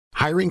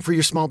Hiring for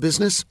your small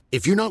business?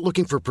 If you're not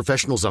looking for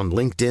professionals on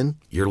LinkedIn,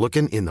 you're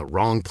looking in the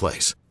wrong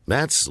place.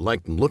 That's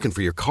like looking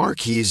for your car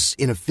keys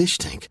in a fish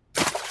tank.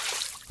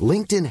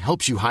 LinkedIn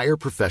helps you hire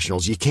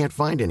professionals you can't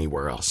find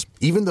anywhere else,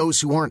 even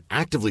those who aren't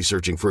actively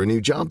searching for a new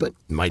job but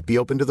might be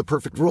open to the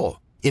perfect role.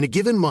 In a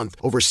given month,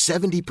 over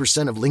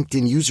 70% of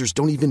LinkedIn users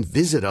don't even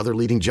visit other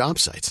leading job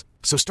sites.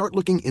 So start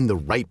looking in the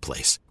right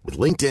place. With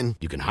LinkedIn,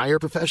 you can hire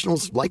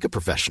professionals like a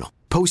professional.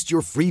 Post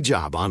your free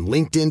job on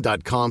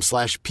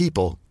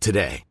linkedin.com/people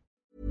today.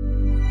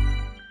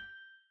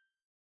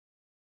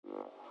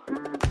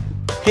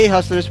 Hey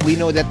hustlers, we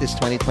know that this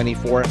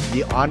 2024,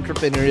 the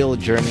entrepreneurial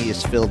journey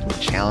is filled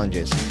with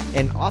challenges.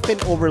 An often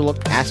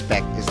overlooked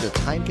aspect is the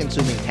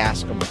time-consuming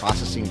task of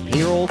processing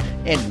payroll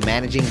and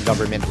managing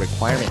government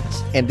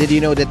requirements. And did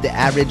you know that the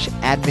average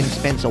admin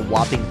spends a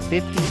whopping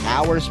 50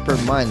 hours per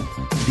month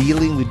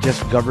dealing with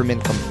just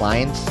government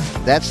compliance?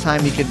 That's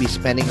time you could be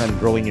spending on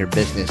growing your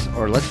business,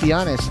 or let's be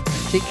honest,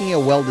 taking a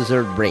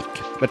well-deserved break.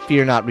 But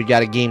fear not, we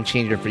got a game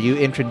changer for you,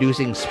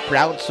 introducing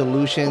Sprout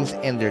Solutions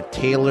and their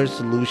tailored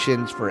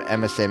solutions for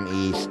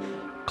MSMEs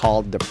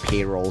called the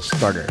Payroll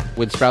Starter.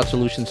 With Sprout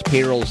Solutions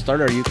Payroll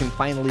Starter, you can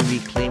finally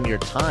reclaim your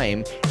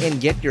time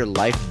and get your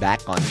life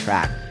back on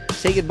track.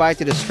 Say goodbye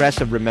to the stress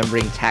of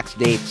remembering tax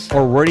dates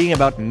or worrying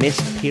about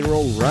missed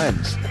payroll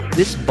runs.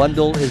 This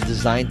bundle is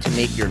designed to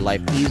make your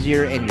life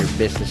easier and your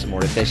business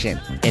more efficient.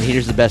 And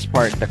here's the best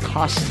part. The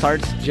cost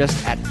starts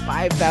just at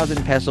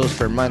 5,000 pesos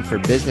per month for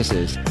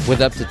businesses with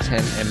up to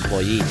 10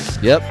 employees.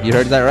 Yep, you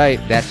heard that right.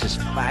 That's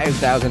just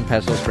 5,000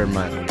 pesos per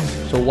month.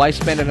 So why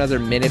spend another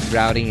minute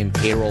drowning in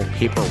payroll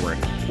paperwork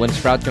when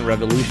Sprout can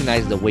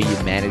revolutionize the way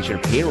you manage your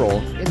payroll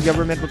and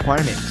government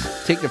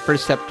requirements? Take the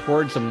first step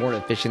towards a more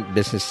efficient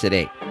business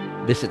today.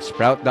 Visit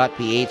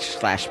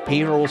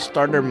sprout.ph/payroll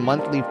starter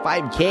monthly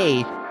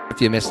 5K. If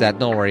you missed that,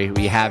 don't worry.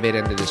 We have it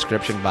in the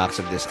description box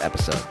of this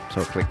episode.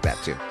 So click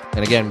that too.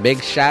 And again,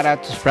 big shout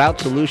out to Sprout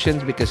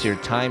Solutions because your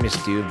time is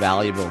too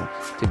valuable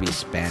to be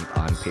spent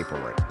on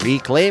paperwork.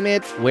 Reclaim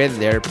it with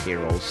their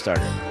Payroll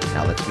Starter.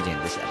 Now let's begin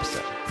this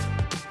episode.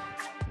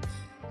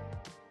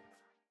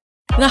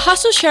 The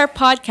Hustle Share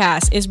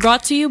podcast is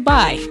brought to you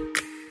by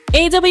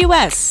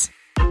AWS,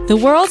 the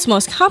world's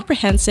most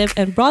comprehensive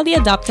and broadly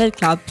adopted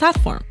cloud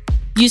platform.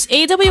 Use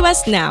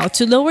AWS now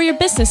to lower your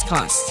business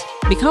costs,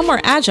 become more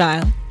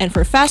agile, and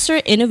for faster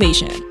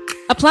innovation.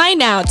 Apply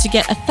now to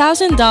get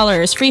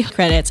 $1,000 free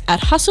credits at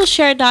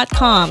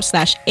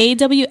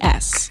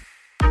hustleshare.com/AWS.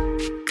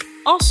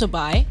 Also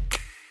by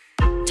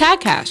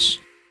TagCash.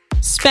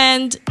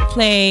 Spend,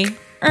 play,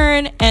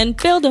 earn, and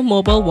build a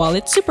mobile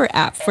wallet super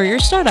app for your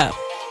startup.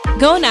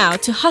 Go now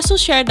to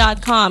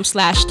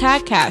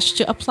hustleshare.com/tagcash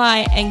to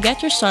apply and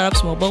get your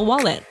startup's mobile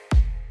wallet.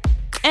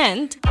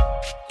 And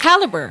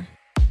Caliber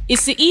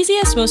is the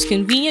easiest, most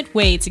convenient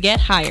way to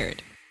get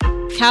hired.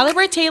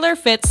 Caliber tailor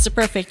fits the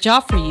perfect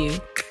job for you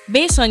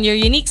based on your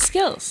unique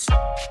skills.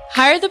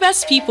 Hire the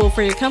best people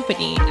for your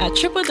company at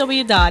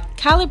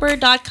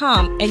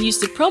www.caliber.com and use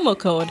the promo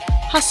code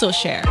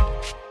HustleShare.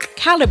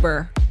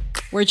 Caliber,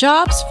 where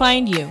jobs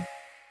find you.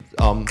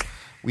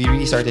 We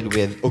really started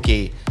with,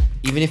 okay,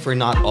 even if we're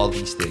not all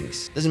these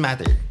things, doesn't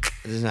matter.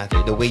 It doesn't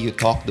matter. The way you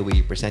talk, the way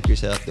you present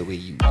yourself, the way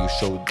you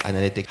show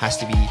analytic has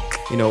to be,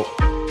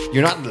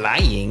 you're not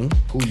lying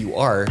who you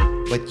are,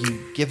 but you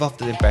give off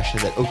the impression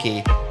that,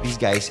 okay, these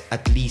guys,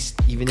 at least,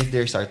 even if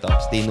they're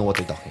startups, they know what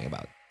they're talking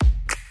about.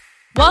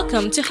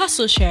 Welcome to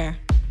Hustle Share,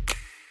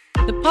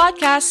 the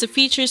podcast that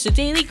features the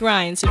daily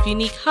grinds of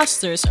unique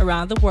hustlers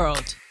around the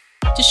world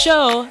to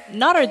show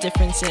not our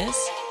differences,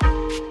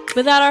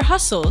 but that our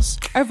hustles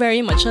are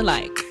very much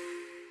alike.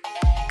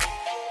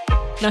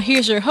 Now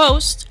here's your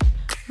host,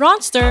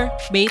 Ronster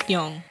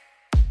Baetyong.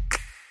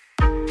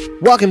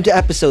 Welcome to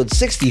episode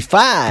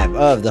 65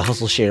 of the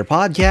Hustle Share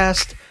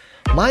podcast.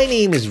 My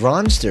name is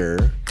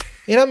Ronster,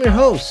 and I'm your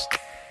host.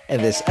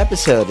 And this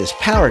episode is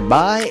powered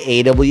by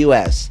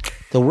AWS,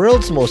 the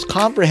world's most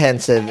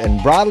comprehensive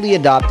and broadly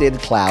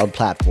adopted cloud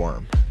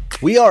platform.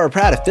 We are a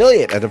proud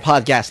affiliate of the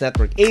Podcast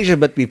Network Asia,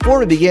 but before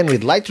we begin,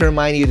 we'd like to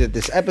remind you that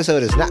this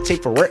episode is not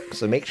safe for work,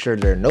 so make sure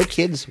there are no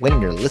kids when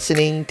you're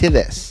listening to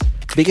this.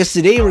 Because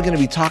today we're going to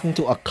be talking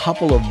to a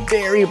couple of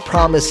very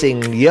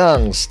promising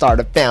young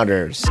startup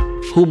founders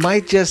who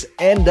might just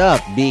end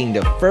up being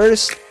the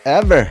first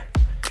ever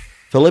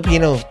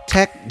Filipino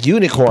tech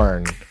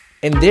unicorn.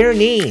 And their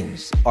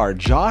names are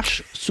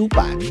Josh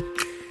Supan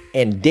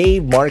and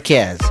Dave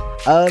Marquez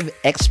of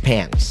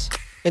Xpans.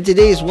 And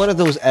today is one of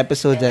those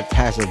episodes that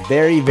has a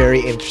very,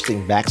 very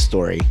interesting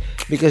backstory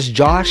because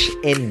Josh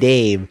and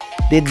Dave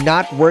did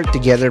not work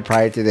together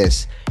prior to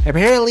this.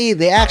 Apparently,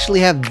 they actually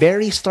have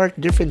very stark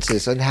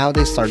differences on how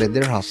they started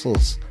their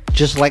hustles.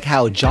 Just like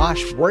how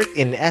Josh worked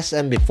in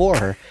SM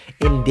before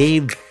and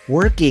Dave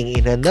working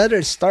in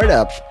another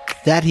startup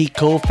that he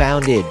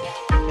co-founded.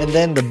 And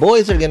then the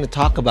boys are going to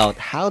talk about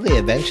how they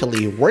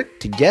eventually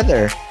worked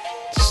together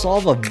to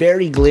solve a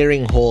very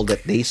glaring hole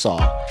that they saw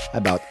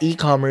about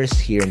e-commerce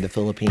here in the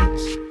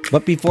Philippines.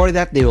 But before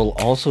that, they will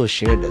also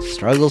share the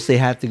struggles they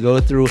had to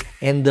go through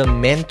and the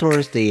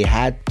mentors they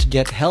had to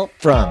get help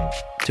from.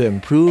 to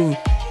improve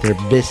their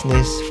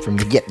business from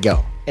the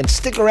get-go. And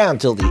stick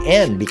around till the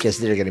end because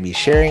they're going to be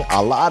sharing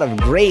a lot of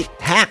great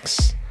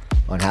hacks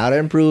on how to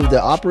improve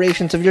the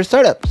operations of your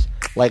startups,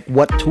 like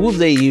what tools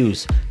they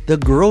use, the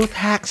growth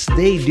hacks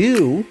they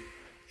do,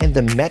 and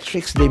the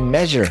metrics they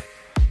measure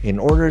in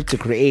order to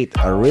create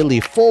a really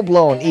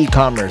full-blown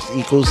e-commerce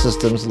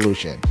ecosystem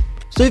solution.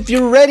 So if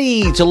you're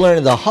ready to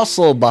learn the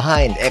hustle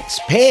behind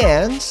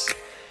Expanse,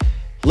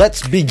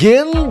 let's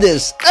begin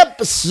this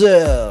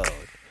episode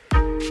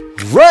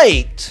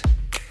right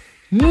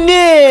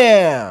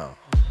now.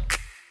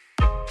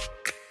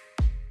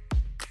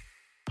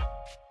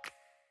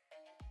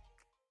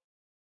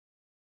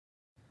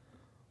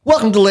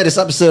 Welcome to the latest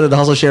episode of the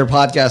Hustle Share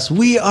podcast.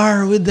 We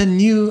are with the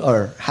new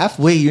or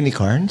halfway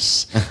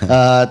unicorns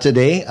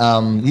today.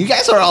 You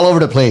guys are all over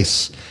the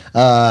place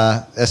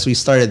as we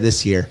started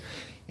this year.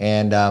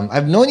 And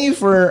I've known you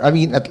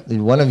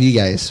one of you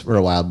guys for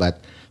a while,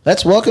 but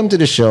let's welcome to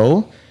the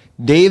show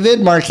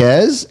David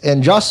Marquez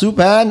and Josh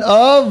Supan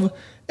of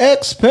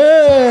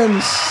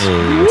Expanse.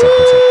 Hey, what's up?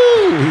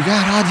 We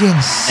got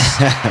audience.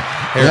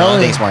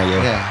 Thanks,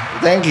 Mario. Yeah.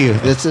 Thank you.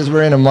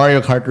 We're in a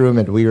Mario Kart room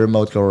and we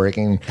remote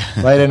co-working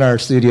right in our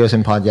studios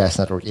in Podcast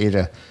Network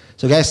Asia.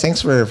 So guys,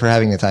 thanks for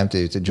having the time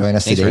to join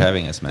us Thanks today. for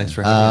having us, man. Thanks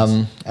for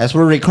having us. As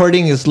we're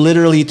recording, it's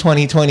literally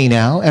 2020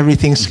 now.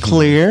 Everything's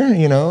clear,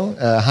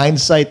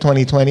 hindsight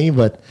 2020.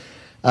 But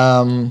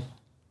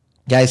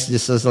guys,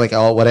 this is like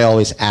what I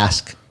always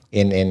ask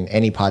in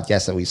any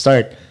podcast that we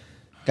start.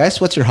 Guys,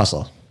 what's your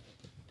hustle?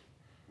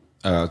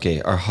 Okay,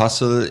 our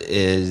hustle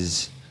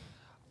is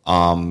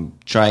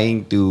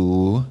trying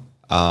to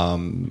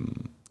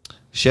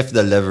shift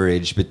the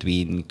leverage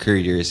between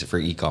couriers for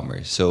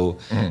e-commerce. So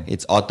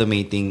it's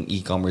automating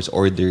e-commerce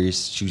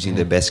orders, choosing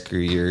the best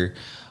courier.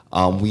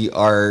 We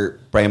are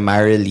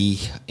primarily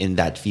in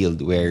that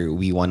field where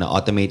we want to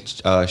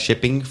automate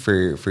shipping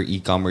for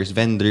e-commerce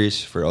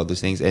vendors, for all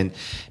those things,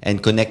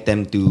 and connect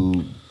them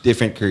to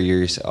different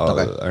couriers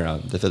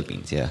around the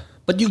Philippines. Yeah.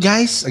 But you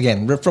guys,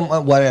 again, from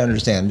what I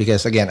understand,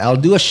 because again, I'll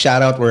do a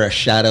shout out where a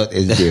shout out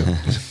is due.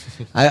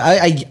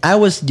 I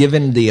was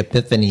given the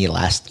epiphany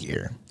last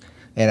year,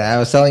 and I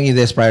was telling you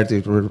this prior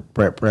to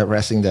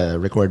pressing the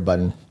record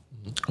button.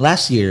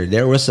 Last year,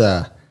 there was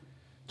a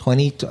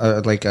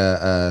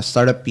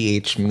Startup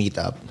PH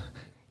meetup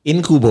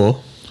in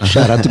Kubo.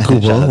 Shout out to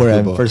Kubo, where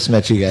I first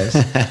met you guys.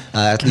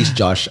 At least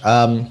Josh.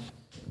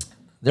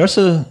 There was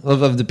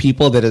of the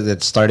people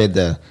that started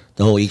the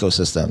whole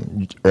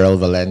ecosystem. Earl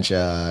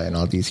Valencia and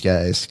all these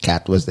guys.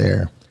 Kat was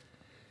there,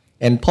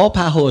 and Paul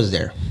Pajo was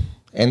there.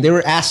 And they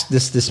were asked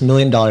this $1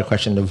 million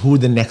question of who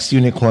the next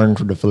unicorn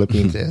for the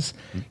Philippines is.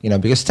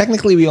 Because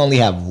technically we only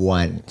have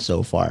one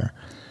so far.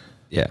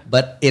 Yeah.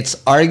 But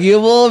it's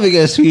arguable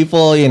because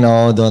people,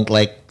 don't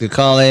like to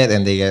call it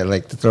and they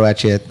like to throw at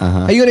shit.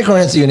 A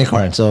unicorn is a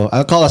unicorn. So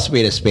I'll call a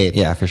spade a spade.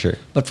 Yeah, for sure.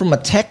 But from a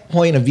tech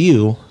point of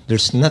view,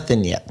 there's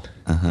nothing yet.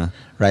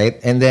 Right?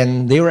 And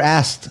then they were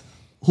asked,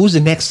 who's the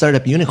next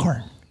startup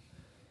unicorn?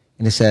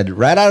 And they said,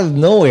 right out of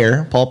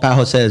nowhere, Paul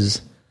Pajo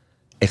says,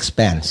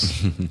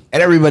 Expanse. And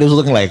everybody was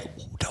looking like,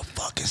 who the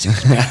fuck is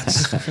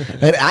Expanse?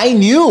 And I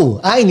knew.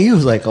 It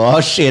was like,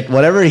 oh shit,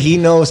 whatever he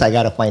knows, I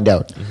gotta find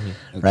out.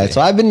 Okay. Right. So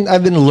I've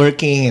been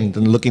lurking and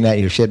looking at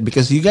your shit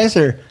because you guys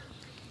are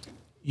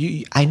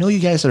I know you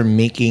guys are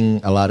making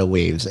a lot of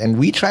waves. And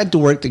we tried to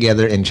work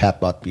together in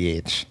Chatbot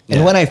PH.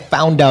 And when I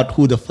found out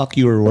who the fuck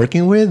you were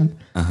working with,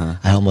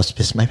 I almost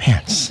pissed my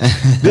pants.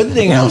 Good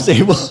thing I was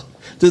able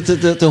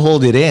to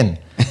hold it in.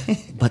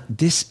 But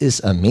this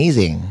is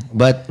amazing.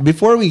 But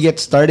before we get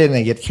started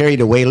and get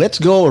carried away, let's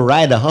go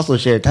ride the Hustle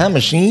Share time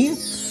machine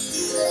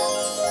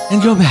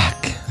and go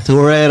back to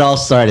where it all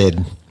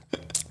started.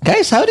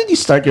 Guys, how did you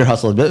start your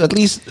hustle? At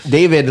least,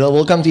 David,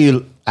 we'll come to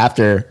you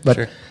after. But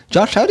sure.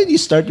 Josh, how did you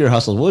start your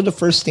hustle? What were the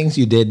first things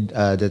you did?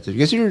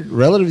 Because you're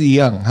relatively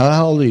young.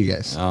 How old are you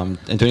guys? I'm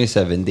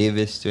 27.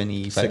 Davis,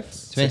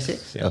 25?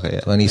 26? Yeah. Okay,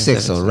 yeah.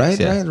 26. So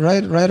right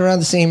around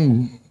the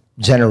same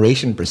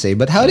generation per se.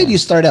 But how did you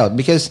start out?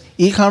 Because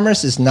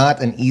e-commerce is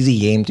not an easy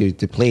game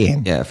to play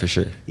in. Yeah, for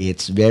sure.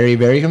 It's very,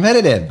 very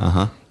competitive.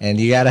 And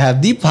you got to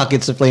have deep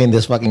pockets to play in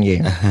this fucking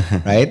game.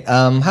 Right?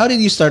 How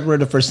did you start? What were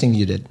the first things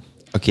you did?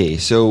 Okay,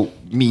 so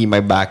my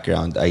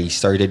background, I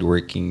started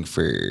working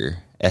for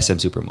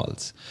SM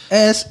Supermalls.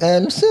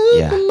 SM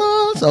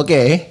Supermalls,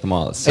 okay. The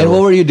malls. So and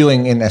what were you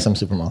doing in SM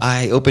Supermalls?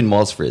 I opened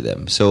malls for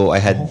them. So I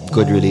had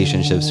good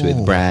relationships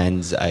with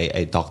brands.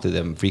 I talked to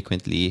them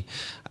frequently.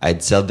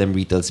 I'd sell them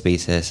retail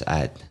spaces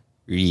at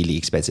really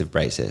expensive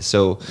prices.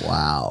 So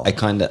wow,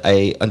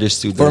 I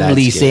understood the landscape.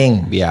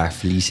 Leasing. Yeah,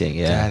 leasing.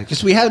 Yeah,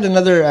 because we had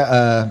another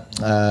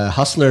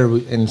hustler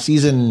in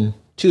season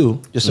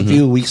 2 just a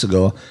few weeks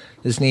ago.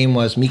 His name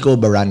was Miko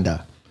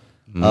Baranda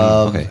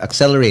of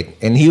Accelerate.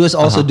 And he was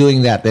also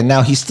doing that. And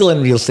now he's still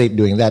in real estate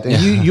doing that.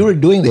 And you were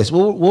doing this.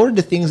 What were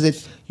the things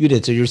that you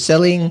did? So you're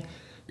selling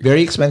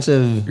very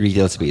expensive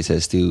retail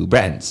spaces to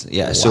brands.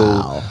 Yeah.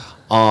 Wow.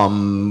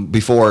 So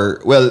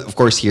before, well, of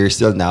course, here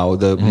still now,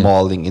 the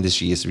malling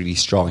industry is really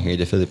strong here in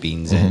the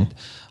Philippines. And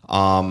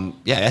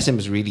SM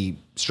is really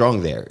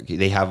strong there.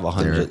 They have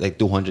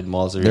 200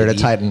 malls already. They're a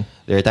titan.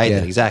 They're a titan,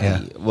 Yeah,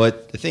 exactly. yeah.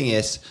 But the thing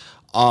is,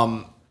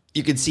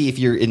 you could see if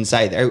you're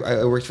inside.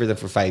 I worked for them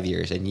for 5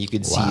 years, and you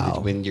could see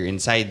that when you're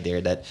inside there,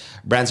 that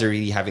brands are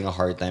really having a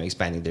hard time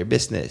expanding their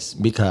business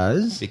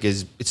Because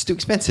it's too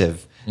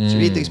expensive. It's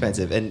really too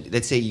expensive. And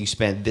let's say you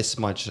spend this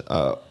much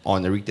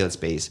on a retail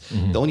space,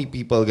 the only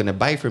people gonna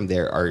buy from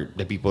there are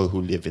the people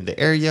who live in the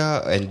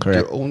area, and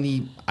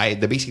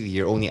basically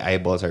your only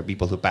eyeballs are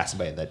people who pass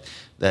by that.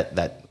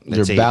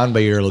 you're bound by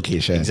your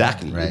location.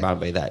 Exactly, Right. you're bound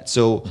by that.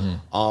 So,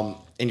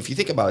 and if you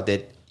think about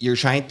it, you're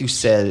trying to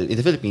sell in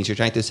the Philippines. You're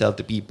trying to sell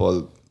to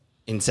people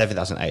in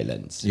 7,000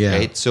 islands, Yeah.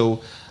 right?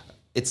 So,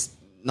 it's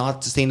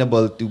not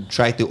sustainable to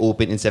try to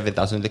open in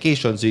 7,000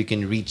 locations so you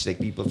can reach like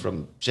people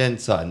from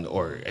Jensen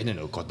or I don't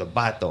know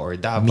Cotabato or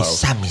Davao.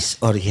 Misamis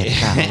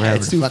Oriental.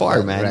 It's too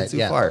far, man. Right, It's too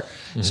yeah. far.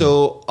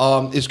 So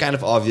it's kind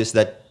of obvious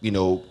that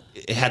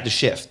it had to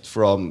shift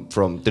from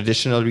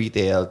traditional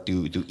retail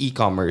to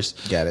e-commerce.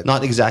 Get it.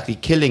 Not exactly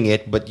killing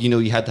it, but you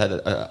had to have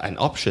an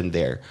option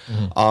there.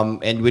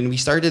 And when we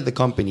started the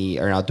company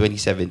around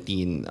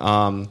 2017.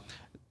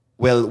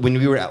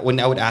 When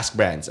I would ask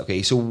brands,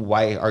 okay, so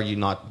why are you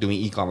not doing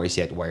e-commerce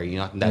yet? Why are you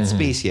not in that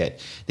space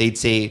yet? They'd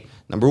say,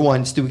 number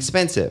one, it's too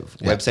expensive.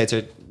 Yeah.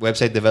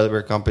 Website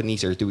developer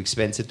companies are too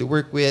expensive to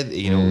work with.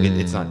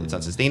 It's not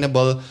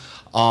sustainable.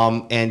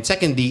 And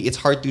secondly, it's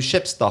hard to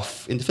ship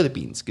stuff in the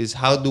Philippines because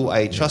how do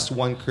I trust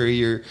one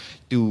courier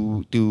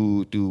to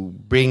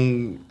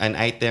bring an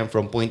item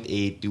from point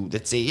A to,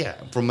 let's say,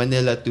 from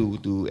Manila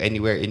to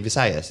anywhere in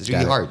Visayas? It's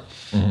really hard.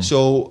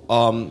 So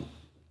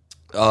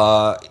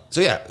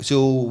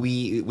so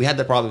we had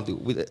the problem too.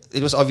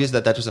 It was obvious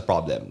that was a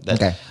problem.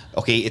 That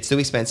okay, it's too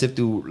expensive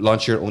to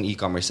launch your own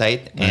e-commerce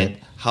site, and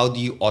how do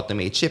you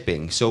automate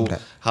shipping? So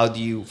how do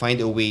you find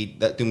a way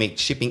to make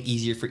shipping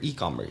easier for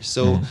e-commerce?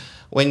 So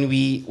when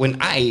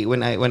I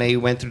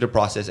went through the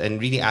process and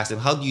really asked them,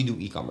 how do you do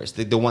e-commerce?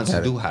 The ones who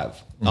do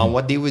have,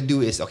 what they would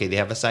do is, okay, they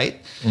have a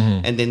site,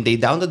 and then they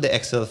download the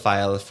Excel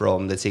file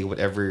from, let's say,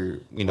 whatever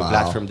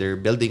platform they're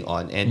building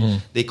on,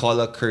 and they call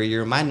a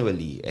courier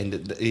manually, and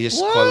they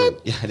just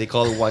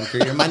call one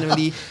courier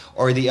manually,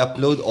 or they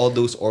upload all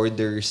those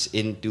orders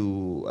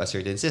into a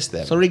certain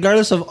system. So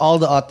regardless of all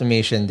the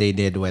automation they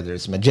did, whether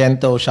it's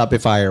Magento,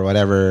 Shopify, or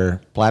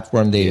whatever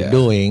platform they're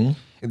doing,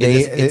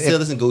 it still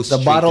doesn't go the straight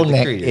to the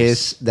bottleneck couriers.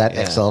 is that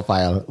Excel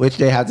file, which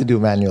they have to do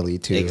manually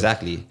too.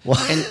 Exactly.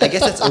 And I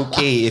guess that's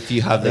okay if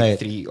you have like Right.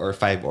 3 or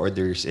 5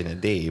 orders in a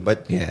day.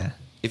 But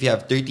if you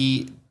have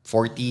 30,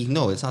 40,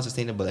 no, it's not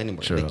sustainable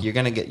anymore. True. Like you're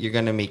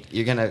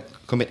gonna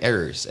commit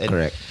errors. And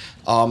Correct.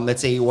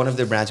 Let's say one of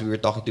the brands we were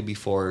talking to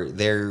before,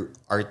 their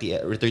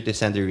return to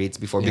sender rates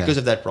before, because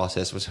of that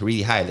process, was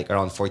really high, like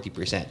around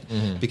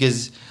 40%.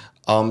 Because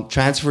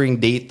transferring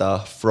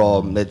data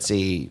from, let's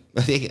say,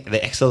 the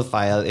Excel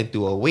file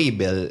into a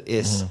waybill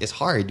is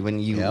hard when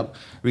you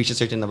reach a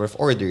certain number of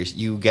orders.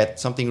 You get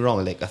something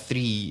wrong, like a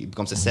 3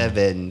 becomes a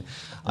 7,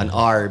 an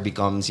R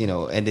becomes,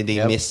 and then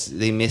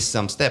they miss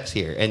some steps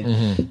here, and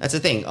that's the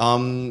thing.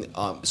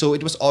 So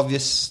it was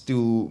obvious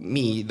to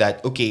me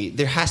that okay,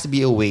 there has to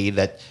be a way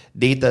that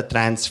data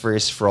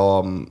transfers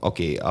from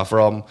the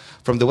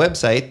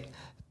website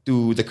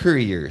to the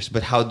couriers,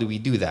 but how do we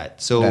do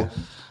that? So.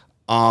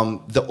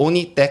 The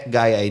only tech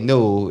guy I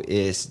know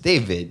is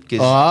David.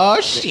 Oh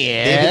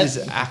shit! David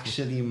is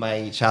actually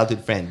my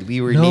childhood friend. We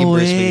were No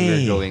neighbors when we way.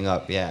 were growing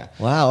up. Yeah.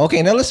 Wow.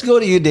 Okay, now let's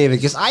go to you, David,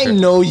 because I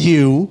know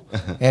you,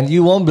 and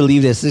you won't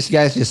believe this. This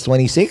guy's just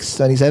 26,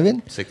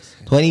 27?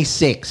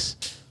 26.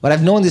 But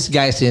I've known this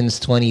guy since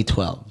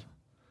 2012.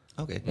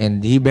 Okay.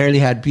 And he barely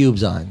had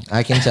pubes on.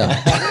 I can tell.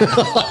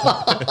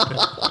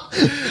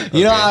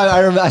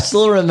 I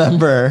still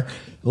remember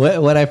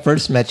when I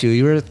first met you.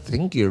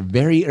 You're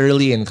very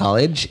early in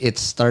college. It's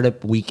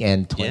Startup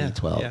Weekend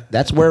 2012. Yeah.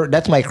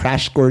 That's my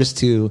crash course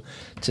to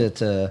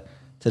the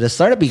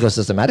startup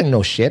ecosystem. I didn't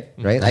know shit,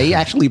 right? I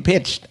actually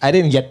pitched. I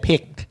didn't get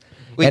picked.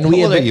 Wait, how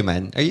old are you,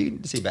 man? Are you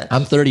the same batch?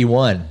 I'm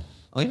 31.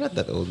 Oh, you're not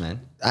that old, man.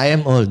 I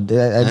am old.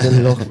 I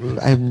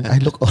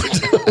look old.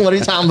 What are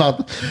you talking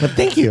about? But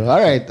thank you.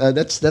 All right,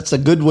 that's a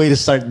good way to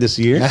start this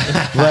year.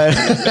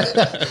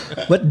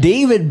 But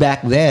David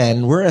back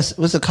then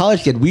was a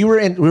college kid. We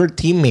were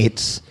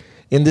teammates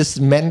in this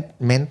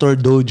mentor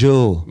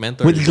dojo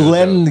with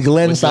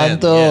Glenn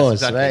Santos, yes,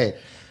 exactly. right?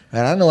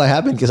 And I don't know what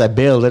happened because I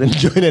bailed. I didn't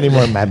join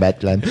anymore. My bad,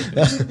 Glenn.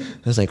 I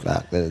was like,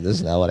 fuck, this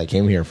is not what I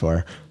came here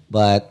for.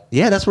 But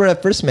yeah, that's where I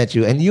first met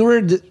you. And you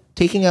were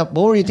taking up.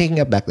 What were you taking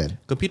up back then?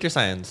 Computer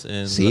science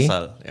in See?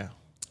 LaSalle. Yeah.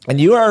 And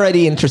you were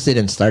already interested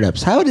in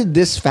startups. How did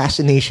this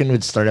fascination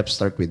with startups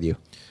start with you?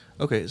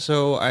 Okay,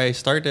 so I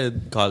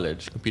started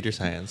college, computer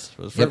science.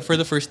 For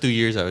the first 2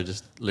 years, I was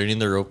just learning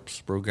the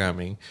ropes,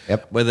 programming.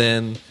 Yep. But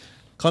then,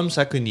 come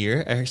second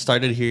year, I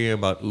started hearing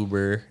about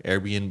Uber,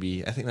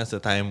 Airbnb. I think that's the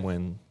time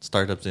when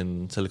startups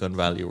in Silicon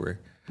Valley were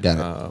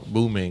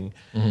booming.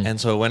 Mm-hmm.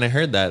 And so when I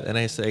heard that, and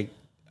I said,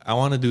 I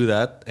want to do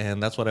that,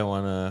 and that's what I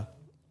want to.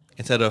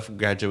 Instead of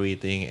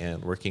graduating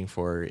and working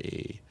for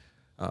a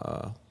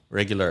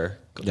regular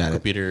Got it.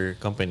 computer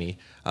company.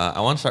 I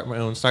want to start my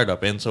own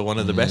startup, and so one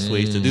of the best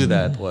ways to do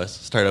that was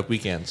Startup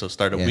Weekend. So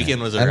Startup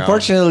Weekend was around.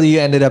 Unfortunately, you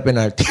ended up in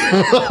our team.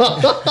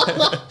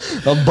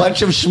 A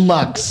bunch of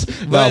schmucks.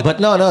 But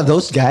no,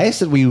 those guys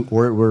that we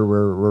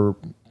were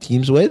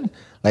teams with,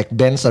 like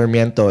Ben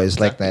Sarmiento is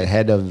like the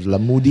head of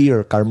Lamudi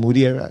or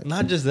Carmudi.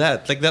 Not just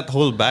that, like that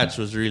whole batch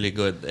was really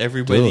good.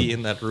 Everybody Dude.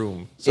 in that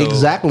room. So,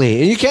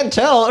 Exactly. And you can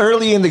tell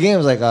early in the game,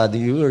 it's like,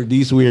 you are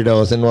these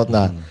weirdos and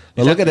whatnot.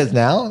 But look at us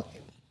now.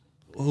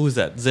 who's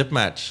that? Zip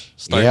Match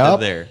started Yep.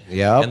 there.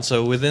 Yep. And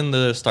so within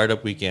the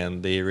startup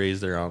weekend, they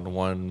raised around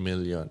 1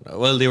 million.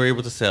 Well, they were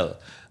able to sell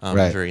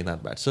Right. during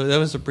that batch. So that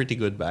was a pretty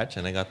good batch,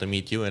 and I got to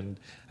meet you, and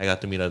I got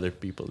to meet other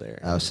people there.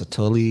 I was a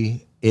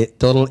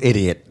total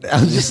idiot.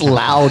 I was just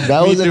loud.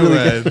 That Me wasn't too, really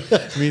man.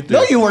 good. Me too.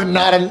 No, you were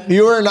not.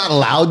 You were not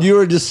loud. You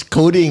were just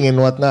coding and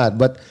whatnot.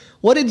 But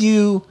what did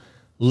you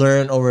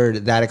learn over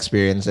that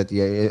experience? That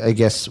I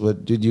guess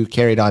what did you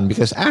carry it on?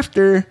 Because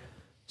after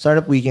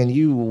startup weekend,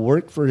 you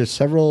worked for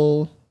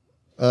several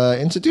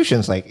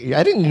institutions. Like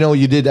I didn't know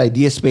you did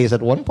Idea Space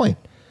at one point.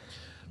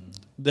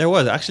 There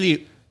was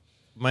actually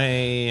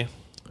my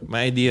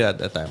idea at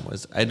that time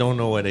was I don't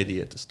know what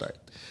idea to start.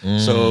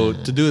 So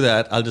to do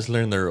that, I'll just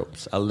learn the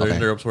ropes. I'll learn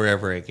the ropes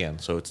wherever I can.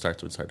 So it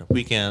starts with Startup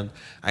Weekend.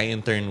 I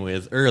interned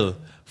with Earl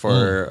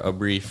for a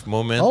brief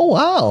moment Oh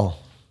wow!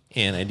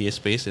 in Idea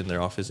Space in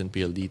their office in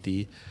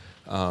PLDT.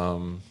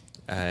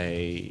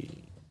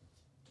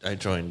 I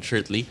joined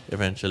Shirtly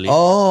eventually.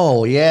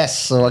 Oh yes.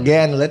 So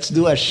again, let's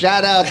do a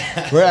shout out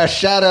where our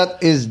shout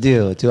out is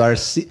due to our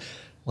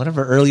one of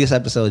our earliest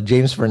episodes,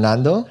 James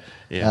Fernando.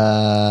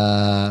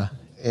 Yeah.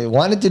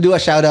 Wanted to do a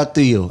shout out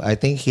to you. I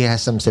think he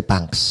has some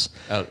sipangs.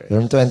 Okay.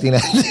 From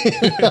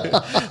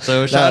 2019.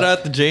 So shout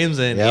out to James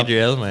and Yep.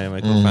 Adriel,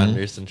 my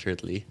co-founders in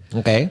Shirtly.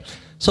 Okay.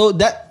 So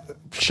that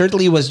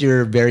Shirtly was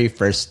your very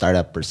first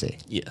startup per se.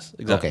 Yes,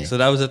 exactly. Okay. So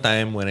that was the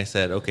time when I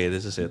said, okay,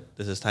 this is it.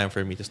 This is time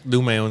for me to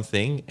do my own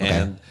thing.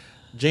 And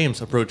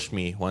James approached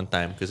me one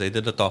time because I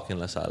did a talk in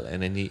LaSalle.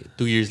 And then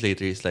 2 years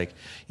later, he's like,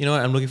 you know what?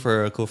 I'm looking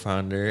for a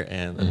co-founder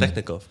and a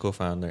technical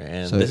co-founder.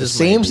 And So this the is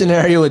same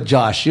scenario with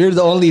Josh. You're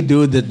the only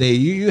dude that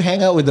you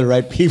hang out with the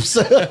right peeps.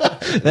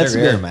 That's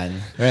They're rare, good.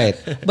 man. Right.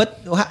 But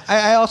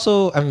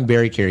I'm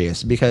very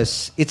curious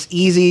because it's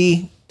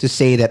easy to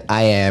say that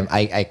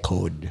I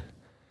code.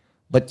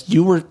 But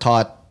you were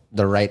taught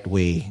the right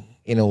way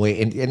in a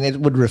way, and it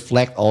would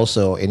reflect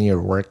also in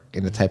your work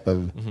in the type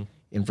of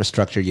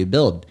infrastructure you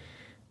build.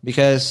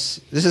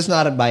 Because this is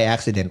not by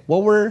accident.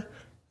 What were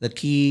the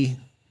key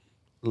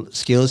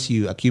skills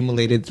you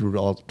accumulated through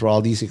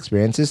all these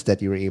experiences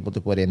that you were able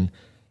to put in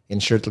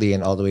Shirtly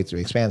and all the way through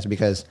Expanse?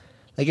 Because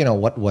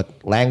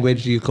what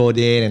language do you code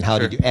in, and how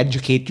did you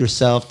educate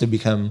yourself to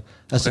become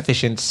a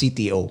sufficient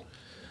CTO?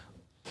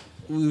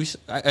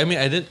 I mean,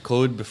 I did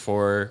code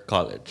before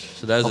college.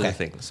 So that was the Okay.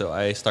 thing. So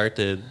I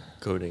started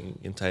coding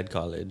inside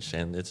college,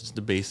 and it's just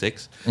the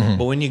basics. Mm-hmm.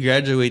 But when you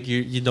graduate,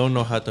 you don't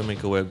know how to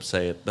make a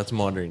website that's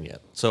modern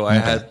yet. So I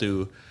had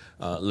to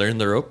learn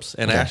the ropes.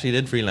 And I actually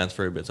did freelance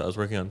for a bit. So I was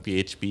working on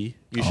PHP,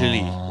 usually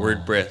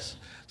WordPress.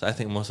 So I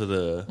think most of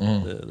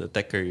the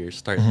tech careers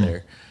start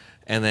there.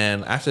 And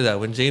then after that,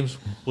 when James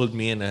pulled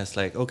me in, I was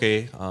like,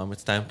 okay,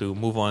 it's time to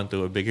move on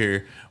to a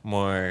bigger,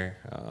 more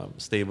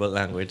stable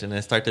language. And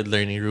I started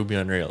learning Ruby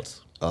on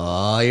Rails.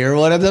 Oh, you're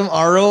one of them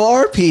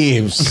ROR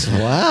peeps.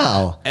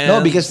 Wow. No,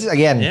 And- because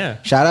again,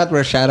 shout out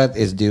where shout out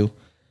is due.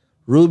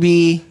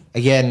 Ruby,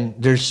 again,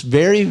 there's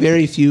very,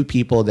 very few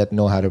people that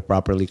know how to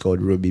properly code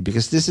Ruby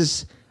because this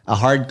is a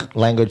hard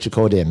language to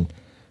code in.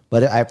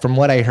 But from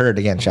what I heard,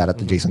 again, shout out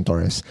to Jason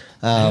Torres,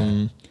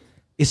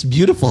 it's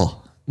beautiful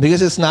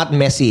because it's not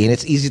messy and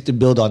it's easy to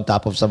build on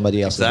top of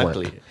somebody else's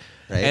Exactly. work.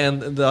 Right?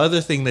 And the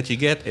other thing that you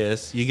get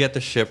is you get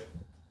to ship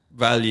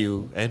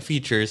value and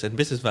features and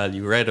business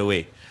value right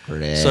away.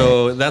 Correct.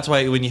 So that's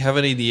why when you have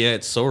an idea,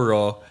 it's so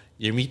raw.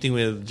 You're meeting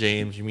with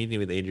James, you're meeting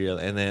with Adriel,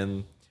 and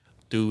then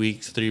 2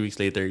 weeks, 3 weeks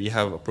later, you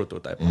have a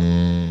prototype.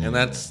 And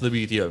that's the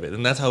beauty of it.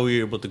 And that's how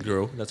we were able to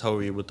grow. That's how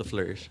we were able to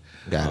flourish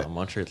Got it.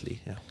 on Shirtly.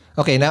 Yeah.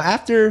 Okay, now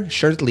after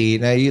Shirtly,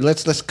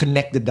 let's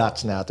connect the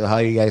dots now to how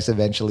you guys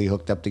eventually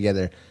hooked up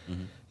together.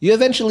 You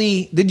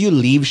did you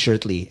leave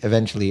Shirtly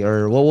eventually,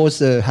 or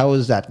how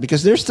was that?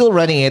 Because they're still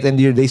running it, and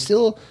they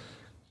still,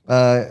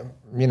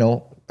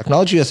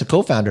 acknowledge you as a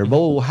co-founder.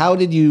 But how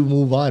did you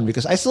move on?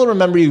 Because I still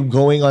remember you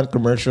going on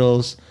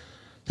commercials.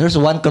 There's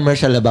one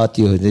commercial about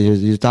you.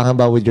 You're talking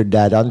about with your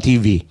dad on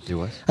TV. There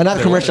was? Not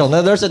a commercial.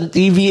 No, there's a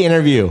TV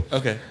interview.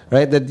 Okay.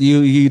 Right, that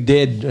you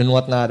did and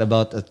whatnot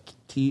about I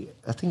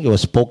think it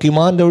was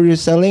Pokemon that we were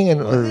selling,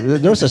 or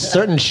there was a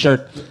certain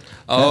shirt.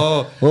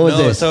 Oh, What was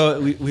no, this?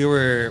 So we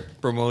were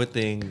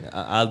promoting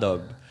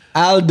Aldab.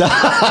 Alda.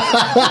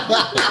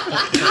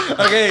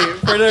 Okay,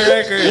 for the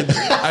record,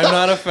 I'm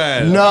not a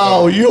fan.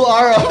 No, you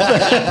are.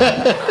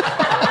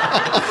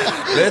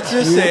 Let's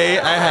just say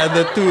I had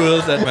the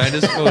tools at my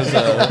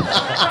disposal,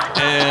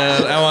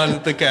 and I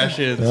wanted to cash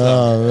in.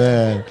 Oh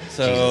man.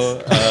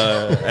 So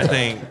I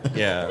think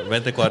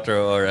 24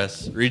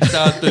 Horas reached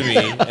out to me,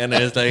 and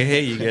I was like,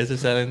 "Hey, you guys are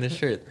selling this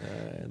shirt."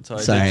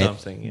 And so I did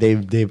something.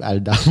 Yeah. Dave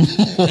Aldam.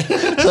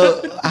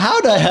 So how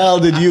the hell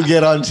did you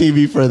get on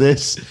TV for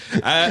this?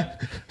 I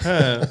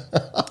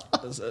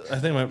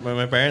think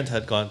my parents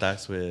had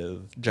contacts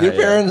with Jaya. Your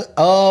parents?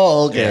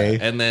 Oh, okay.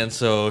 Yeah. And then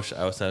so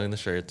I was selling the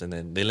shirts, and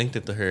then they linked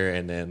it to her,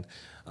 and then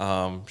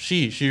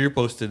she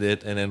reposted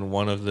it, and then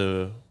one of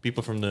the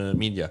people from the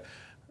media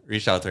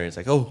reached out to her. It's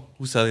like, oh,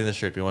 who's selling the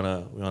shirt? We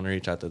wanna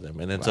reach out to them.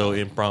 And then so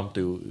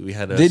impromptu, we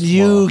had a. Did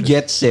you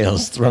get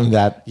sales from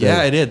that? Yeah,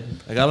 I did.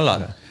 I got a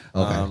lot.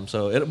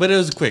 Okay. But it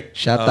was quick.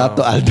 Shout out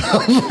to Aldam.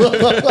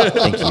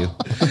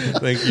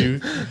 Thank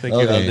you,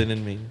 Alden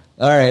and Ming.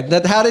 All right.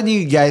 How did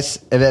you guys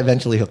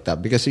eventually hooked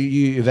up? Because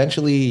you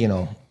eventually,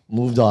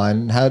 moved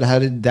on. How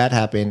did that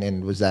happen?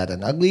 And was that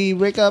an ugly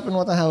breakup? And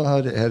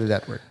how did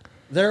that work?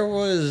 There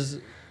was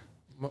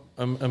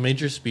a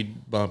major speed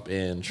bump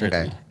in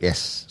Shirtley. Okay.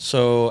 Yes.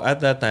 So at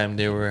that time,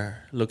 they were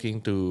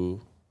looking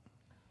to.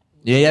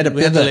 Yeah, you had to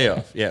we had pivot. to lay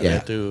off. Yeah, we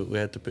had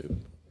to.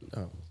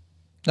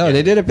 No,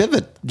 they did a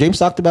pivot. James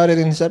talked about it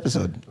in his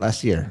episode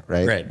last year,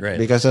 right? Right.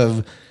 Because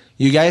of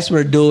you guys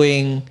were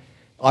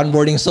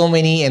onboarding so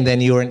many, and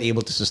then you weren't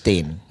able to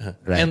sustain.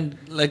 Right. And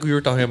like we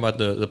were talking about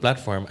the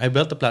platform, I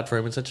built the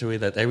platform in such a way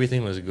that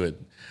everything was good.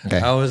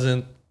 Okay. I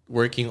wasn't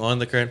working on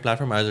the current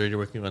platform. I was already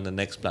working on the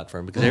next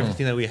platform because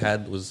everything that we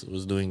had was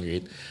doing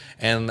great.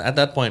 And at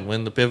that point,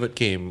 when the pivot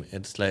came,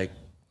 it's like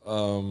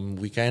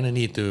we kind of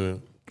need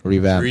to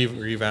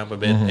revamp a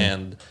bit,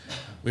 and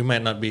we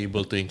might not be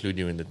able to include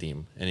you in the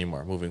team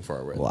anymore moving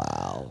forward.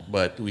 Wow.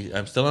 But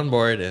I'm still on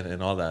board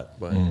and all that.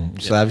 But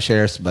still have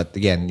shares, but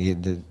again,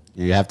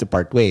 you have to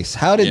part ways.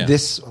 How did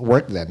this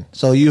work then?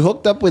 So you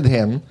hooked up with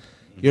him.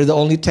 You're the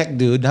only tech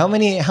dude. How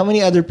many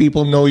other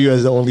people know you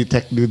as the only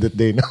tech dude that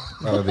they know?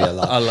 Probably a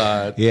lot. A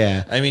lot.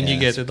 Yeah. I mean, you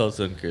get it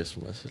also on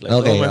Christmas. Like,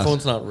 Okay, my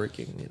phone's not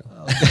working.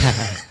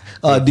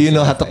 Do you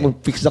know how to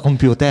fix the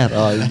computer?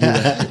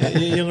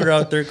 Yung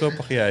router ko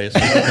pakiayos.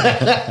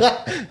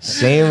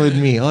 Same with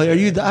me. Oh, are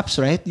you the apps,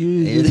 right?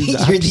 You're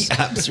the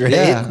apps, right?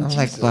 Yeah. I'm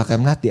like, fuck,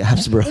 I'm not the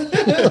apps, bro.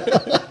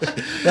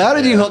 How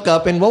did you hook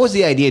up, and what was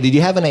the idea? Did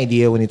you have an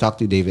idea when you talked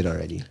to David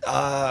already?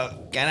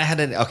 Kind of had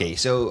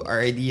so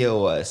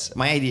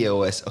my idea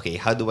was, okay,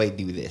 how do I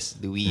do this?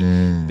 Do we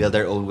build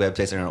our own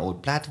websites on our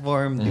own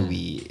platform? Do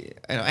we,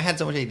 I had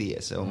so much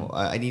ideas. So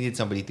I needed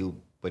somebody to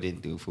put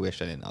into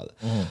fruition and all.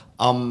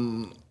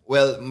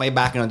 Well, my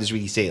background is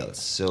really sales.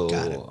 So,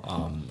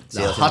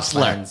 sales,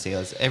 hustler,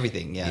 sales,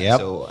 everything. Yeah. Yep.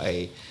 So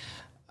I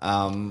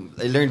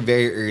learned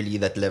very early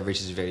that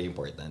leverage is very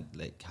important.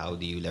 Like, how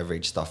do you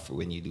leverage stuff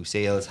when you do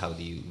sales? How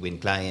do you win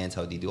clients?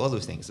 How do you do all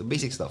those things? So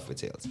basic stuff with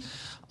sales.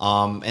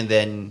 And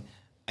then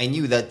I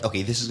knew that,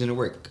 okay, this is going to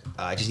work.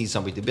 I just need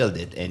somebody to build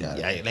it. And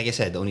like I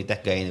said, the only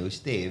tech guy I know is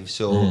Dave.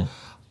 So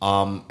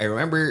I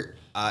remember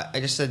I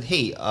just said,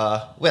 hey,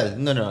 how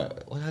did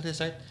I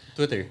start?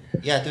 Twitter.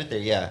 Yeah, Twitter,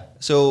 yeah.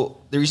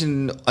 So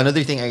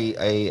another thing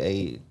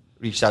I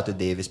reached out to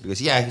Dave is because,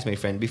 he's my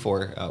friend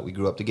before. We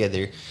grew up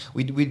together.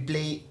 We'd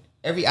play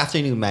every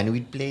afternoon, man.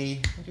 We'd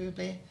play, what do we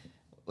play?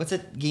 What's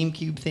that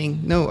GameCube thing?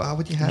 No,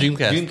 what do you have?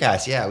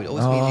 Dreamcast, yeah. We'd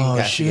always play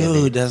Dreamcast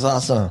together. That's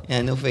awesome.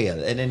 Yeah, no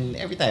fail. And then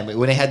every time,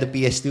 when I had the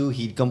PS2,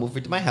 he'd come over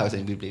to my house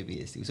and we'd play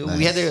PS2. So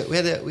we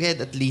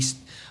had at least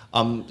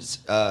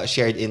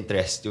shared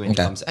interest when it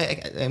comes.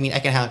 I mean, I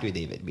can hang out with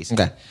David,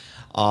 basically. Okay.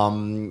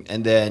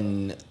 And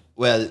then,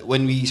 well,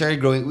 when we started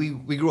growing,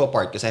 we grew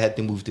apart because I had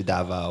to move to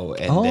Davao,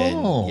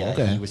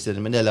 and he was still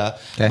in Manila.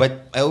 Okay.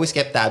 But I always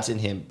kept tabs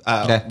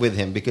with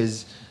him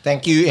because.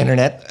 Thank you,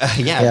 internet.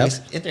 Because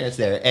internet's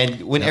there,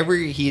 and whenever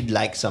he'd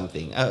like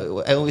something,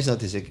 I always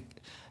notice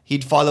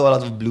he'd follow a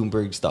lot of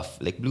Bloomberg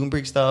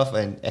stuff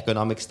and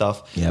economic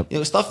stuff. Yep.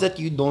 Stuff that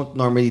you don't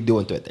normally do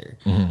on Twitter.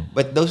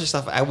 But those are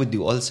stuff I would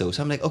do also.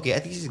 So I'm like, okay,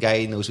 at least this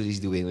guy knows what he's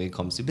doing when it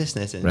comes to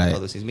business and all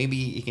those things. Maybe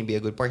he can be a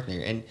good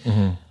partner.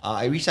 And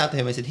I reached out to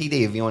him and said, hey,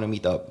 Dave, you want to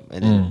meet up?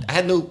 And then I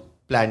had no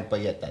plan pa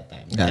yet that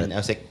time. I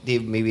was like,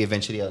 Dave, maybe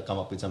eventually I'll come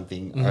up with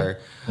something. Or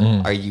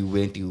are you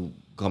willing to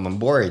come on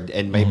board?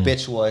 And my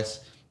pitch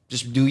was,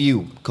 just do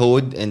you.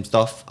 Code and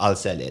stuff, I'll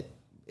sell it.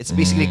 It's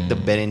basically like the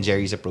Ben and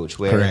Jerry's approach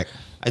where... Correct.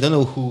 I don't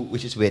know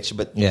which is which,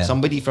 but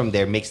somebody from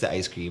there makes the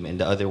ice cream and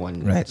the other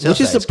one sells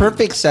which is the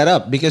perfect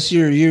setup because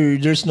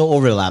there's no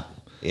overlap.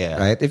 Yeah.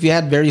 Right? If you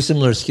had very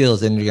similar skills,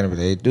 then you're gonna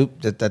be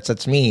like,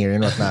 that's me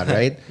and whatnot,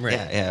 right? Right.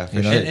 Yeah,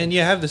 for sure. And you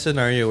have the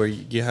scenario where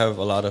you have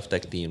a lot of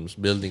tech teams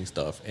building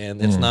stuff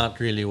and it's not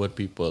really what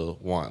people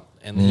want.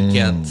 And you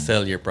can't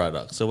sell your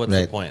product. So what's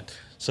the point?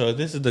 So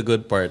this is the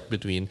good part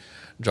between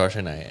Josh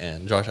and I,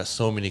 and Josh has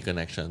so many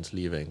connections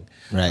leaving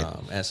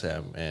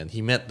SM, and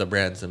he met the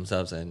brands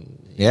themselves, and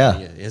he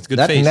has good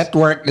face. That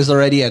network is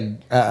already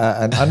an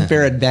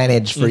unfair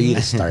advantage for you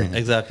to start.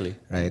 Exactly.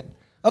 Right.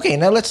 Okay,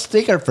 now let's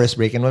take our first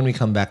break, and when we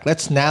come back,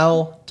 let's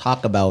now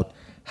talk about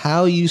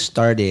how you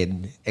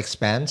started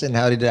Expanse and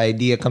how did the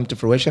idea come to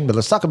fruition. But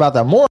let's talk about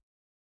that more.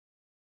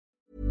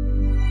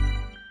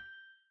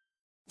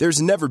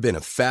 There's never been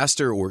a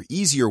faster or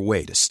easier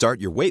way to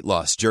start your weight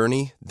loss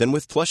journey than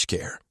with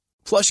PlushCare.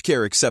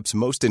 PlushCare accepts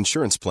most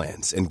insurance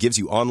plans and gives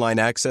you online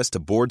access to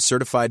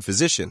board-certified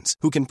physicians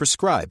who can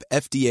prescribe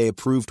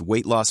FDA-approved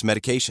weight loss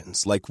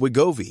medications like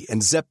Wegovy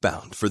and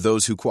Zepbound for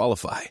those who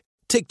qualify.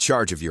 Take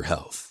charge of your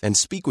health and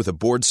speak with a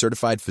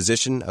board-certified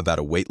physician about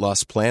a weight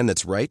loss plan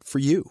that's right for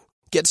you.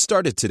 Get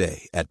started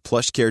today at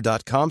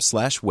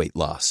plushcare.com/weight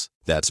loss.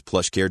 That's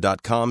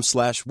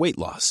plushcare.com/weight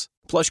loss.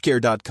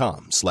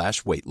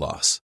 plushcare.com/weight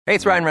loss. Hey,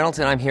 it's Ryan Reynolds,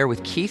 and I'm here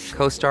with Keith,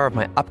 co-star of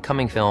my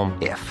upcoming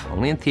film, If,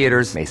 only in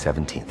theaters May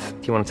 17th.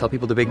 Do you want to tell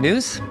people the big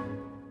news?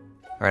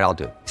 All right, I'll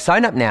do it.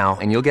 Sign up now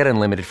and you'll get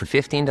unlimited for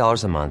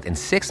 $15 a month and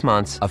 6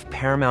 months of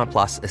Paramount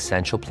Plus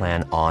Essential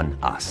Plan on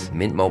us.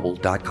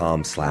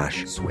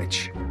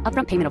 MintMobile.com/switch.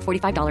 Upfront payment of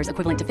 $45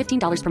 equivalent to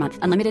 $15 per month.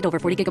 Unlimited over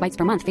 40 gigabytes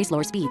per month. Face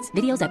lower speeds.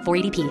 Videos at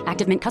 480p.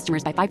 Active Mint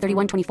customers by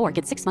 531.24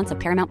 get 6 months of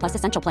Paramount Plus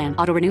Essential Plan.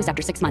 Auto renews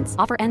after 6 months.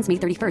 Offer ends May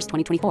 31st,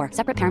 2024.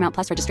 Separate Paramount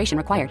Plus registration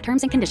required.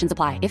 Terms and conditions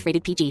apply if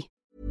rated PG.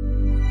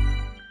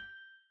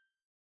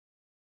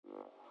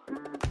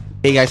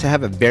 Hey guys, I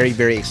have a very,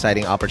 very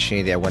exciting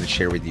opportunity I want to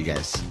share with you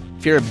guys.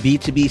 If you're a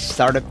B2B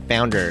startup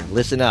founder,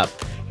 listen up.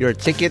 Your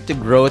ticket to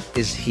growth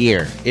is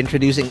here.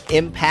 Introducing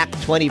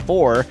Impact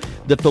 24,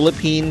 the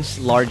Philippines'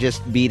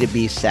 largest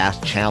B2B SaaS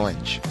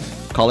challenge.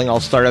 Calling all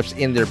startups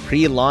in their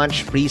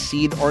pre-launch,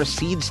 pre-seed, or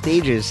seed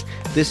stages,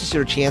 this is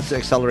your chance to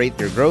accelerate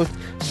your growth.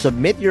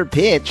 Submit your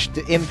pitch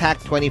to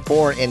Impact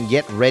 24 and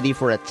get ready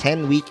for a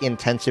 10-week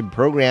intensive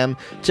program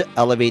to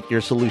elevate your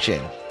solution.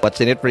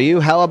 What's in it for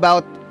you? How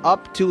about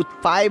up to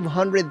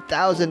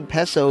 500,000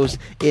 pesos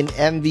in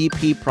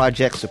MVP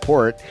project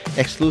support,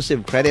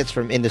 exclusive credits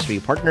from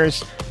industry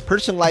partners,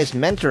 personalized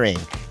mentoring,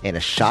 and a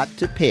shot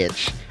to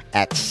pitch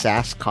at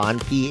SaaSCon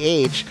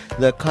PH,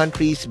 the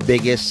country's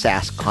biggest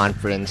SaaS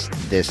conference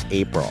this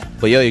April.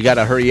 But you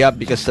gotta hurry up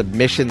because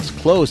submissions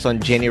close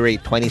on January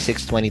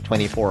 26,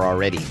 2024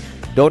 already.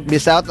 Don't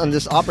miss out on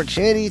this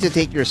opportunity to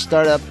take your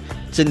startup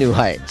to new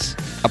heights.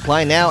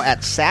 Apply now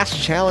at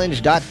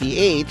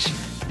SaaSchallenge.ph.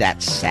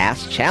 That's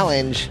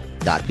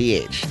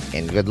SaaSchallenge.ph.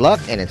 And good luck,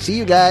 and see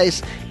you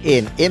guys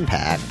in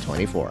Impact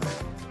 24.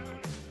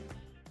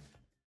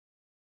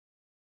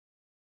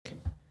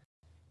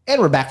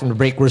 And we're back from the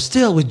break. We're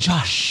still with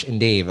Josh and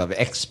Dave of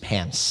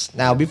Expanse.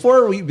 Now,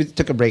 before we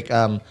took a break,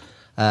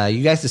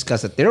 you guys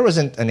discussed that there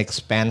wasn't an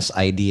Expanse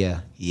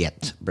idea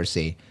yet, per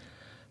se.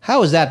 How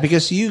was that?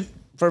 Because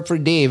for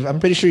Dave, I'm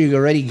pretty sure you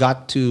already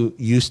got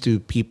used to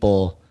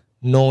people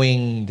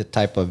knowing the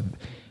type of,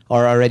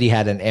 or already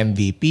had an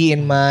MVP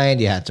in mind,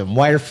 you had some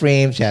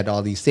wireframes, you had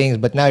all these things,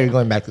 but now you're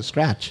going back to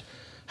scratch.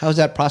 How's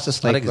that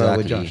process like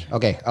with Josh?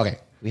 Okay.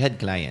 We had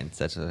clients.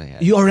 That's what I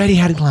had. You already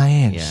had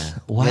clients? Yeah.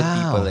 Wow. We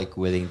had people like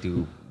willing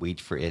to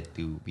wait for it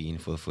to be in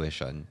full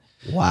fruition.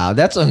 Wow,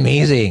 that's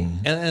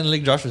amazing. And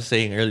like Josh was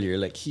saying earlier,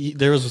 like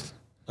there was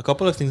a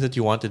couple of things that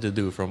you wanted to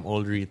do from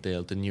old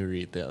retail to new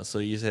retail. So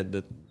you said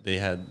that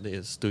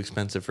it's too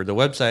expensive for the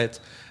websites.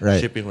 Right.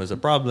 Shipping was a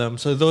problem.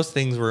 So those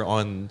things were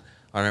on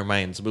our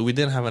minds, but we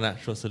didn't have an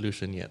actual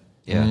solution yet.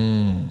 Yeah.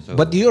 So.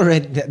 But you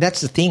already,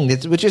 that's the thing,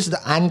 which is the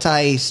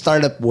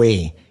anti-startup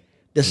way.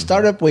 The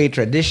startup way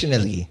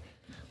traditionally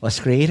was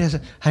create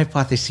a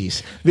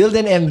hypothesis, build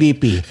an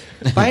MVP,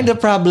 find a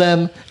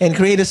problem, and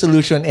create a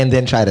solution, and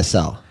then try to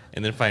sell.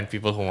 And then find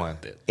people who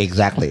want it.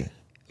 Exactly.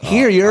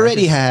 Here, you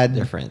already had...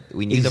 different.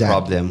 We knew the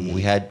problem.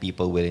 We had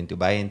people willing to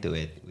buy into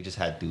it. We just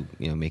had to,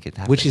 make it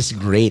happen. Which is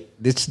great.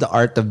 It's the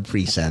art of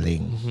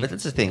pre-selling. Mm-hmm. But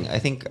that's the thing. I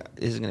think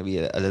this is going to be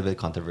a little bit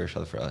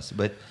controversial for us.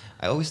 But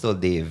I always told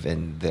Dave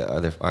and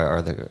our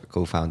other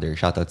co-founder,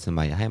 shout out to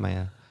Maya. Hi,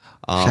 Maya.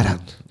 Shout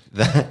out.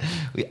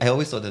 I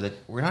always told them that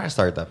we're not a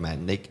startup,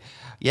 man. Like,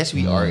 yes,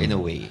 we are in a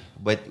way,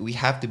 but we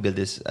have to build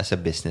this as a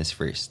business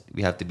first.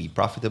 We have to be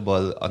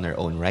profitable on our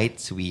own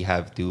rights. We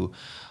have to,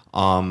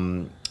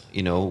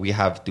 we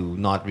have to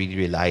not really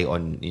rely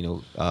on,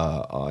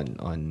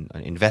 on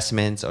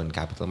investments, on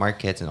capital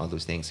markets and all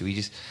those things. So we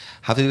just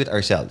have to do it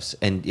ourselves.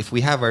 And if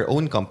we have our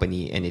own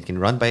company and it can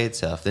run by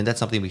itself, then that's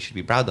something we should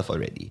be proud of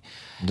already.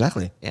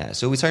 Exactly. Yeah.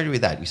 So we started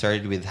with that. We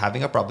started with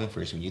having a problem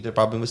first. We knew the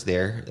problem was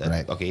there.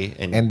 Right. Okay.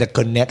 And the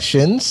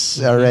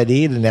connections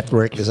already, the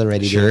network is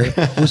already there.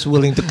 Who's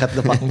willing to cut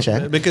the fucking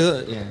check?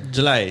 Because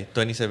July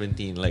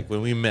 2017, like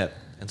when we met,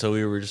 and so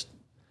we were just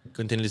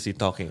continuously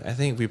talking. I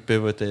think we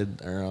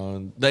pivoted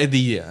around the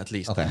idea, at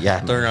least. Okay. Yeah.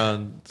 To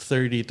around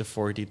 30 to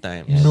 40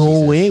 times.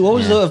 No way. What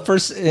was the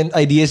first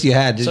ideas you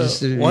had?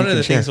 So one of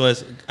the things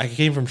was I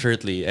came from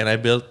Shirtly and I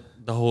built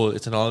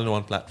it's an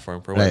all-in-one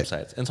platform for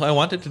websites. And so I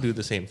wanted to do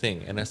the same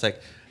thing. And I was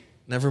like,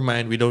 never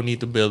mind, we don't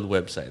need to build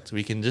websites.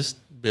 We can just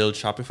build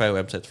Shopify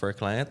websites for our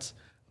clients,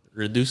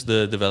 reduce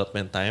the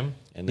development time,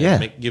 and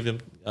then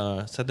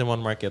set them on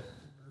market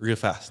real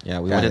fast. Yeah,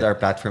 we wanted our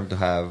platform to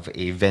have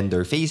a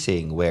vendor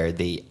facing where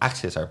they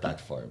access our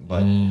platform.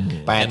 But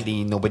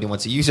apparently nobody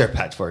wants to use our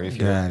platform if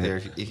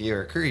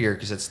you're a courier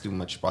because it's too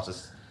much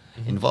process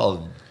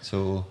involved.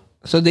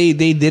 So they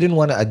didn't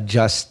want to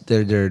adjust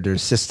their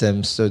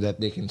systems so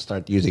that they can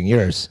start using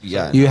yours.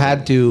 Yeah. You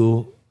had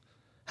to.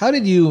 How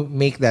did you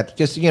make that?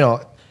 Because,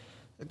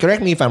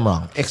 correct me if I'm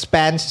wrong.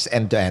 Expanse is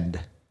end to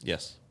end.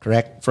 Yes.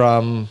 Correct?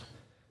 From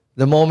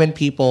the moment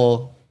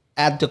people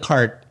add to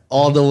cart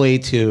all the way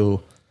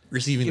to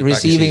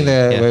Receiving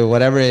the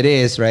whatever it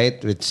is,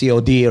 right? With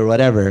COD or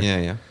whatever.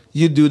 Yeah.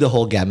 You do the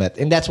whole gamut.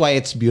 And that's why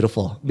it's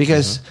beautiful.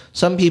 Because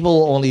some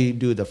people only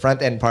do the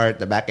front end part,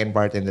 the back end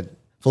part, and the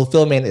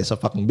fulfillment is a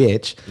fucking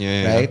bitch.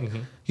 Right?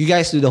 You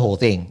guys do the whole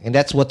thing. And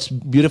that's what's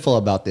beautiful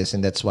about this.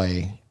 And that's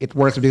why it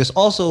works. Because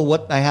also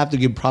what I have to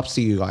give props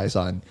to you guys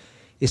on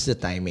is the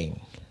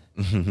timing.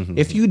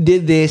 If you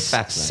did this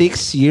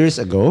 6 years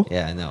ago,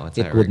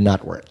 it would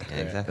not work. Yeah,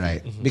 exactly.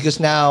 Right?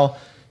 Because now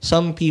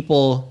some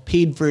people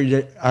paid for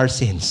our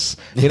sins.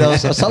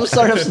 So some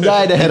startups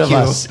died ahead of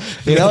us.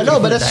 No,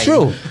 but that's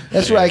true.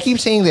 That's true. I keep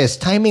saying this.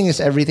 Timing is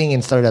everything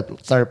in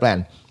startup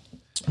plan.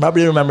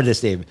 Probably remember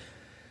this, Dave.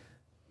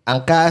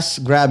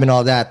 Angkas, Grab, and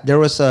all that. There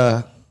was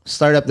a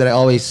startup that I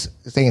always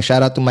think,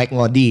 shout out to Mike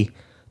Ngodi,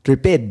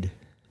 Tripid.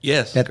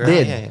 Yes. That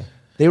did. Yeah.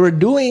 They were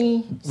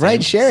doing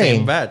ride sharing.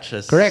 Same batch.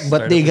 Correct.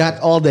 But they got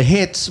all the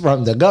hits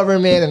from the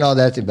government and all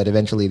that. But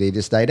eventually they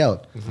just died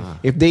out.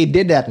 If they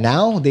did that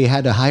now, they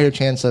had a higher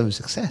chance of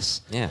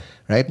success. Yeah.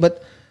 Right?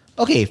 But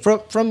okay,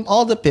 from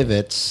all the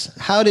pivots,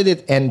 how did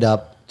it end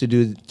up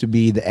to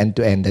be the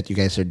end-to-end that you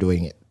guys are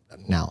doing it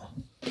now?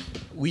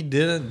 We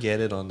didn't get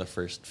it on the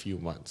first few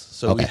months.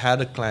 So we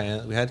had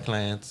clients,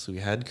 we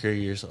had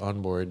couriers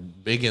on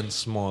board, big and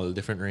small,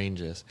 different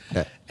ranges.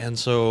 Okay. And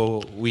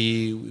so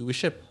we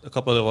shipped a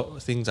couple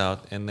of things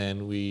out, and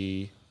then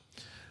we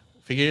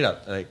figured it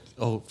out. Like,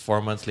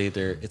 4 months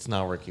later, it's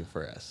not working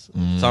for us.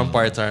 Some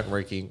parts aren't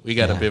working. We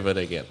got to pivot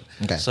again.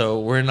 Okay. So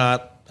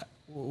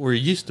we're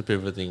used to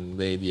pivoting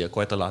the idea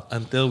quite a lot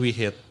until we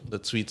hit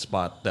the sweet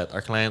spot that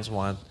our clients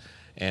want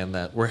and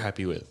that we're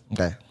happy with.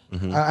 Okay.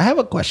 I have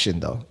a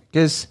question though,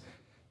 because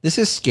this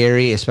is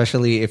scary,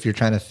 especially if you're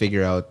trying to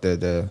figure out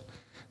the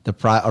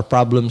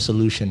problem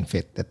solution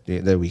fit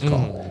that we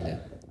call.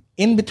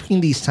 In between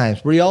these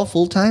times, were you all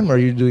full time or are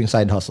you doing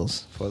side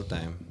hustles? Full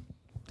time.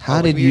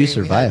 How did you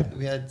survive?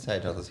 We had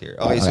side hustles here.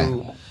 Okay,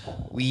 so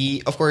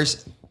we of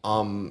course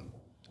so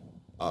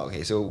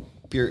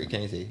pure.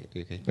 Can I say?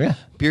 Okay. Yeah.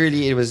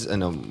 Purely, it was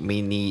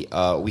mainly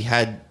we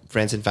had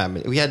friends and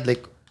family. We had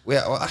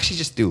actually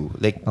just two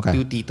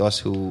titos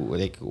who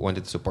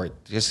wanted to support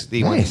because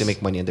they wanted to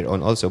make money on their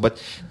own also,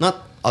 but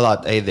not a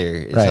lot either.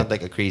 It's not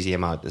like a crazy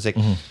amount. It's like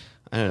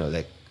I don't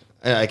know,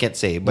 I can't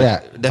say,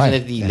 but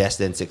definitely less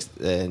than 6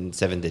 and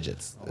 7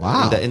 digits.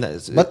 Wow.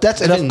 But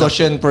that's enough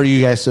cushion for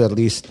you guys to at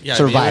least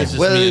survive.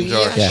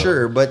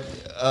 Sure, but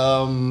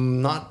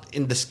not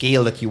in the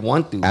scale that you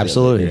want to.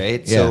 Absolutely,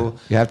 right? Yeah. So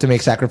you have to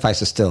make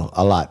sacrifices still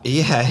a lot.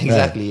 Yeah,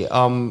 exactly.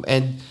 Right.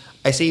 And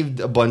I saved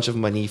a bunch of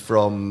money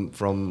from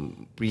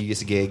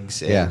previous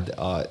gigs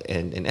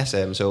and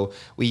SM, so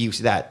we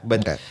used that.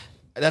 But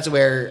that's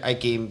where I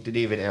came to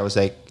David and I was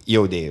like,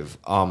 "Yo, Dave,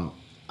 I'm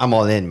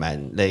all in,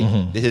 man.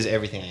 This is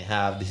everything I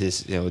have. This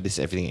is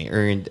everything I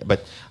earned.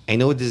 But I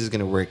know this is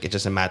gonna work. It's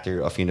just a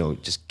matter of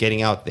just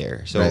getting out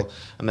there." So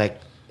I'm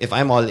like, if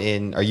I'm all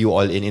in, are you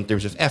all in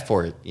terms of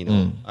effort?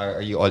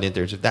 Are you all in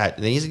terms of that?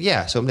 And then he said,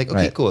 yeah. So I'm like,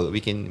 okay, cool.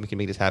 We can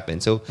make this happen.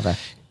 So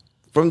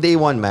from day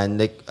one, man,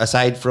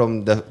 aside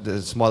from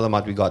the small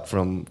amount we got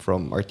from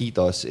our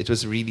titos, it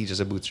was really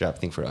just a bootstrap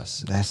thing for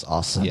us. That's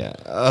awesome. Yeah.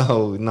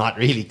 Oh, not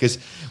really, because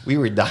we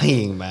were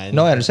dying, man.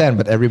 No, I understand,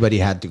 but everybody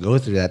had to go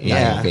through that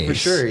dying phase. For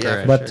sure.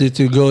 Yeah, but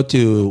to go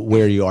to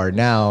where you are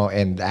now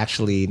and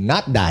actually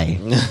not die,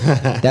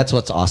 that's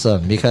what's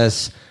awesome.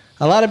 Because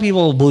a lot of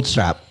people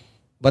bootstrap,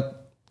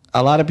 but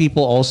a lot of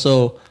people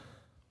also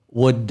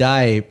would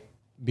die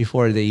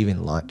before they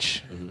even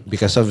launch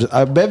because of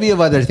a bevy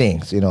of other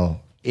things,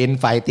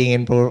 infighting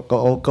in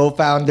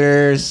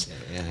co-founders,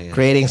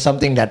 creating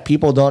something that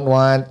people don't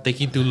want,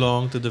 taking too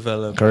long to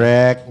develop,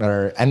 correct,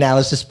 or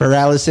analysis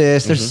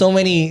paralysis. There's so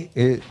many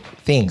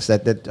things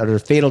that are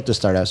fatal to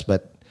startups,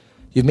 but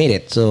you've made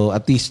it. So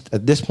at least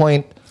at this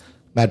point,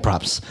 mad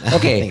props.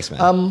 Okay, thanks,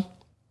 man.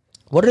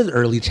 What are the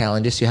early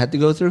challenges you had to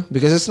go through?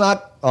 Because it's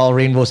not all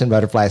rainbows and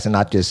butterflies and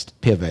not just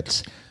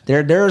pivots.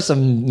 There are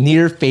some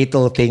near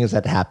fatal things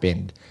that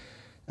happened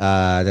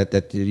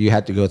that you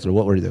had to go through.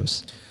 What were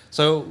those?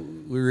 So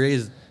we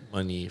raised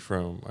money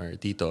from our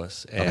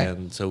titos,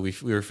 and so we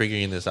were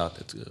figuring this out.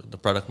 The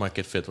product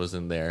market fit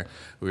wasn't there.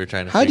 We were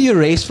trying to. How do you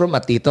raise from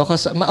a tito?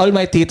 Because all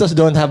my titos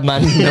don't have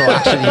money. No,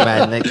 actually,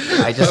 man.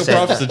 I just said.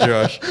 Props to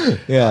Josh.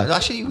 Yeah. No,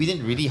 actually, we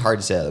didn't really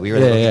hard sell. We were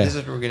like, okay, this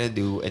is what we're gonna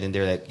do, and then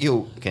they're like,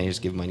 "Yo, can you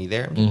just give money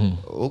there?"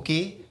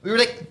 Okay. We were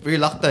like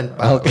reluctant.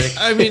 Okay.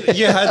 I mean,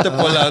 you had to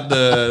pull out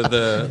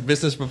the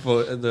business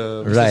plan.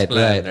 Right.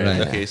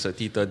 Okay, so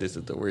Tito, this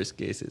is the worst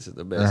case. This is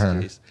the best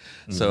case.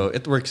 So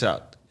it works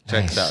out.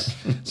 Checks out.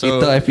 So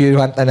Tito, if you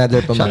want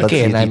another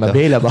pamangkin, I'm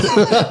available.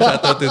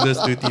 Shout out to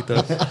those two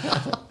Titos.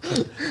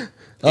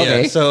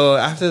 Okay. Yeah, so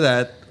after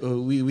that,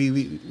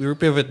 we were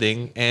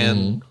pivoting,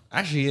 and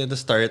actually at the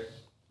start,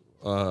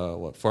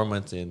 4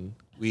 months in,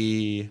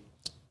 we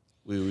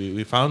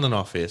found an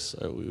office.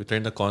 We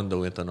turned a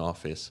condo into an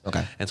office.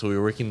 Okay. And so we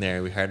were working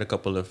there. We hired a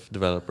couple of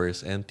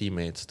developers and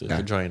teammates to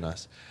join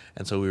us.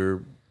 And so we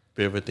were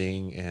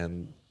pivoting,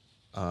 and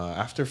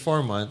after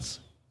 4 months,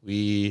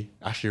 we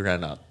actually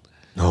ran out.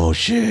 Oh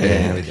shit!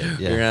 Yeah, we did.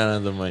 We Yeah. ran out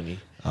of the money.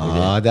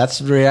 Oh,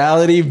 that's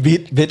reality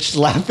bitch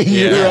slapping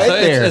you right so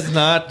there. It's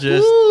not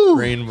just Woo.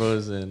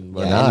 rainbows and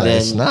Yeah. And No, then,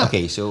 it's not.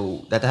 okay,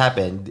 so that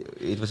happened.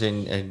 It was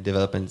in a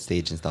development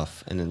stage and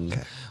stuff. And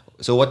then,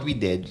 so what we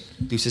did,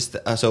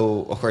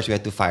 so of course we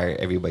had to fire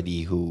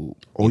everybody who.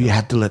 You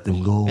had to let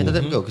them go. And let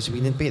them go because we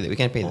didn't pay them. We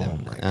can't pay them.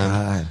 Oh my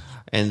God.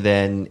 And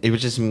then it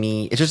was just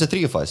me. It was just the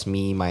three of us,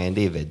 me, Maya, and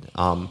David.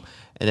 And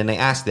then I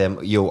asked them,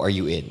 "Yo, are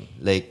you in?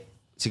 Like,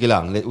 sige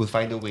lang. We'll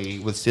find a way.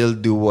 We'll still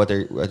do what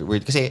we're."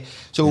 Kasi,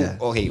 so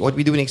okay, what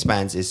we do in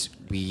Expanse is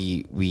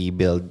we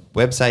build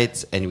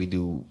websites and we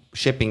do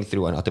shipping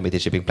through an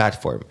automated shipping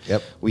platform.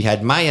 Yep. We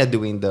had Maya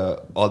doing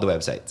all the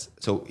websites.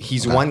 So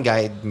he's one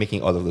guy making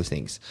all of those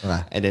things.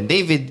 Okay. And then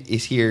David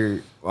is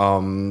here,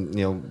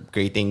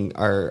 creating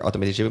our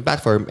automated shipping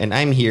platform, and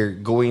I'm here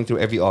going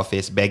through every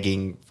office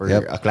begging for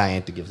a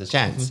client to give us a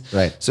chance.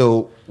 Right.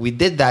 So we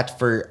did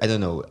that for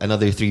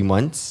another 3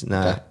 months.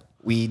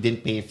 We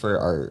didn't pay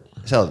for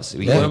ourselves.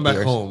 We We couldn't went back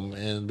pay home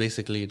and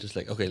basically just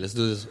like, okay, let's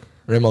do this.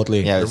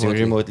 remotely. Yeah, it's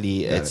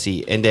remotely at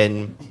sea. And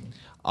then,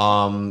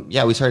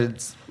 we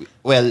started.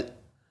 Well,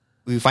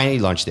 we finally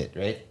launched it,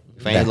 right?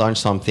 We finally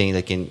launched something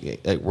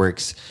that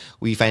works.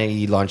 We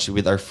finally launched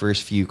with our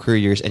first few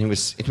couriers, and it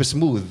was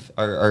smooth.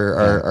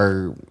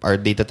 Our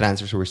data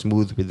transfers were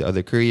smooth with the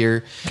other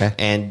courier,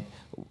 and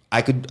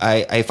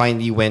I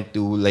finally went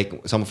to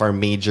like some of our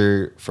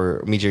major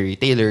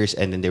retailers,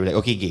 and then they were like,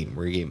 okay,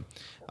 we're game.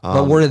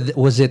 But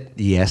was it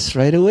yes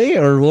right away,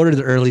 or what are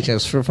the early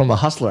chances from a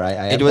hustler?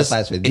 I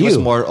empathize with you. It was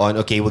more on,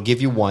 okay, we'll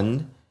give you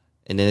one,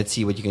 and then let's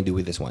see what you can do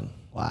with this one.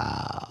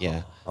 Wow.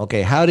 Yeah.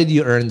 Okay, how did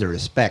you earn the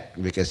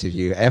respect? Because if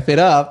you F it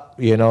up,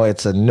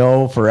 it's a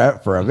no for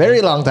a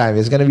very long time.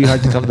 It's going to be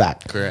hard to come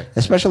back. Correct.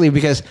 Especially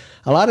because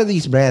a lot of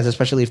these brands,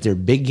 especially if they're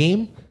big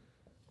game,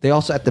 they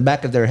also at the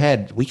back of their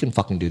head, we can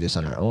fucking do this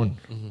on our own.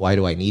 Mm-hmm. Why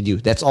do I need you?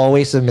 That's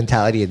always the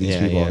mentality of these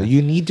people. Yeah.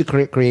 You need to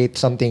create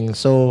something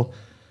so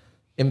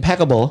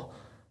impeccable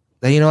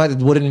that it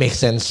wouldn't make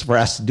sense for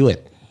us to do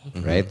it,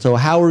 right? So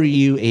how were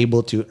you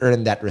able to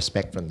earn that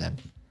respect from them?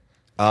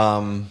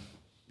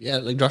 Yeah,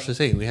 like Josh was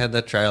saying, we had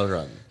that trial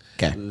run.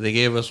 Okay. They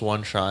gave us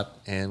one shot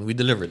and we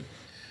delivered.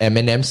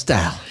 Eminem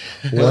style,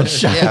 one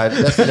shot. Yeah,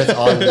 that's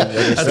all.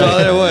 That's all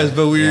it was.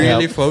 But we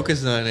really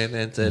focused on it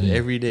and said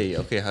every day,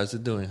 okay, how's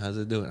it doing? How's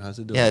it doing? How's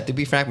it doing? Yeah, to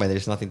be frank, man,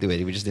 there's nothing to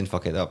it. We just didn't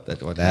fuck it up.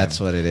 That's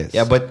what it is.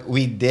 Yeah, but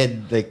we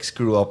did like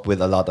screw up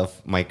with a lot of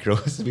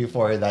micros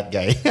before that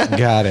guy.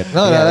 Got it.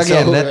 No,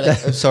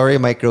 I'm sorry,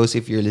 micros,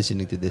 if you're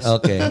listening to this.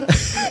 Okay.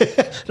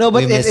 No,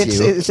 but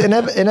it's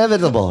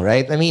inevitable,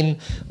 right? I mean,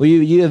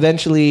 you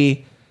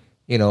eventually,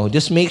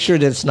 just make sure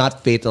that it's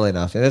not fatal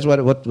enough. And that's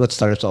what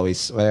startups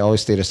I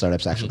always say to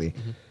startups actually.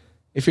 Mm-hmm.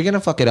 If you're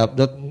gonna fuck it up,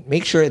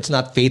 make sure it's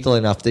not fatal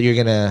enough that you're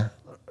gonna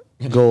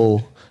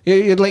go.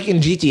 You're like in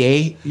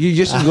GTA, you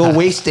just go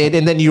wasted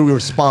and then you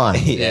respawn.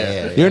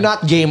 You're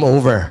not game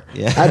over.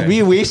 Yeah. I'd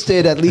be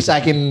wasted. At least I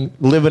can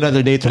live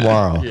another day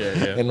tomorrow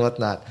and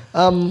whatnot.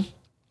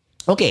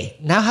 Okay,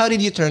 now how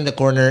did you turn the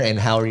corner and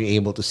how are you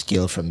able to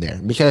scale from there?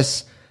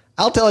 Because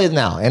I'll tell you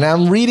now, and I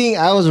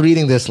was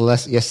reading this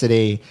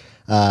yesterday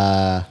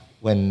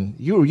when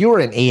you were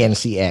in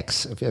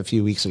ANCX a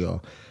few weeks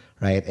ago,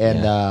 right?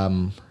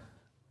 And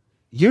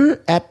you're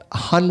at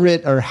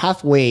 100 or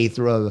halfway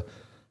through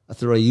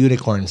a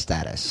unicorn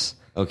status.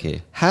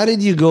 Okay. How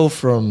did you go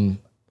from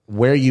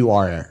where you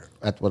are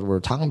at what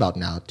we're talking about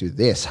now to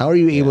this? How are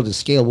you able to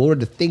scale? What were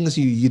the things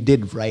you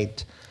did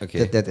right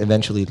that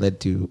eventually led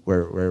to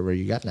where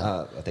you got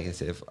now? I think it's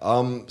safe.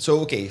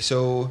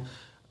 So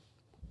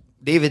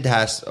David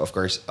has, of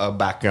course, a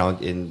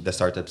background in the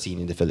startup scene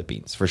in the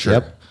Philippines, for sure.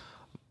 Yep.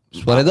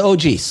 It's one of the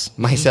OGs.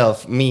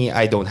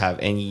 I don't have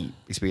any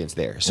experience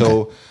there.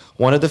 So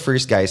one of the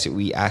first guys that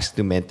we asked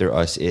to mentor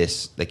us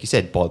is, like you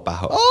said, Paul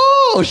Pajo.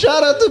 Oh,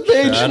 shout out to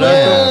Paige.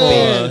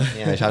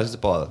 Yeah, shout out to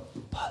Paul.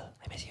 Paul,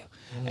 I miss you.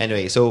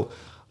 Anyway, so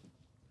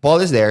Paul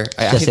is there.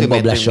 I asked him to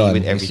mentor me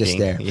with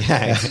everything.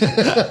 Yeah.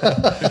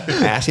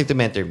 I asked him to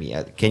mentor me.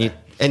 Can you?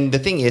 And the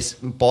thing is,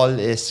 Paul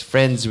is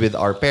friends with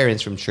our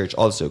parents from church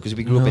also, because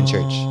we grew up in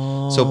church.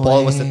 So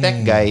Paul was the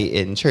tech guy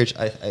in church.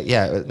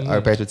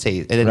 Our parents would say.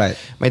 And then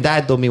my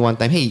dad told me one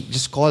time, hey,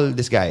 just call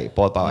this guy,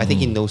 Paul Pao. I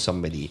think he knows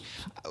somebody.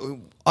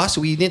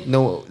 We didn't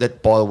know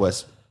that Paul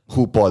was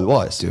who Paul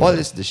was. Dude. Paul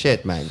is the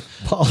shit, man.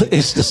 Paul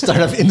is the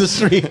startup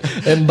industry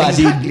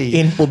embodied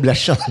in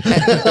poblacion.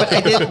 But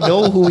I didn't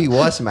know who he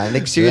was, man.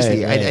 Like,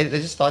 seriously. Right. I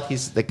just thought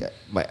he's like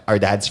our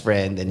dad's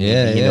friend and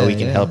he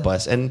can help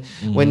us. And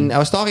when I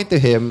was talking to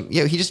him,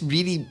 he just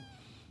really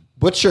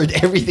butchered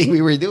everything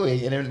we were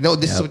doing. And I was like, no,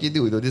 this is what you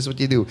do. No, this is what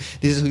you do.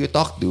 This is who you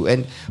talk to.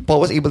 And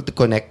Paul was able to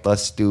connect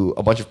us to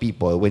a bunch of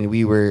people when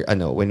we were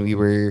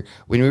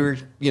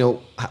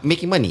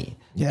making money.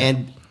 Yeah.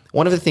 And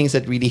one of the things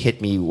that really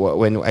hit me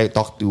when I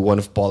talked to one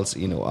of Paul's,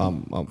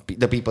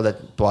 the people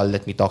that Paul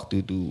let me talk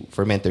to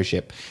for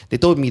mentorship, they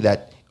told me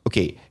that,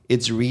 okay,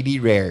 it's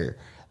really rare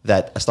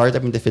that a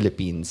startup in the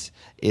Philippines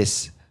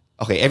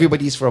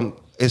everybody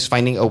is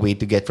finding a way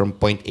to get from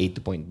point A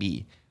to point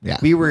B. Yeah.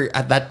 We were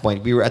at the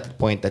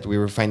point that we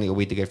were finding a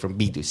way to get from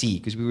B to C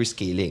because we were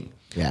scaling.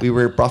 Yeah. We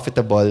were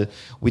profitable.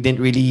 We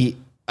didn't really,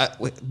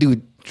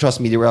 dude.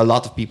 Trust me, there were a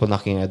lot of people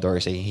knocking on the door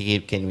saying, "Hey,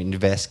 can we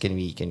invest? Can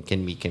we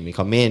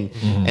come in?"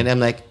 Mm-hmm. And I'm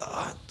like,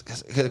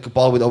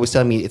 Paul would always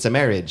tell me it's a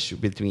marriage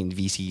between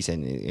VCs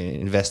and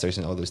investors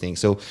and all those things.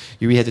 So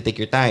you really have to take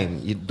your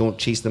time. You don't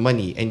chase the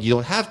money, and you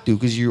don't have to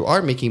because you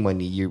are making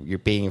money. You're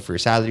paying for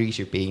salaries.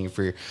 You're paying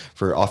for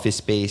office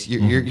space.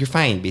 You're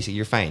fine. Basically,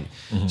 you're fine.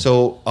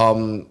 So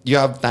you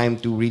have time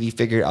to really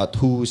figure out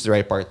who's the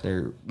right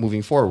partner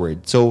moving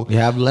forward. So You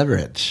have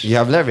leverage. you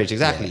have leverage,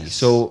 exactly. Yes.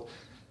 So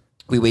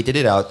we waited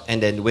it out,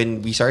 and then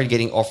when we started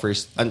getting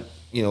offers, and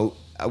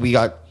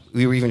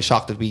we were even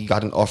shocked that we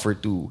got an offer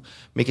to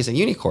make us a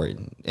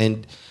unicorn,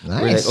 and we're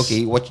like, Nice.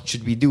 okay, what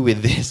should we do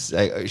with this?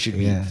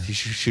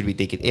 Should we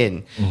take it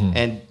in?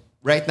 And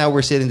right now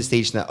we're still in the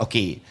stage now.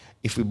 Okay,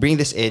 if we bring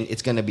this in,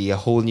 it's gonna be a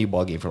whole new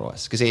ballgame for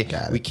us because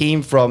we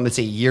came from, let's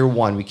say, year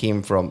one, we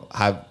came from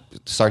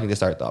starting the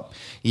startup.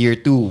 Year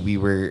two, we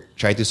were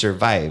trying to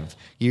survive.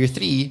 Year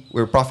three,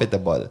 we're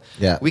profitable.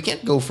 Yeah. We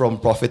can't go from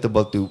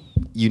profitable to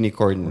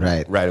unicorn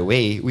right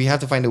away. We have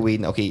to find a way.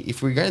 Okay,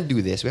 if we're gonna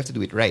do this, we have to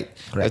do it right.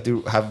 We have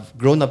to have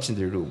grown-ups in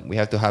the room. We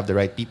have to have the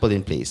right people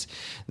in place,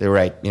 the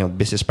right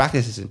business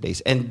practices in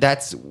place, and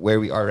that's where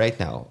we are right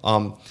now.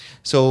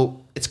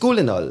 So it's cool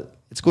and all.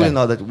 It's cool and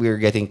all that we're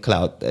getting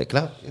cloud.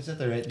 Cloud? Is that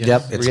the right?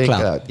 Yep, We're it's getting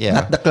cloud. Yeah.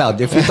 Not the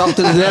cloud. If you talk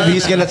to the dev,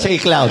 he's gonna say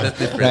cloud,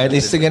 right?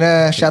 He's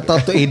gonna shout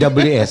out to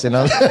AWS and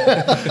all.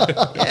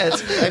 Yeah,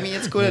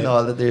 it's cool and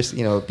all that there's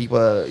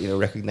people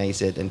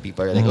recognize it and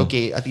people are like,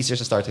 okay, at least there's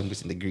a startup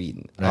who's in the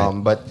green. Right.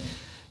 But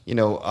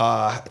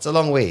it's a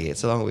long way.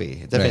 It's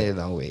definitely a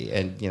long way,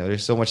 and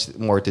there's so much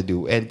more to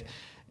do. And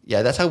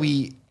yeah, that's how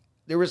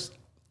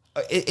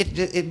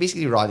it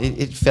basically, Ron,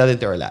 it fell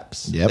into our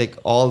laps. Yep. Like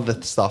all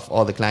the stuff,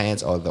 all the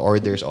clients, all the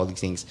orders, all these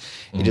things,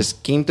 it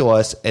just came to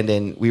us, and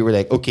then we were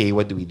like, okay,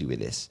 what do we do with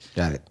this?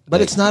 Got it. But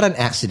it's not an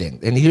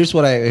accident. And here's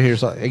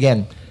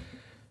again,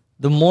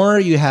 the more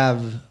you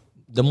have,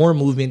 the more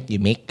movement you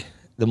make,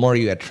 the more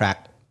you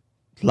attract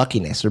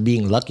luckiness or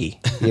being lucky.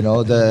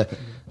 The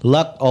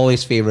luck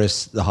always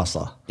favors the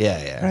hustle.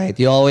 Yeah. Right?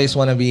 You always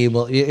want to be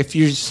able, if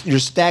you're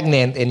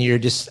stagnant and you're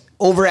just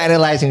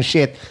overanalyzing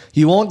shit,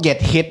 you won't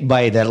get hit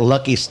by that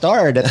lucky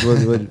star that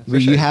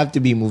would you have to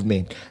be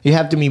moving. You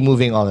have to be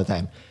moving all the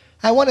time.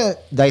 I want to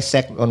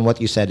dissect on what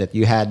you said, that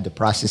you had the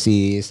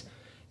processes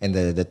and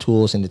the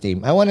tools in the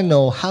team. I want to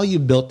know how you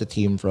built the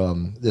team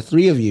from the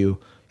three of you,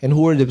 and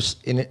who are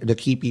the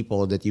key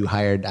people that you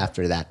hired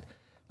after that.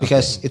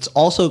 Because it's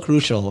also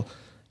crucial,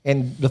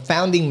 and the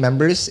founding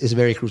members is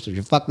very crucial. If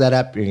you fuck that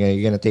up, you're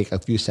going to take a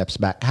few steps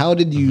back. How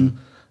did you,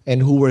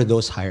 and who were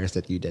those hires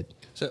that you did?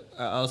 So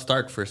I'll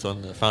start first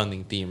on the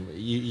founding team.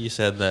 You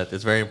said that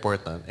it's very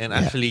important. And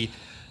actually,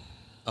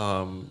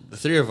 the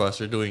three of us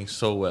are doing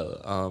so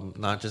well,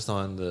 not just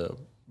on the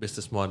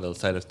business model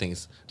side of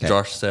things. Okay.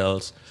 Josh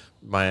sells,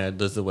 Maya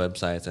does the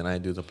websites, and I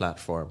do the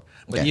platform.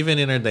 But even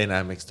in our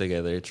dynamics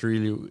together, it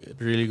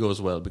really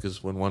goes well,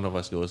 because when one of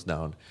us goes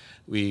down,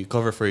 we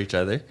cover for each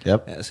other.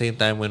 Yep. At the same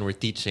time, when we're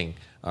teaching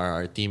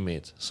our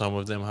teammates, some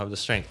of them have the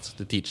strengths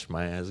to teach.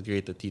 Maya is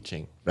great at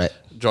teaching. Right.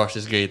 Josh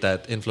is great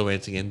at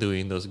influencing and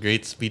doing those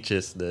great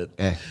speeches that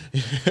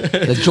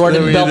the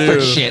Jordan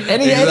Belfort shit.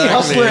 Any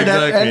hustler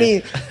that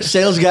any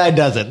sales guy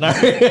doesn't.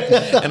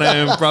 And I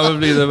am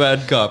probably the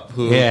bad cop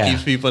who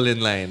keeps people in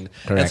line.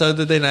 Correct. And so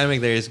the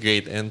dynamic there is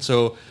great. And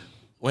so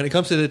when it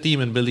comes to the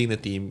team and building the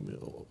team,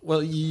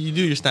 well, you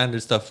do your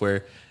standard stuff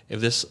where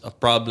if there's a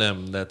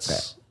problem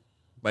that's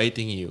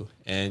biting you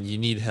and you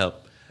need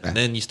help,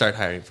 then you start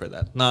hiring for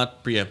that,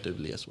 not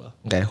preemptively as well.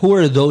 Okay, who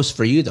are those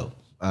for you though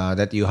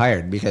that you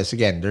hired? Because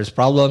again, there's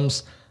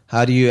problems.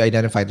 How do you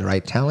identify the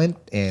right talent,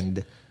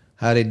 and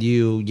how did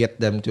you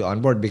get them to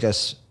onboard?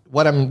 Because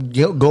what I'm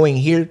going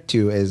here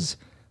to is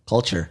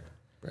culture.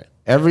 Right.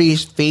 Every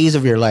phase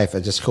of your life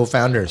as just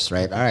co-founders,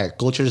 right? All right,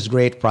 culture is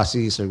great,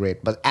 processes are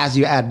great, but as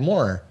you add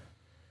more,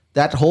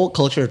 that whole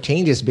culture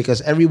changes,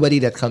 because everybody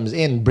that comes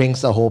in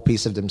brings a whole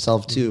piece of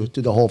themselves to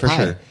the whole pie.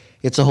 Sure.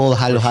 It's a whole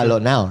halo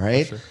now,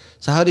 right? Sure.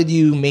 So how did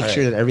you make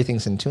sure that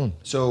everything's in tune?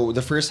 So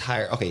the first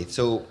hire,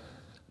 so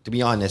to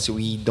be honest,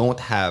 we don't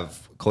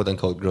have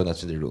quote-unquote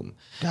grown-ups in the room.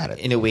 Got it.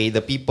 In a way,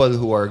 the people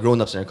who are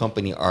grown-ups in our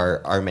company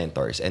are our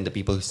mentors, and the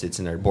people who sits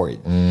in our board,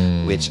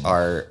 which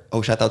are,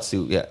 shout-outs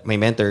to, my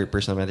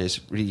personal mentor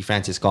is really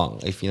Francis Kong.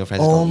 If you know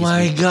Francis Kong. Oh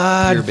my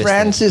God,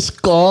 Francis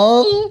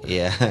Kong?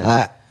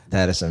 Yeah.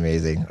 That is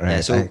amazing. All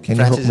right. so can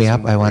you hook me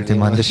up? I want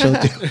him on the show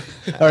too.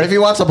 Or if he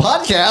wants a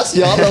podcast,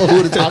 y'all know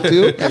who to talk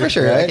to. Yeah, for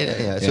sure.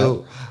 Right?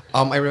 So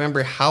I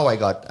remember how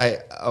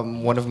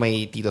one of my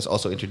titos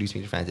also introduced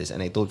me to Francis,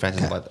 and I told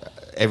Francis about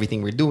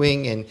everything we're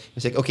doing, and he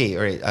was like, okay,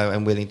 all right,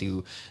 I'm willing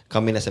to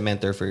come in as a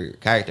mentor for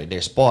character.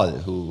 There's Paul,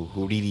 who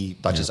really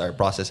touches our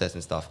processes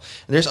and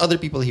stuff. And there's other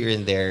people here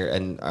and there,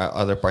 and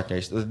other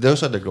partners.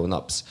 Those are the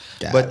grown-ups.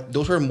 But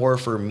those were more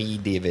for me,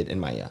 David,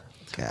 and Maya.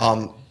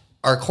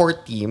 Our core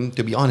team,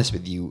 to be honest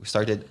with you,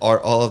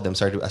 all of them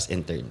started as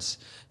interns.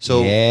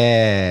 So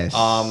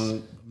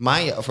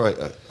Maya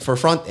for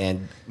front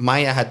end,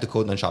 Maya had to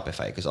code on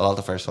Shopify because a lot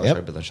of our stores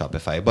are built on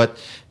Shopify. But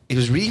it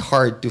was really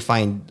hard to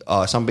find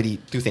somebody,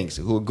 two things,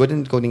 who are good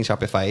in coding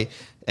Shopify,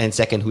 and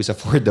second, who's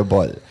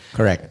affordable.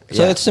 Correct.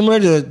 So it's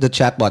similar to the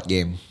chatbot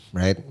game,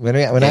 right? When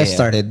I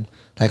started,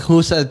 like,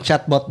 who's a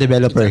chatbot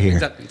developer here?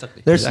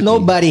 Exactly. There's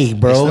nobody,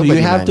 bro. There's nobody,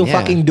 you have to man.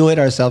 fucking do it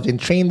ourselves and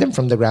train them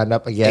from the ground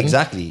up again.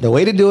 Exactly. The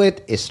way to do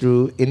it is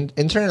through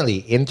internally.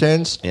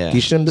 Interns,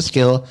 teach them the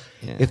skill.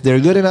 Yeah. If they're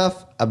good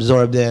enough,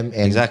 absorb them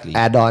and Exactly.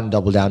 add on,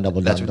 double down,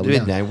 double That's down, what double we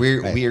down.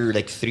 did, man. We're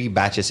like 3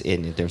 batches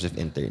in terms of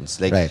interns.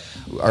 Like Right.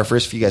 our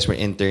first few guys were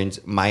interns.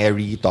 Maya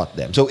re-taught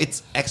them. So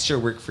it's extra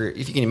work for,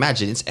 if you can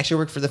imagine, it's extra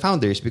work for the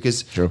founders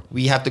because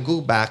we have to go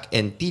back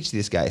and teach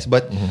these guys.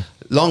 But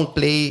long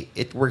play,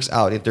 it works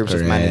out in terms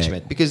of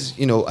management because,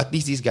 you know, at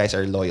least these guys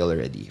are loyal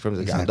already from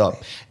the ground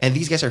up. And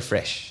these guys are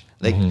fresh.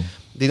 Like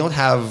they don't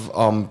have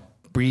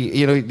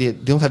they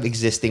don't have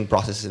existing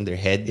processes in their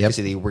head because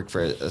they work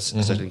for a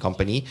certain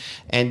company.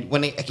 And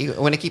when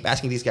I keep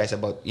asking these guys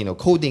about, you know,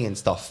 coding and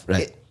stuff,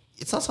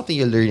 it's not something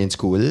you learn in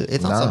school.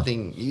 It's not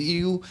something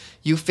you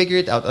figure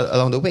it out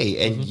along the way,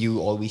 and you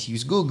always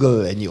use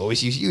Google and you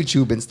always use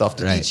YouTube and stuff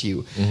to teach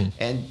you.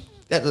 And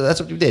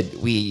that's what we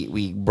did.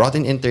 We brought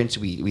in interns.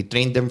 We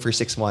trained them for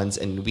 6 months,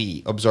 and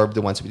we absorbed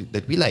the ones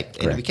that we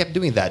liked. And we kept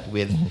doing that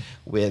with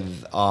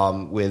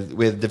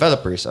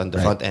developers on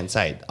the front end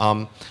side.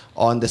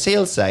 On the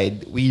sales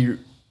side,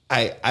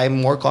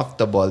 I'm more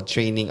comfortable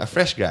training a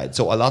fresh grad.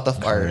 So a lot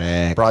of our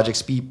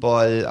projects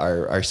people,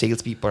 our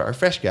sales people are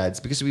fresh grads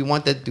because we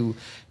wanted to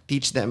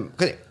teach them.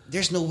 'Cause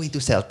there's no way to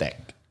sell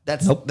tech.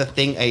 That's the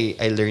thing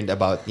I learned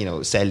about, you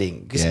know,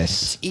 selling. Because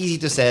it's easy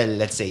to sell,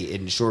 let's say,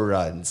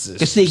 insurance.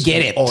 Because they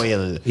get it.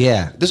 Oil.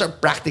 Yeah. Those are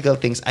practical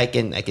things I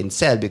can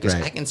sell because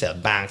I can sell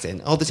banks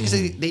and all this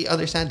because they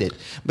understand it.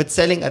 But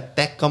selling a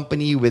tech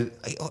company with...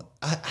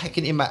 I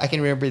can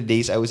remember the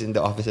days I was in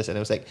the offices and I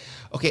was like,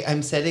 okay,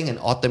 I'm selling an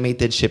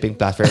automated shipping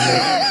platform.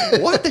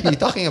 Like, what are you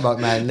talking about,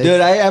 man? Like,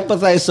 Dude, I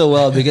empathize so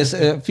well because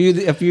a few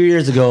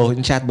years ago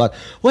in chatbot,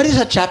 what is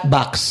a chat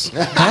box?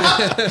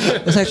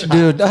 It's like,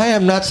 dude, I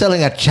am not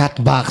selling a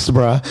chat box,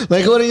 bro.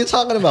 Like, what are you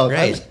talking about?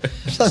 Right.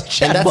 It's a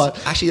chat bot.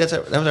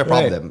 That was our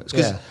problem.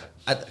 Because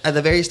at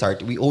the very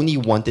start, we only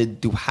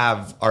wanted to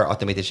have our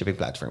automated shipping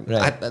platform.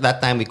 At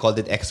that time, we called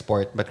it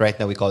Export, but right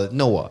now we call it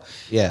Noah.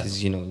 Yeah.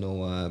 Because, you know,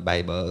 Noah,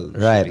 Bible.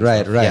 Right.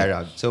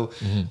 Yeah, so,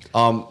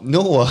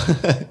 Noah...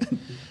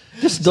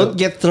 Just don't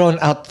get thrown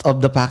out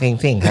of the packing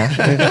thing, huh?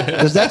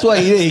 Because that's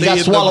why he got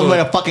swallowed by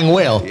a fucking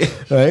whale,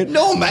 right?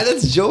 No, man,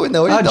 that's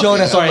Jonah.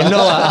 Jonah, sorry.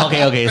 Noah.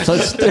 Okay. So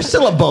there's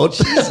still a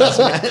boat.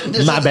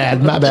 My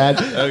bad.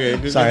 Okay.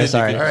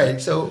 Sorry. All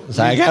right, so...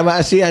 Sorry,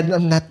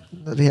 I'm not...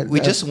 We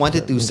just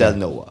wanted to sell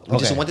Noah. We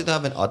just wanted to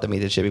have an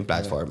automated shipping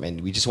platform,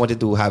 and we just wanted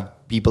to have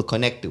people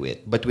connect to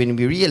it. But when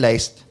we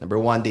realized, number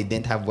one, they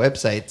didn't have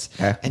websites,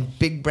 and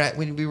big brand.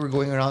 When we were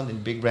going around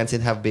and big brands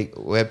didn't have big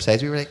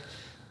websites, we were like,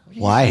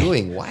 "What are you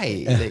doing?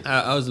 Why?" Like,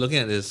 I was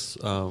looking at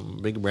this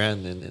big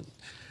brand, and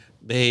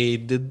they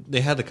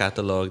had the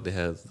catalog, they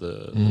had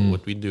the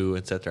what we do,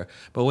 etc.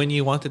 But when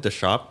you wanted to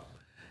shop,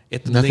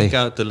 it linked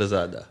out to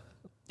Lazada.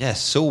 Yeah,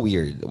 so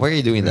weird. Why are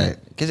you doing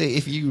that? Because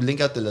if you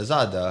link out to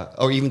Lazada,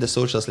 or even the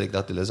socials linked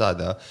out to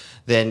Lazada,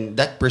 then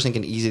that person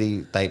can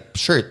easily type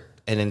shirt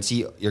and then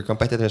see your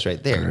competitors right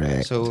there.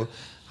 Correct. So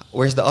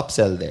where's the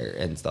upsell there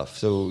and stuff?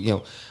 So, you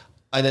know,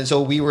 and then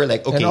so we were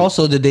like, okay. And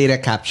also the data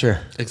capture.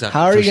 Exactly.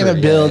 How are you going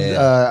to build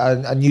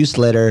Yeah. a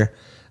newsletter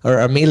or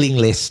a mailing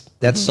list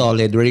that's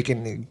solid where you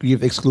can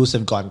give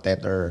exclusive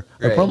content or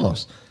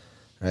promos,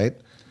 right?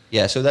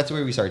 Yeah, so that's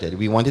where we started.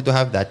 We wanted to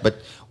have that, but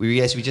we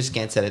realized we just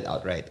can't sell it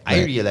outright.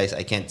 I realized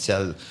I can't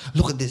sell,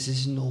 look at this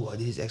is Noah,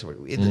 this is Export.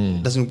 It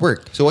doesn't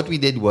work. So what we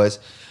did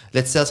was,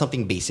 let's sell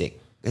something basic.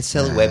 Let's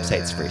sell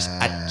websites first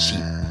at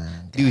cheap.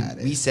 Dude,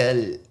 we sell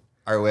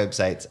our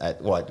websites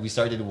at what? We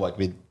started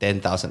with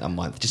 10,000 a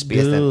month. Just pay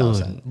us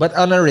 10,000. But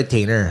on a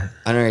retainer.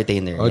 On a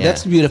retainer. Oh,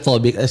 that's beautiful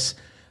because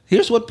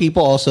here's what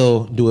people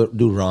also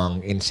do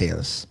wrong in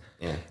sales.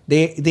 Yeah.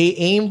 They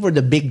aim for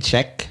the big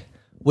check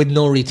with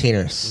no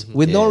retainers.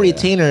 With no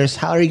retainers,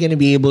 how are you going to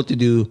be able to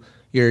do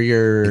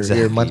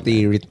your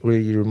monthly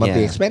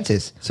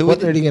expenses? So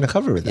what are they going to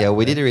cover with that? Yeah,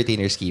 we did a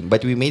retainer scheme,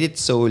 but we made it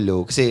so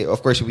low. Because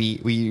of course we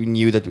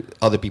knew that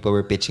other people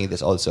were pitching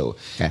this also,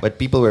 but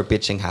people were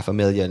pitching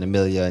 $500,000, $1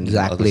 million.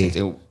 Exactly.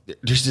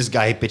 There's this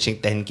guy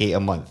pitching 10K a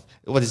month.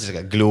 What is this,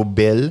 like a globe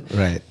bill?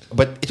 Right.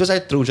 But it was our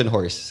Trojan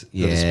horse.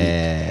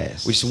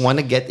 Yes. We just want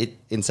to get it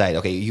inside.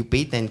 Okay, you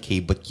pay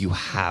 10K, but you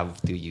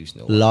have to use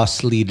Noah.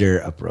 Loss leader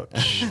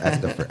approach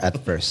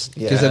at first,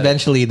 because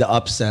eventually the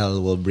upsell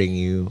will bring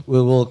you.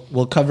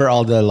 We'll cover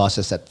all the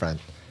losses at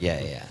front.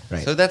 Yeah.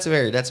 Right. So that's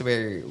where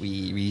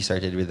we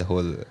started with the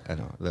whole,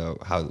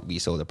 how we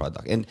sold the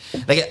product. And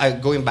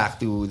like going back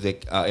to the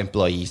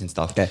employees and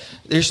stuff. Okay.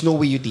 There's no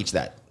way you teach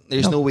that.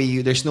 There's no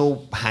way there's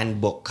no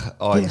handbook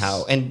on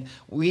how. And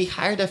we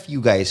hired a few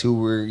guys who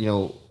were,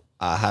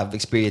 have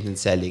experience in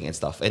selling and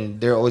stuff,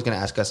 and they're always gonna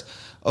ask us,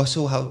 "Oh,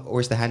 so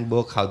where's the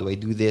handbook? How do I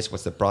do this?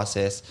 What's the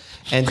process?"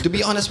 And to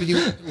be honest with you,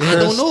 I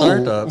don't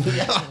know.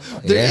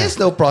 There is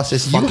no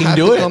process. You have to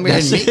come here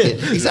and make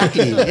it.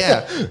 Exactly.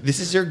 Yeah. This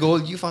is your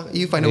goal. You find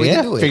a way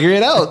to do it. Figure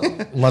it out,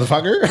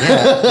 motherfucker.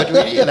 Yeah. But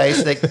we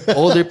realized like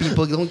older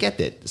people don't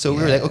get it, so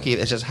we were like, okay,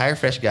 let's just hire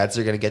fresh grads.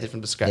 They're gonna get it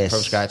from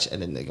scratch,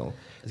 and then they go.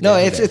 No,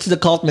 it's the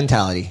cult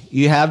mentality.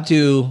 You have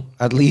to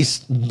at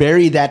least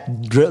bury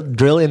that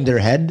drill in their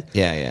head.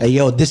 Yeah.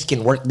 Yo, this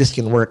can work. This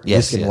can work.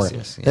 This can work.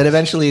 Yes. Then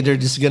eventually they're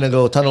just gonna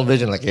go tunnel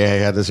vision. Like,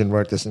 yeah, this can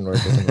work. This can work.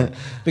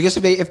 Because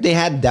if they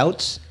had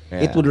doubts,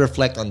 it would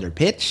reflect on their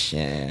pitch.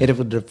 Yeah. It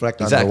would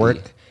reflect on their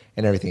work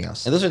and everything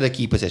else. And those are the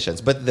key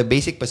positions. But the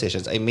basic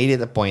positions, I made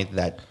it a point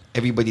that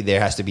everybody there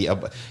has to be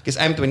because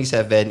I'm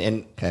 27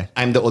 and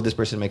I'm the oldest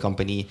person in my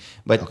company.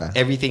 But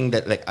everything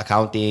that like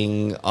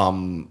accounting,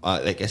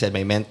 like I said,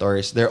 my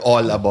mentors, they're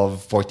all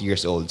above 40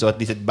 years old. So at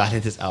least it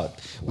balances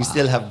out. We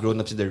still have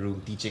grown-ups in the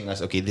room teaching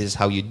us, okay, this is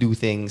how you do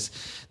things.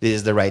 This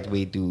is the right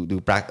way to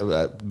do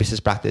business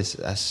practice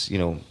as, you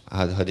know,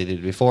 how they did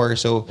it before.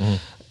 So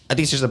I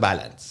think it's just a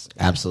balance.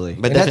 Absolutely.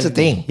 But that's the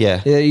thing.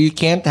 Yeah. You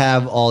can't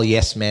have all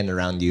yes men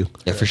around you.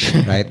 Yeah, for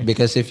sure. Right?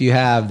 Because if you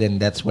have, then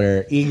that's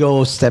where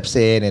ego steps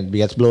in and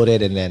gets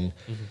bloated, and then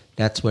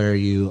that's where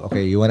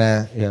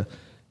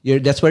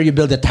that's where you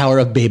build the Tower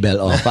of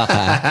Babel. Oh, fuck.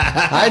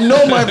 I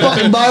know my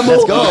fucking Bible.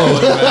 Let's go.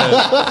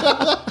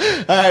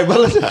 All right, but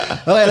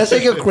let's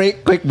take a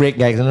quick break,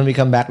 guys. And when we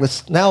come back,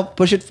 let's now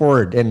push it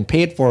forward and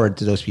pay it forward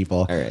to those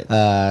people. All right.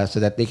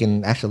 So that they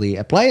can actually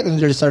apply it into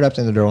their startups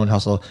and their own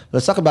hustle.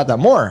 Let's talk about that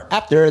more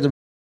after the...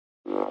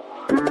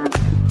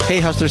 Hey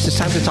hustlers, it's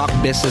time to talk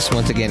business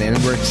once again, and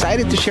we're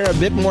excited to share a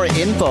bit more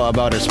info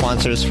about our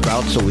sponsor,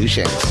 Sprout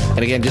Solutions. And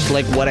again, just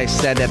like what I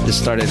said at the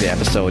start of the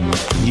episode,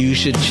 you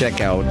should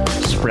check out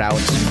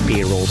Sprout's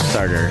Payroll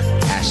Starter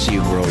as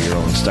you grow your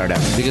own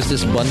startup, because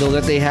this bundle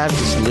that they have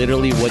is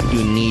literally what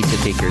you need to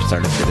take your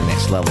startup to the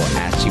next level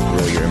as you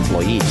grow your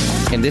employees.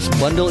 And this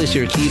bundle is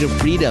your key to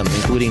freedom,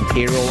 including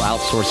payroll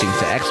outsourcing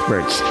to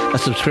experts, a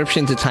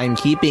subscription to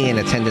timekeeping and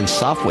attendance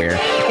software,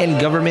 and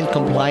government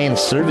compliance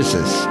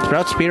services.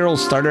 Sprout's Payroll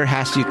Starter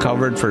has you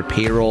covered for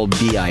payroll,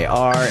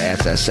 BIR,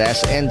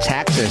 SSS, and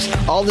taxes.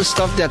 All the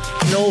stuff that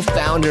no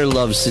founder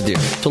loves to do.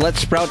 So let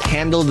Sprout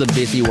handle the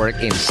busy work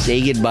and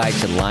say goodbye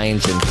to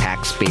lines and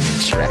tax payment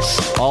stress.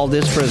 All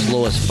this for as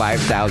low as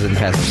 5,000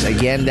 pesos.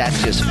 Again,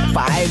 that's just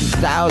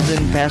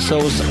 5,000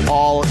 pesos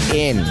all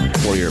in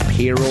for your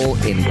payroll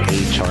and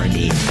HR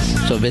needs.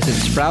 So visit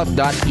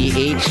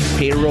sprout.ph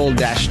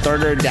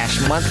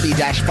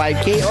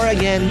payroll-starter-monthly-5K, or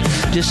again,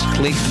 just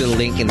click the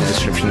link in the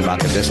description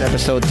box of this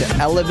episode to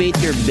elevate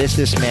your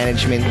business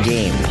management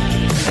game.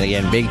 And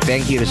again, big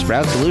thank you to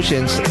Sprout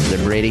Solutions,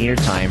 liberating your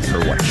time for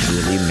what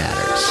truly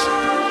matters.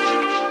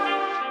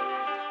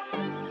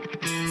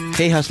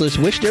 Hey hustlers,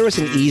 wish there was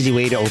an easy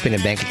way to open a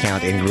bank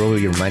account and grow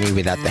your money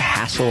without the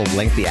hassle of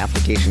lengthy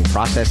application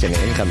process and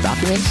income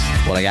documents?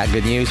 Well, I got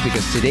good news,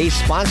 because today's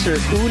sponsor,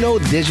 Uno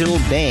Digital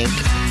Bank,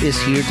 is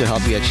here to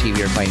help you achieve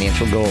your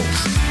financial goals.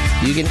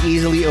 You can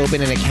easily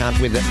open an account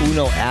with the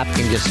Uno app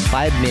in just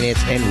 5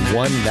 minutes and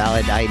one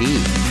valid ID.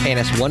 And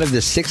as one of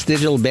the 6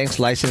 digital banks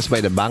licensed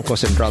by the Bangko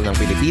Sentral ng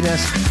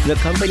Pilipinas, the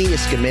company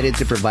is committed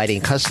to providing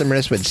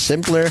customers with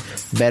simpler,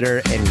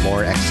 better, and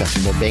more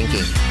accessible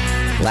banking.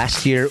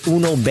 Last year,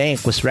 Uno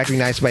Bank was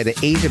recognized by the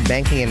Asia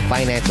Banking and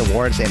Finance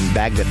Awards and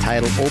bagged the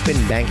title Open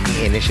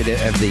Banking Initiative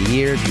of the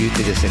Year due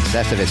to the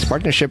success of its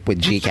partnership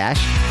with GCash,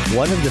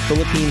 one of the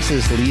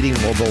Philippines' leading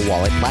mobile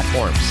wallet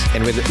platforms.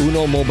 And with the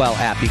Uno mobile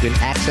app, you can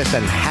access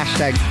an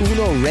hashtag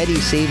Uno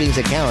Ready savings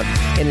account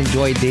and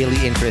enjoy daily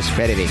interest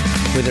crediting.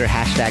 With their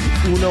hashtag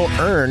Uno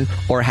Earn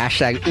or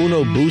hashtag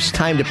Uno Boost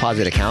time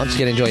deposit accounts, you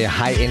can enjoy a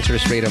high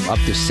interest rate of up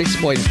to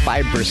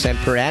 6.5%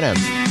 per annum.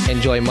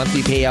 Enjoy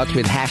monthly payouts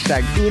with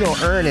hashtag Uno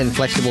Earn and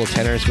flexible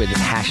tenors with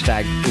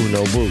hashtag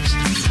Uno Boost.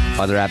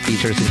 Other app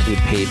features include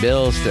pay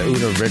bills, the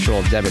Uno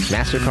Virtual Debit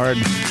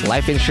MasterCard,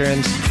 life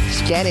insurance,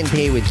 scan and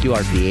pay with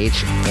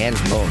QRPH, and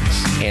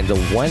loans. And the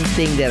one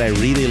thing that I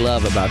really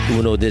love about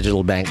Uno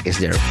Digital Bank is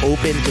they're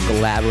open to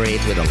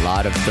collaborate with a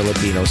lot of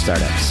Filipino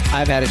startups.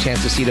 I've had a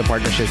chance to see the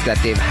partnerships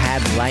that they've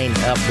had lined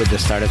up with the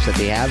startups that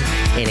they have,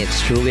 and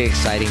it's truly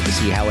exciting to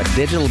see how a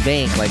digital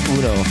bank like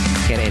Uno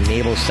can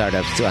enable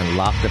startups to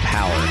unlock the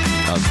power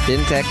of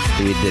fintech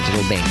through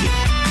digital banking.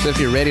 So if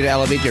you're ready to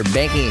elevate your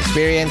banking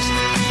experience,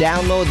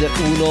 download the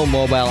Uno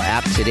mobile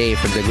app today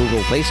from the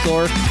Google Play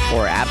Store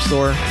or App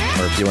Store.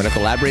 Or if you want to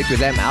collaborate with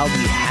them, I'll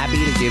be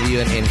happy to give you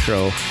an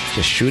intro.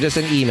 Just shoot us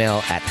an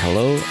email at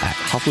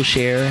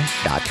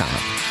hello@hustleshare.com.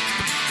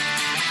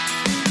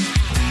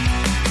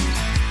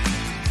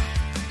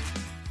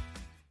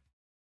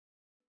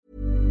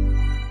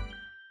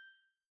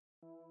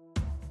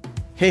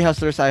 Hey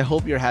hustlers, I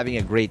hope you're having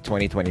a great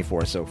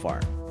 2024 so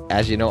far.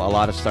 As you know, a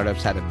lot of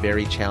startups had a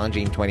very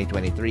challenging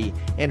 2023,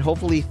 and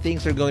hopefully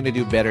things are going to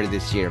do better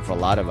this year for a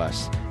lot of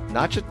us.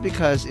 not just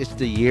because it's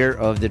the year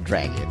of the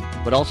dragon,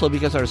 but also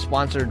because our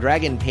sponsor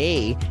Dragon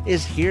Pay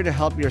is here to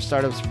help your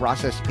startups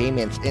process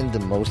payments in the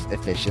most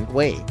efficient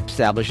way.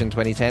 Established in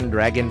 2010,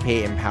 Dragon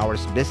Pay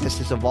empowers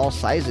businesses of all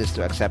sizes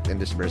to accept and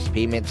disburse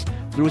payments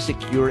through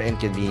secure and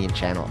convenient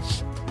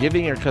channels,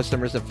 giving your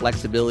customers the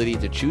flexibility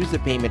to choose the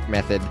payment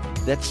method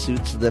that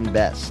suits them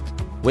best.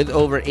 With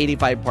over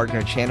 85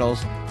 partner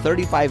channels,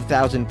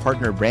 35,000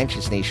 partner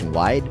branches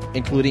nationwide,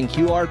 including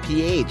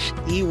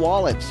QRPH,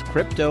 e-wallets,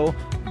 crypto,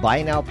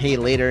 buy now, pay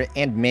later,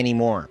 and many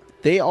more.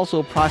 They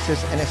also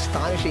process an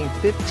astonishing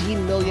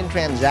 15 million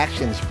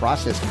transactions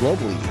processed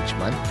globally each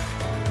month.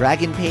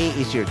 Dragon Pay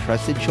is your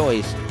trusted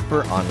choice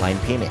for online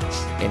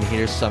payments. And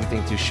here's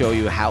something to show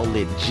you how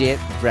legit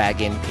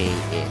Dragon Pay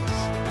is.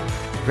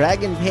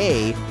 Dragon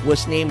Pay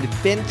was named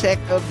FinTech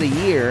of the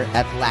Year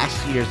at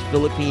last year's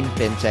Philippine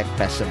FinTech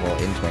Festival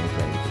in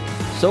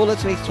 2023. So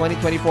let's make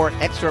 2024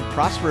 extra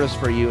prosperous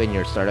for you and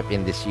your startup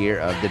in this year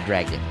of the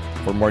Dragon.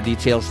 For more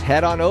details,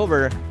 head on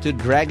over to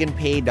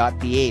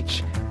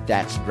dragonpay.ph.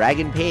 That's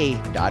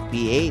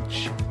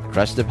dragonpay.ph.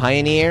 Trust the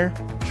pioneer.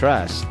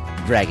 Trust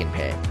Dragon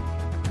Pay.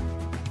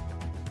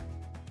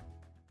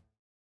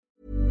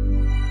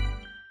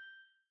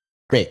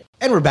 Great.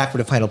 And we're back for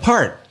the final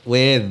part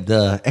with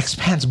the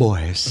Expanse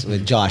boys,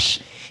 with Josh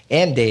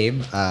and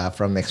Dave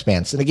from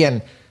Expanse. And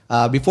again,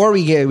 before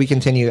we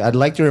continue, I'd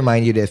like to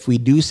remind you that if we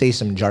do say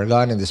some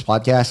jargon in this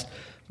podcast,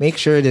 make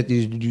sure that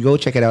you go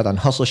check it out on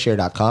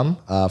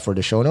hustleshare.com for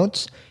the show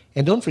notes.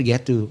 And don't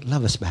forget to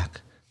love us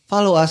back.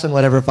 Follow us on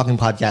whatever fucking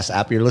podcast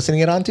app you're listening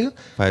it on to.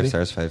 5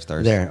 stars, 5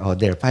 stars.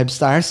 There. 5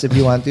 stars if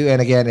you want to.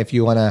 And again, if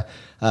you want to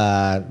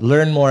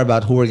learn more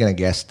about who we're going to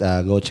guest,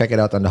 go check it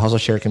out on the Hustle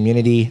Share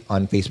community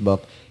on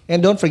Facebook.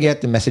 And don't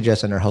forget to message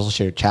us on our Hustle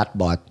Share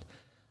chatbot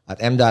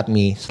at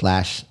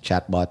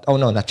m.me/chatbot. Oh,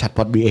 no, not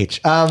chatbot.bh.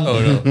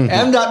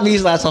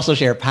 m.me/Hustle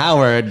Share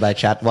powered by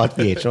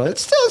chatbot.bh. So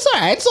it's all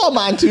right. It's all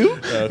mine too.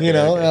 Okay,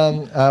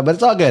 but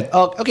it's all good.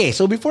 Oh, okay,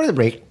 so before the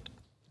break,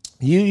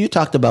 you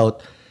talked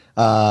about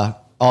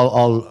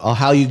all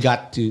how you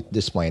got to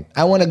this point.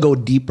 I want to go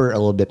deeper a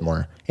little bit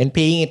more and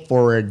paying it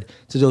forward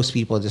to those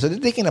people so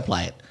that they can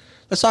apply it.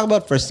 Let's talk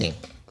about first thing,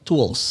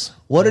 tools.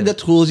 What are the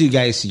tools you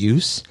guys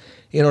use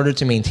in order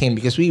to maintain?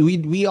 Because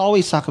we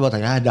always talk about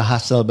like the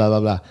hustle, blah, blah,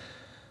 blah.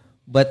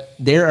 But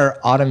there are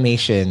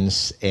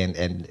automations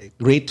and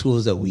great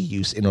tools that we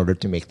use in order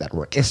to make that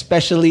work,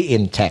 especially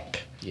in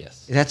tech.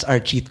 Yes. That's our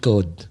cheat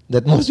code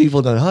that most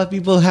people don't. Oh,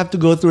 people have to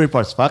go through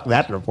reports. Fuck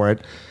that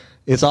report.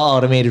 It's all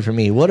automated for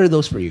me. What are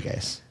those for you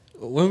guys?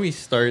 When we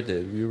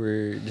started, we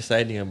were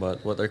deciding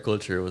about what our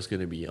culture was going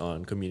to be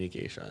on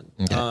communication.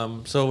 Okay.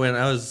 So when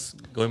I was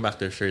going back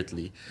there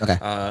shortly,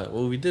 what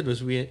we did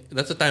was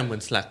that's the time when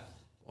Slack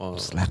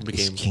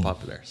became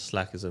popular.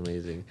 Slack is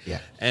amazing. Yeah.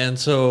 And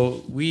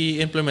so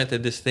we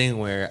implemented this thing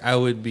where I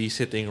would be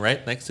sitting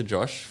right next to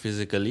Josh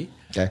physically.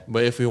 Okay.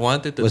 But if we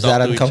wanted to was talk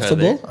that to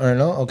uncomfortable each other, or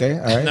no? Okay.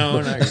 All right. No,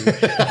 not really.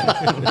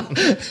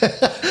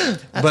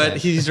 But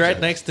he's right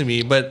next to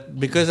me. But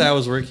because I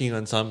was working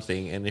on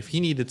something, and if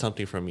he needed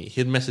something from me,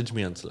 he'd message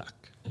me on Slack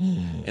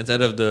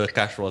instead of the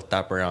casual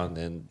tap around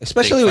and.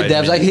 Especially with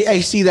devs,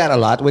 I see that a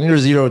lot. When you're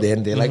zeroed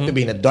in, they like to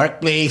be in a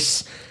dark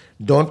place.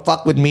 Don't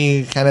fuck with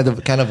me, kind of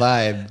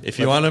vibe. If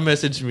you want to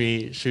message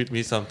me, shoot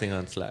me something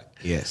on Slack.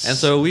 Yes. And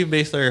so we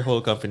based our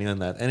whole company on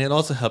that, and it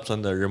also helps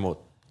on the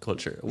remote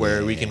culture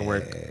where we can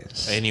work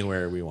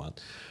anywhere we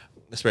want,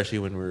 especially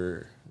when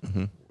we're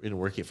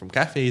working from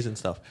cafes and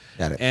stuff.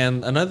 Got it.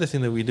 And another thing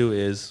that we do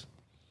is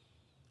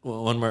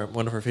one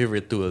of our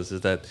favorite tools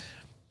is that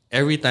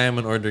every time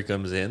an order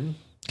comes in,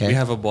 we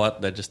have a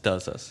bot that just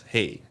tells us,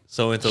 "Hey,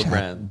 so-and-so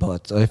brand."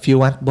 Bots. So if you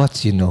want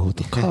bots, you know who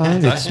to call.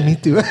 It's me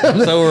too.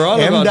 So we're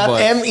all about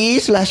bots.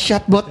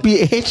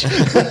 m.me/chatbot.ph.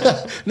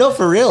 No,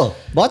 for real.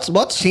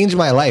 Bots changed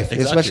my life,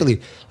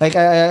 especially like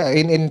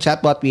in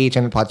Chatbot.ph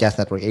and Podcast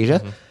Network Asia.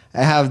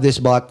 I have this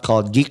bot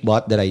called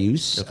Geekbot that I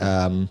use.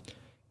 Okay.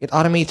 It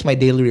automates my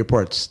daily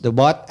reports. The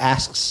bot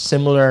asks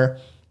similar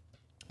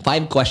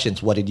 5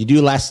 questions. What did you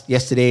do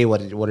yesterday? What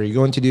are you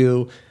going to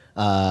do?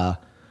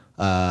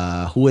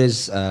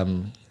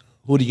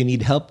 Who do you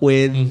need help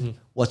with?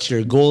 What's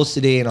your goals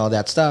today and all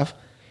that stuff?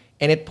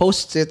 And it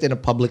posts it in a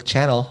public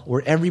channel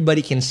where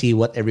everybody can see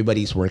what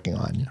everybody's working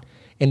on.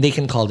 And they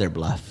can call their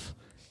bluff.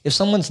 If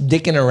someone's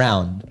dicking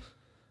around,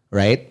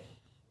 right?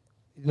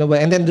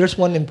 And then there's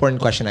one important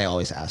question I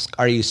always ask.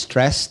 Are you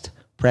stressed,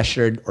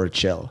 pressured, or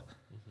chill?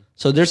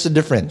 So there's a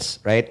difference,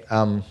 right?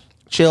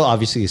 Chill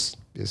obviously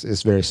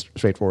is very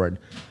straightforward.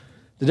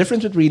 The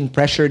difference between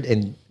pressured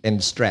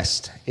and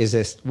stressed is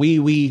this.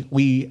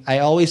 I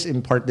always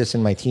impart this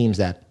in my teams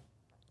that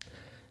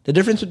the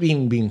difference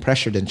between being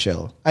pressured and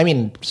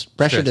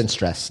pressured and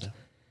stressed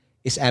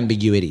is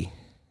ambiguity.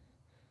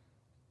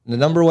 The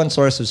number one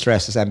source of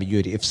stress is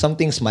ambiguity. If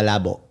something's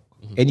malabo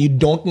and you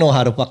don't know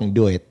how to fucking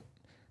do it,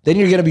 then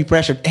you're going to be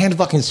pressured and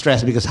fucking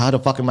stressed because how the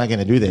fuck am I going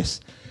to do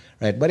this?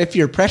 Right? But if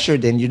you're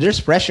pressured, then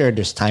there's pressure,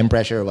 there's time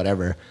pressure or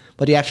whatever,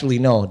 but you actually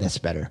know, that's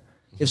better.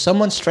 If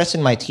someone's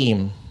stressing my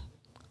team,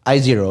 I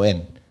zero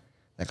in.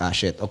 Like,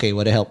 shit. Okay,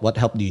 what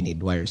help do you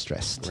need? Why are you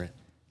stressed? Right.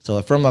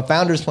 So from a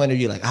founder's point of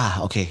view, like,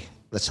 okay,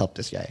 let's help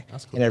this guy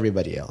and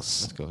everybody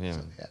else. That's cool. Yeah.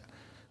 So, yeah.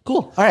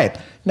 Cool. All right.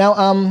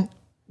 Now,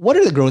 what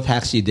are the growth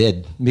hacks you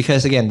did?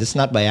 Because again, this is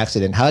not by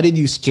accident. How did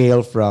you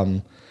scale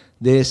from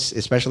this,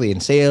 especially in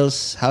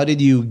sales? How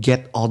did you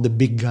get all the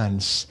big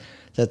guns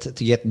to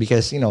get?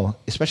 Because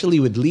especially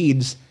with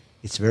leads,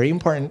 it's very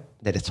important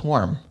that it's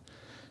warm.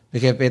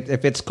 Because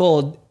if it's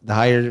cold, the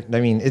higher. I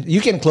mean,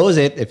 you can close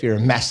it if you're a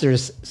master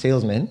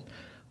salesman,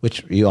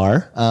 which you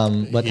are.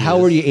 But how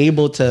were you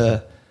able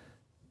to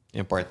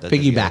impart that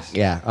piggyback?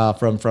 Yeah,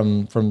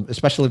 from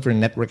especially for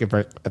network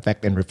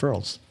effect and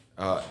referrals.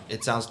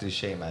 It sounds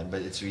cliche, man,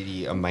 but it's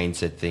really a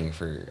mindset thing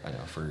for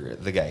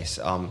the guys.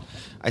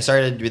 I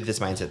started with this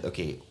mindset.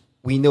 Okay,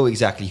 we know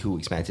exactly who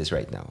Expanse is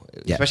right now,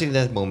 especially in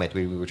that moment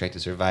where we were trying to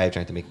survive,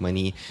 trying to make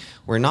money.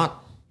 We're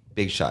not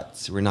big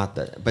shots. We're not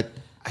that, but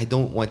I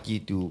don't want you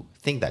to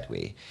think that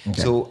way.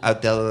 Okay. So I'll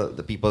tell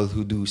the people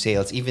who do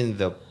sales, even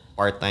the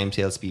part-time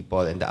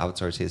salespeople and the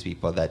outsourced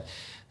salespeople, that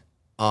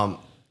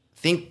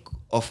think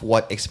of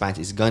what Expanse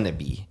is gonna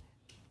be,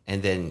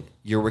 and then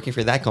you're working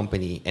for that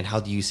company, and how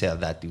do you sell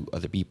that to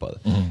other people?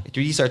 Mm-hmm. It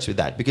really starts with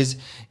that, because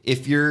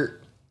if you're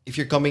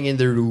coming in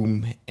the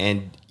room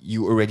and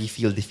you already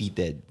feel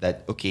defeated,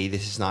 that okay,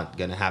 this is not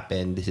gonna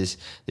happen,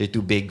 they're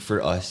too big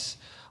for us,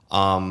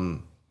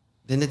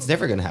 then it's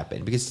never gonna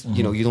happen, because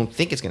you don't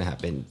think it's gonna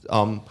happen.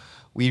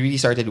 We really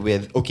started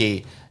with,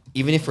 okay,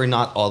 even if we're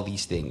not all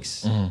these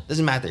things,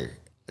 doesn't matter.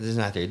 It doesn't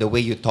matter. The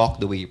way you talk,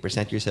 the way you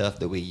present yourself,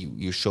 the way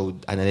you show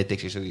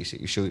analytics,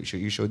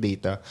 you show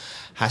data,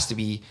 has to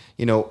be,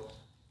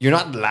 you're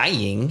not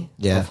lying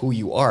of who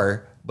you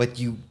are, but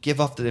you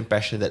give off the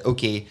impression that,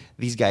 okay,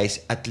 these guys,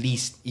 at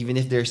least, even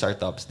if they're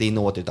startups, they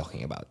know what they're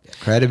talking about.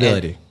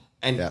 Credibility.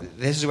 And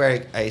this is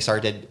where I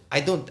started.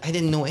 I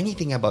didn't know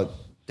anything about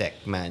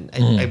tech, man.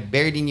 I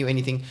barely knew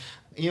anything.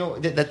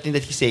 That thing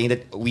that he's saying,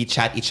 that we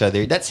chat each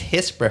other, that's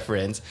his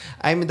preference.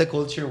 I'm in the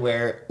culture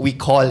where we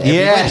call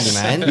everybody,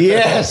 man.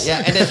 Yes.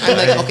 Yeah, and then I'm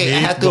like, okay, I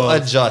have to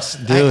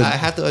adjust. I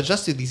have to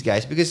adjust to these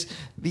guys, because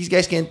these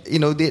guys can't,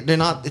 they're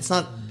not, it's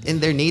not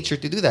in their nature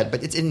to do that,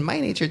 but it's in my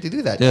nature to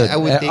do that. Dude, I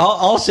would think,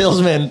 all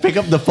salesmen pick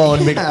up the phone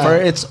for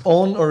its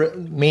own or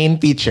main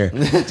feature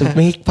to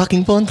make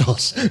fucking phone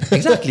calls.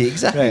 Exactly.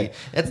 Right.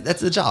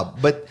 That's the job.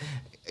 But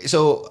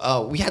so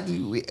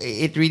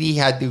it really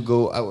had to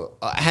go.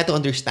 I had to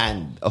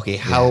understand. Okay,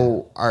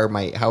 how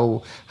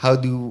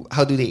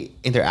do they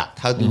interact?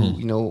 How do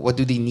what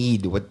do they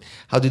need?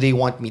 How do they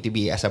want me to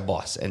be as a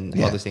boss and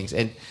all those things?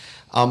 And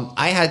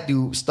I had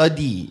to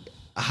study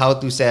how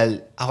to sell.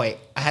 I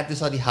had to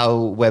study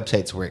how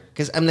websites work,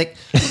 because I'm like,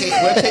 okay,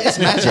 website is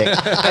magic.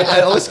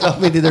 I always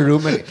come into the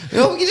room and we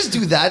can just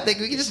do that. Like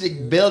we can just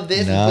build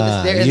this and put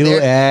this there and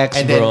UX, there.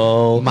 And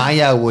then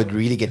Maya would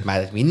really get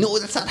mad at me. No,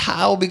 that's not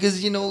how,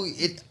 because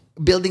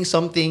building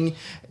something,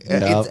 you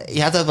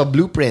have to have a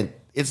blueprint.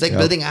 It's like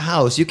building a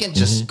house. You can't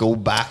just go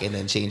back and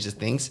then change the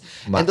things.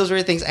 And those were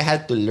the things I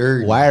had to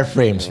learn.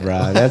 Wireframes,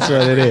 bro. That's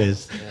what it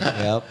is.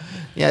 Yep.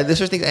 Yeah,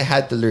 those are things I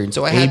had to learn.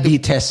 So I had A/B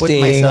to testing,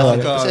 put myself in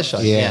a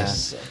position.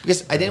 Yes. Yeah.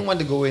 Because I didn't want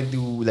to go into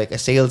like a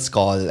sales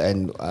call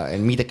and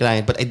meet a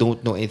client, but I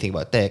don't know anything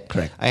about tech.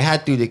 Correct. I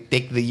had to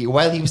take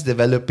while he was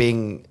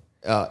developing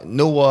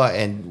Noah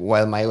and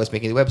while Maya was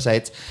making the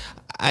websites,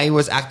 I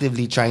was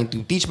actively trying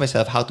to teach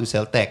myself how to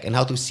sell tech and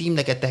how to seem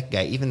like a tech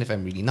guy, even if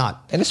I'm really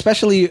not. And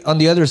especially on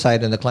the other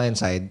side, on the client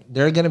side,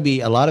 there are going to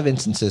be a lot of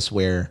instances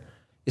where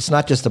it's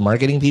not just the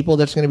marketing people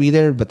that's going to be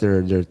there, but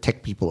they're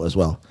tech people as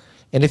well.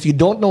 And if you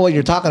don't know what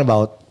you're talking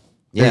about,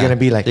 they're going to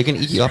be like, they're going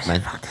to eat you up, man.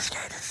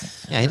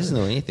 Yeah, he doesn't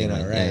know anything.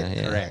 Right?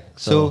 Yeah. Correct.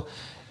 So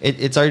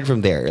it started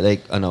from there,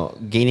 like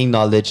gaining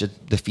knowledge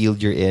at the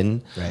field you're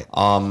in, right?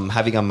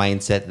 Having a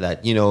mindset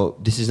that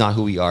this is not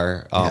who we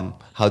are.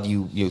 How do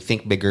you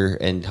think bigger,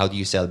 and how do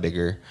you sell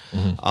bigger?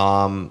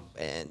 And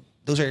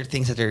those are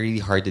things that are really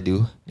hard to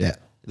do. Yeah,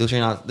 those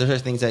are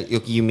things that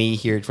you may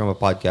hear it from a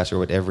podcast or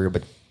whatever,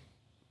 but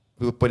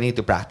putting it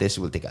to practice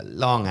will take a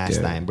long ass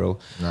time, bro.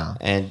 No.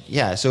 And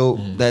so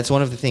that's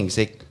one of the things.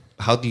 Like,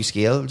 how do you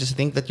scale? Just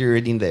think that you're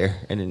already in there,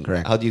 and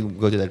then how do you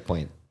go to that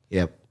point?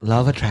 Yep, law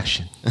of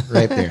attraction,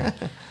 right there.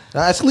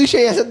 As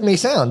cliche as it may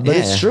sound, but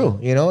it's true.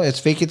 It's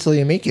fake it till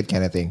you make it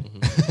kind of thing,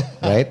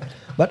 right?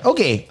 But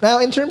okay, now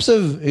in terms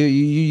of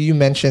you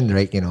mentioned,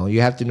 right? You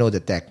have to know the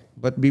tech,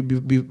 but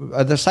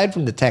aside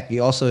from the tech,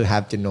 you also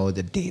have to know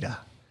the data.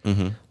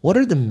 What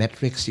are the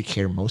metrics you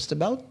care most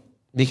about?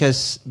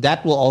 Because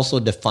that will also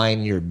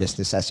define your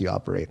business as you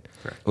operate.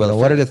 Well,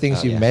 what are the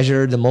things you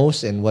measure the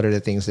most, and what are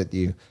the things that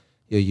you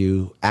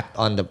act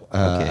on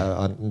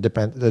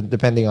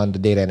depending on the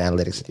data and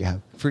analytics that you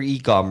have? For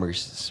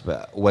e-commerce,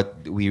 what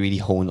we really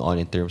hone on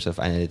in terms of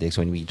analytics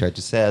when we try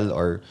to sell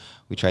or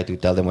we try to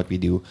tell them what we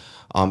do,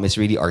 It's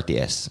really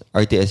RTS.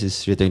 RTS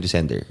is return to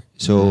sender.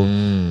 So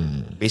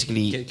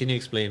basically, Can you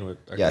explain what?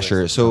 yeah, RTS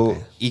sure. is? So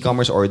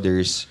e-commerce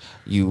orders,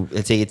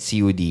 let's say it's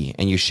COD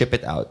and you ship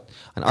it out.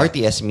 An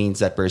RTS means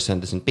that person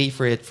doesn't pay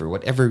for it for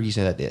whatever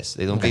reason that is.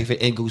 They don't pay for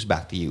it, and it goes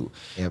back to you.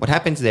 Yep. What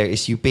happens there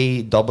is you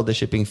pay double the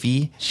shipping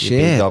fee, you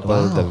pay Shit, double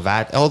wow. the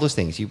VAT, all those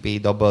things. You pay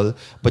double,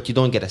 but you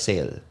don't get a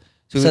sale.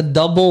 So It's a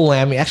double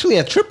whammy. Actually,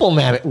 a triple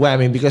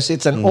whammy because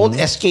it's an old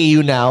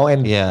SKU now,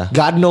 and Yeah.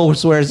 God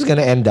knows where it's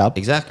gonna end up.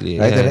 Exactly,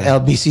 right? yeah.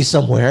 An LBC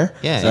somewhere.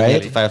 yeah, right. you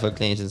have to file for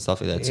claims and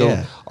stuff like that. So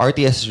Yeah.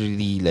 RTS is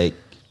really like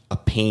a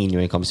pain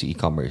when it comes to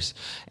e-commerce,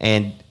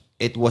 and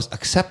it was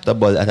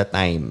acceptable at a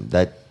time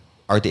that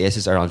RTS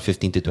is around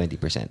 15 to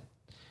 20%.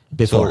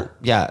 Before. So,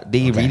 yeah,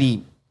 they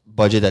really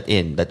budget that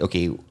in. That,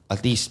 okay,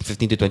 at least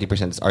 15 to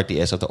 20% is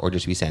RTS of the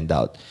orders we send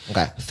out.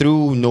 Okay.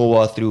 Through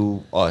NOAA,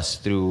 through us,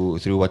 through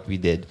what we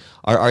did,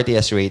 our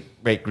RTS rate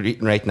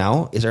right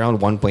now is around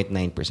 1.9%.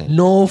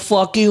 No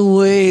fucking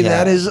way. Yeah.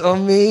 That is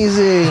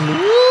amazing.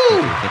 Woo!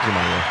 Thank you,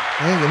 Mario.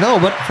 Thank you. No,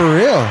 but for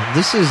real,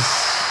 this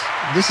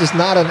is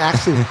not an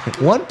accident.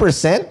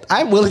 1%.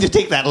 I'm willing to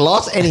take that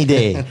loss any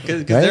day.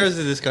 Because Right? there was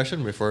a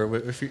discussion before,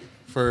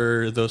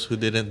 for those who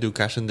didn't do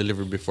cash and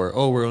deliver before,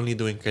 we're only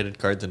doing credit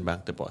cards and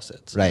bank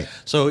deposits. Right.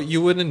 So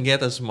you wouldn't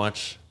get as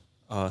much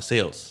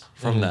sales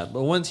from Mm-hmm. that.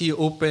 But once you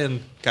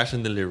open cash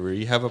and delivery,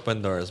 you have a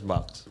Pandora's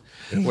box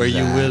where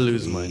you will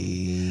lose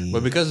money.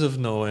 But because of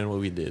Noah and what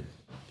we did,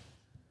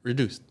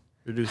 reduced.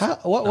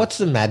 What's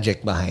the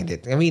magic behind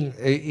it? I mean,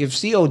 if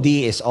COD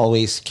is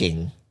always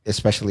king,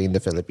 especially in the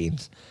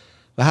Philippines,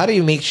 but how do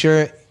you make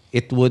sure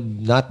it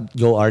would not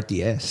go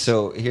RTS?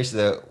 So here's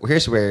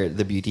where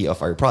the beauty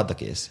of our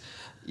product is.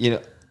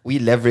 We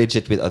leverage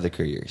it with other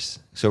couriers.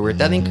 So we're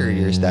telling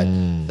couriers that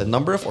the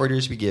number of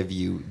orders we give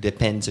you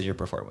depends on your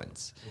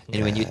performance.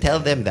 And when you tell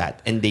them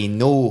that, and they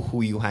know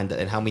who you handle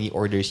and how many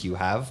orders you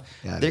have,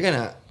 they're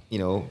gonna,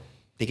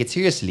 take it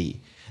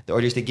seriously. The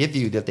orders they give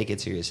you, they'll take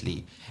it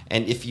seriously.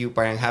 And if you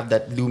parang have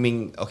that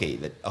looming,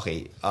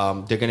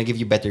 they're gonna give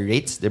you better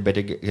rates. They're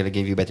gonna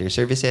give you better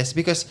services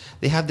because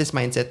they have this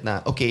mindset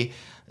na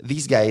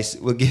these guys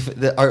will give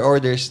our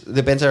orders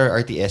depends on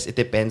our RTS. It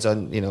depends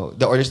on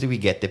the orders that we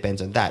get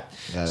depends on that.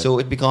 So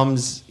it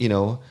becomes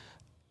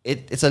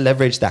it's a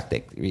leverage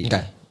tactic. Really.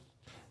 Okay. I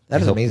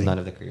That is hope amazing. none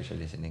of the couriers are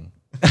listening.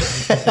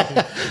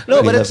 No,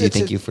 We but love you.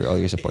 Thank you for all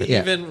your support.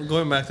 Yeah. Even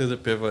going back to the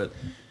pivot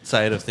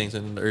side of things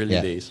in the early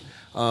days,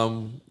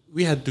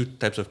 we had two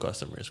types of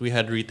customers. We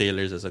had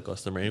retailers as a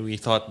customer, and we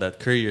thought that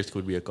couriers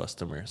could be a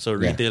customer. So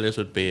retailers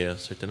would pay a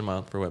certain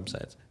amount for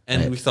websites,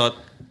 and we thought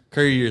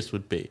couriers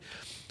would pay.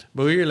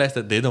 But we realized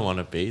that they don't want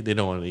to pay. They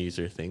don't want to use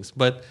our things.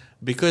 But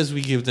because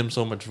we give them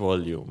so much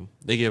volume,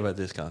 they give us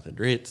discounted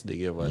rates. They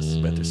give us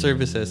better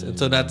services. And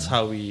so that's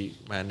how we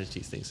manage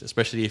these things,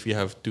 especially if you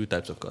have two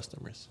types of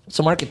customers. It's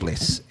a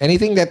marketplace.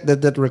 Anything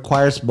that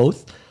requires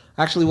both.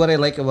 Actually, what I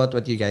like about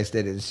what you guys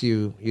did is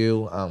you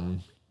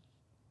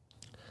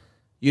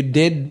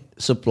did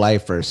supply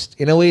first.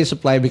 In a way,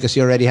 supply because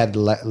you already had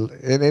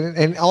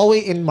and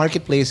always in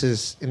marketplace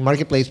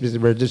business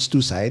where there's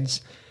two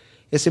sides.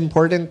 It's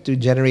important to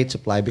generate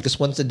supply because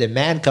once the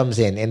demand comes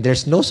in and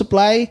there's no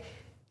supply,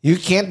 you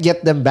can't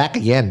get them back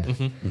again.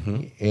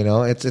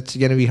 It's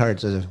gonna be hard.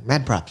 So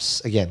mad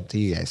props again to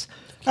you guys.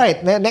 All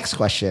right, next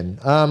question.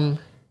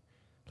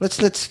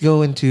 Let's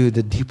go into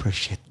the deeper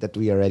shit that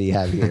we already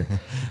have here.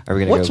 Are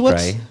we gonna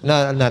cry?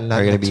 No, not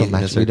Are we gonna not be so in a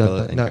much. We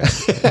circle don't. No.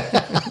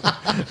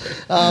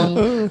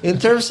 In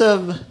terms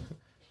of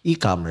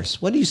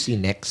e-commerce, what do you see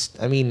next?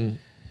 I mean,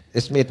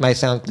 it might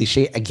sound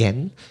cliche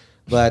again,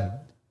 but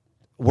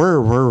we're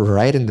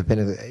right in the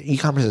pinnacle.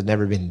 E-commerce has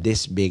never been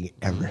this big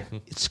ever.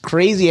 It's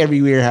crazy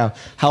everywhere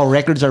how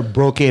records are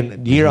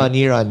broken year on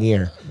year on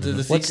year.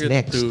 The What's secret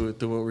next? to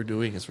what we're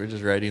doing is we're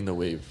just riding the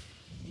wave.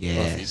 Of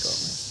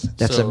e-commerce. Yes,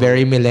 that's So- a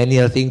very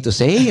millennial thing to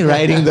say.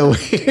 Riding the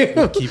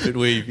wave. Keep it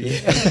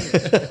wavy.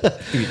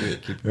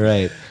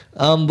 Right.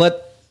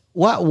 But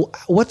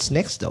what's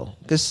next though?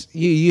 Because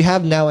you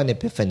have now an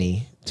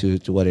epiphany to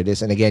what it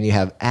is, and again, you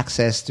have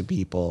access to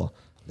people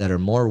that are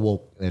more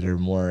woke, that are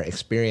more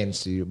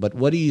experienced to you. But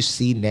what do you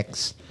see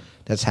next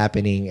that's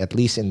happening, at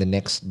least in the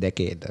next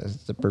decade?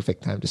 That's the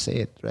perfect time to say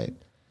it, right?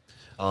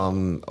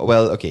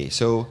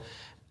 So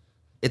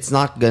it's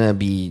not gonna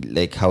be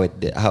like how it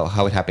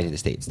happened in the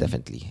States.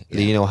 Definitely,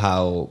 you know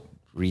how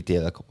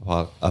retail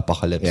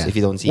apocalypse. Yeah. If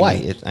you don't see Why?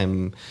 it,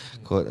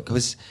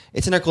 because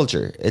it's in our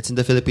culture. It's in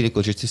the Filipino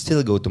culture to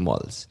still go to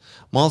malls.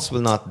 Malls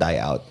will not die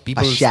out.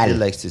 People Pasyal. still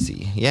likes to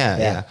see.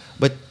 Yeah.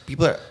 But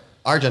people are.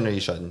 Our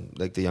generation,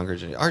 like the younger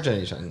generation, our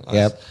generation. Us,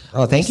 Yep.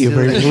 Oh, thank we you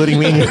for still- including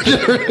me in your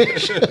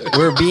generation.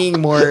 We're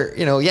being more,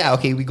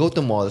 we go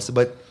to malls,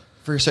 but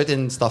for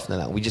certain stuff na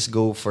lang, we just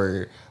go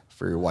for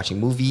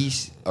watching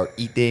movies or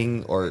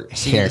eating or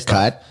seeing the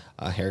stuff.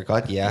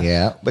 Haircut, yeah.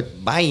 Yeah.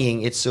 But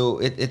buying, it's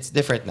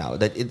different now.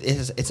 That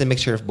it's a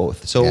mixture of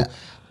both. So Yeah.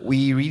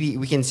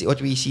 we can see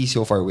what we see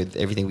so far with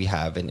everything we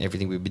have and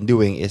everything we've been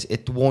doing is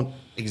it won't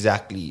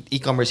exactly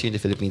e-commerce here in the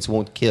Philippines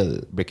won't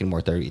kill brick and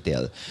mortar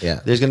retail.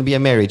 Yeah. There's gonna be a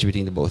marriage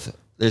between the both.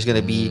 There's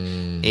gonna be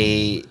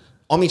a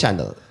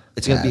omnichannel.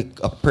 It's going to be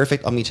a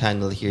perfect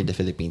omnichannel here in the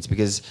Philippines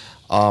because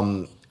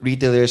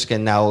retailers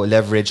can now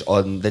leverage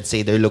on, let's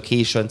say, their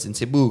locations in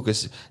Cebu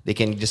because they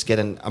can just get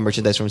a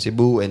merchandise from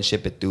Cebu and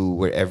ship it to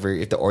wherever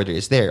if the order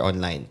is there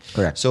online.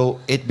 Correct.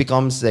 So it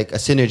becomes like a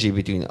synergy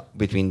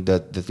between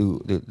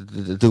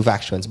the two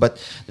factions.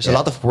 But there's a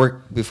lot of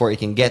work before it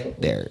can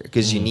get there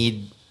because you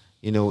need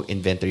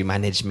inventory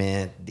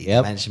management,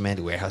 data management,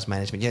 warehouse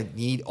management. You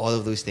need all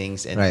of those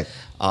things. And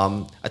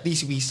at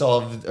least we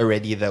solved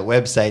already the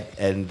website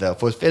and the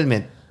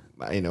fulfillment.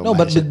 But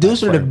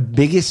those are the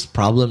biggest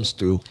problems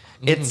too.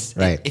 It's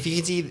if you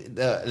can see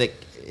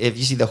if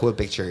you see the whole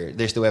picture,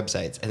 there's the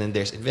websites, and then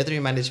there's inventory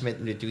management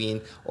in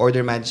between,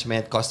 order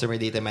management, customer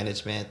data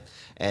management,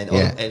 and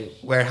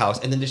warehouse,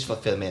 and then there's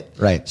fulfillment.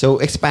 Right. So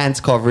Expanse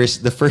covers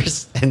the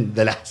first and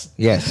the last.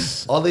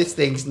 Yes. All these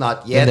things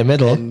not yet in the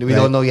middle, and we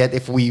don't know yet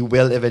if we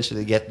will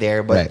eventually get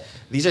there. But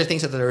these are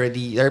things that are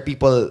already there are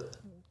people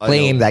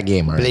playing that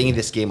game already. Playing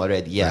this game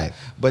already, yeah. Right.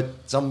 But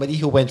somebody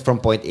who went from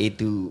point A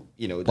to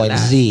point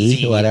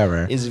Z,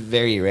 whatever, is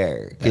very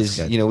rare because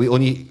we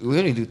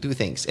only do two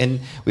things, and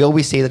we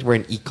always say that we're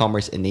an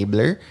e-commerce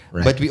enabler,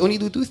 but we only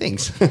do two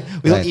things.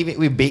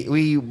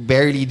 We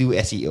barely do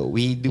SEO.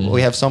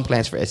 We have some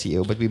plans for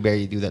SEO, but we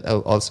barely do that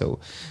also.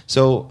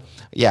 So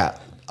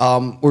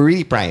we're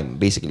really prime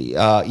basically.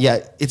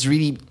 It's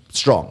really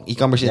strong.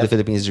 E-commerce in the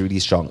Philippines is really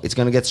strong. It's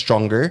gonna get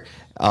stronger.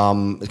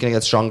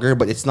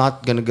 But it's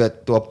not gonna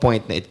get to a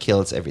point that it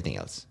kills everything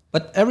else.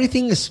 But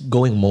everything is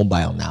going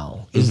mobile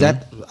now. Is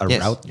that a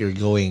route you're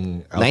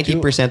going?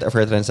 90% of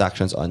our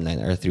transactions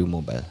online are through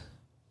mobile.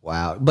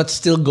 Wow, but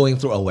still going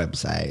through a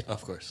website.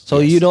 Of course. So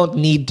you don't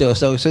need to.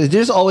 So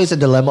there's always a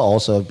dilemma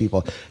also of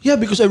people. Yeah,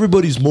 because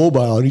everybody's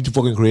mobile, I need to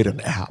fucking create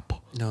an app.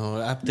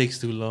 No, app takes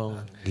too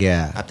long.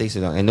 Yeah, app takes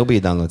too long, and nobody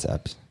downloads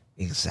apps.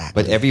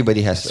 Exactly. But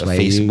everybody has a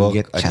Facebook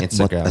and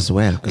Instagram as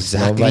well.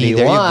 Exactly.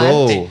 There you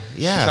go.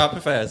 Yeah.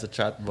 Shopify has a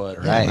chatbot.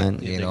 Right.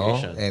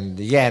 And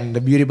the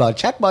beauty about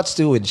chatbots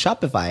too in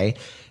Shopify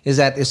is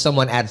that if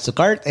someone adds to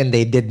cart and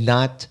they did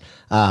not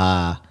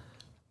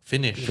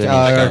finish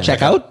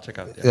check out,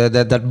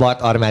 that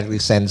bot automatically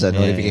sends a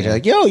notification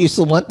like, yo, you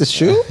still want this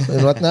shoe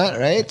and whatnot,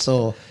 right?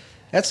 So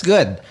that's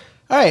good.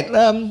 All right.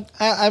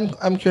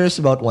 I'm curious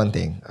about one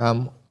thing.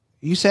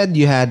 You said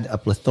you had a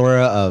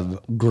plethora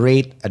of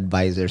great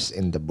advisors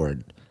in the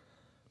board.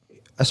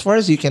 As far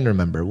as you can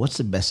remember, what's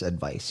the best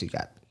advice you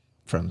got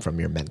from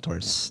your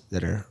mentors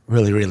that are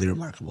really, really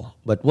remarkable?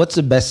 But what's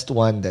the best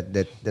one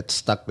that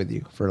stuck with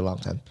you for a long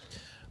time?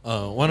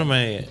 One of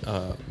my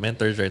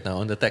mentors right now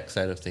on the tech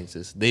side of things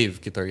is Dave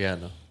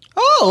Quitoriano.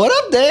 Oh, what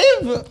up,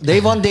 Dave?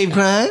 Dave on Dave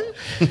Crime.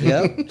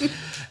 Yep.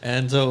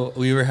 And so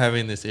we were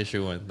having this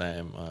issue one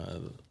time.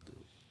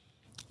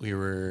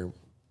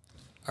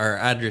 Our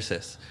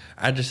addresses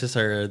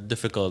are a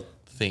difficult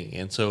thing,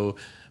 and so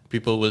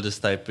people will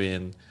just type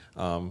in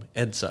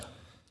EDSA,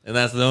 and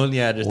that's the only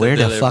address. Where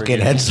the fuck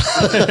is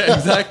EDSA?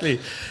 Exactly.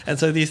 And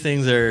so these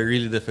things are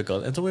really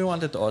difficult, and so we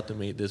wanted to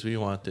automate this. We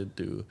wanted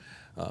to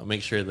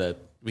make sure that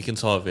we can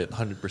solve it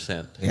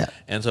 100%. Yeah.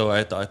 And so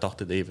I talked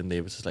to Dave, and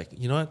Dave was just like,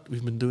 you know what?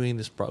 We've been doing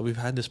this. We've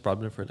had this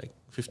problem for like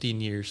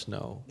 15 years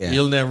now. Yeah.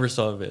 You'll never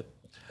solve it.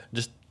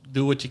 Just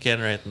do what you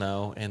can right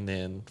now, and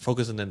then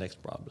focus on the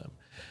next problem.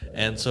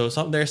 And so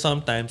there are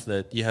some times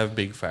that you have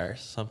big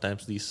fires.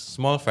 Sometimes these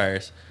small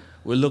fires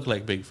will look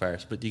like big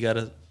fires, but you got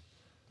to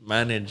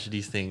manage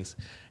these things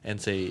and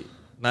say,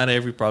 not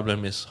every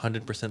problem is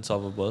 100%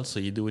 solvable. So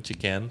you do what you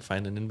can,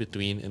 find an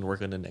in-between, and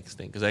work on the next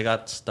thing. Because I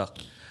got stuck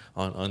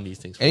on these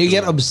things. And you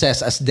get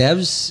obsessed. As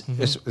devs,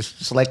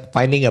 it's like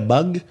finding a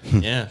bug.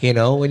 Yeah.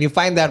 When you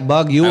find that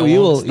bug, you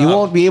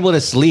won't be able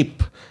to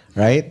sleep,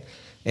 right?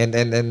 And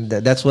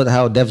that's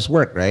how devs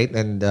work, right?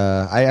 And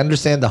I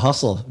understand the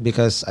hustle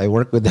because I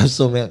work with devs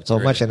so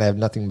much, and I have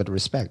nothing but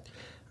respect,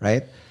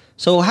 right?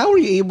 So how are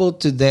you able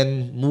to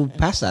then move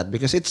past that?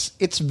 Because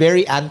it's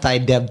very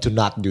anti-dev to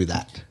not do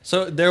that.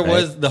 So there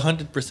was the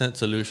 100%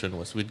 solution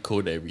was we'd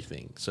code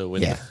everything. So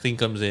when the thing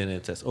comes in,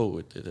 it says,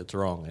 oh, it's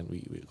wrong, and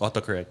we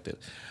autocorrect it.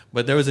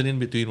 But there was an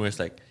in-between where it's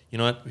like, you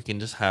know what? We can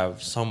just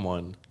have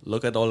someone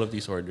look at all of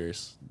these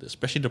orders,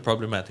 especially the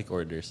problematic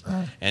orders,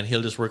 and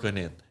he'll just work on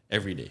it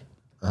every day.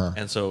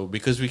 And so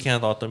because we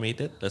can't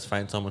automate it, let's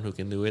find someone who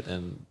can do it,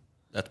 and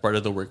that's part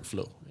of the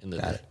workflow in the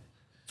day.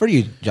 For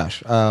you,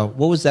 Josh, what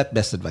was that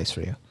best advice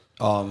for you?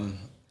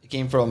 It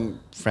came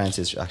from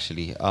Francis,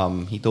 actually.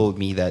 He told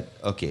me that,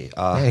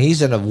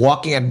 he's in a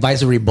walking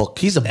advisory book.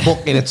 He's a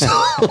book in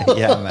itself.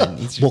 Yeah, man.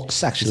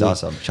 Books, actually. He's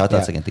awesome. Shout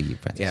outs again to you,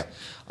 Francis.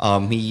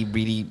 Yeah. He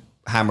really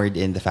hammered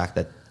in the fact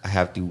that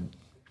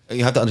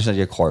you have to understand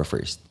your core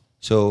first.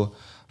 So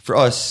for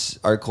us,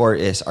 our core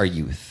is our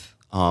youth.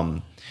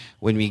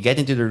 When we get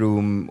into the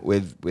room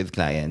with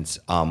clients,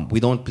 we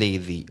don't play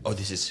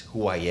this is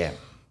who I am.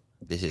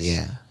 This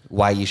is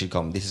why you should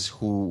come. This is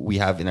who we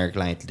have in our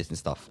client list and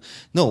stuff.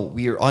 No,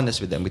 we are honest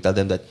with them. We tell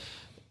them that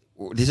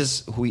this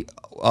is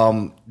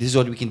this is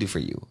what we can do for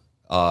you.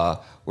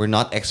 We're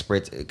not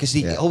experts because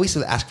they always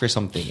ask for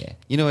something.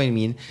 You know what I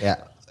mean?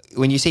 Yeah.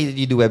 when you say that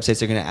you do websites,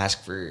 they're gonna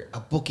ask for a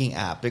booking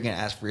app. They're gonna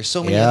ask for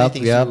so many other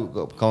things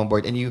to come on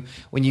board. And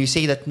when you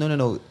say that,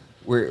 no,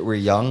 we're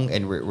young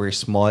and we're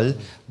small,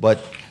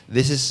 but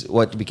this is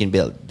what we can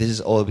build. This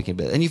is all we can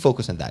build, and you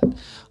focus on that.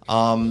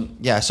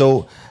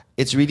 So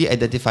it's really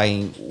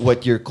identifying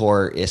what your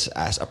core is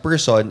as a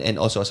person and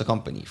also as a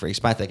company. For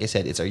Expand, like I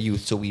said, it's our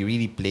youth, so we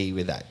really play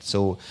with that.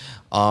 So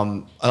a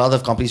lot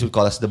of companies would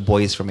call us the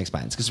boys from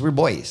Expand because we're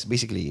boys,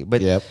 basically.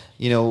 But,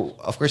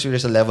 of course,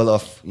 there's a level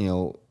of,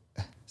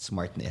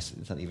 smartness.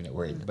 It's not even a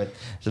word. But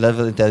there's a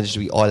level of intelligence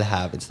we all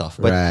have and stuff.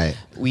 But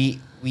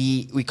we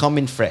come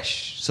in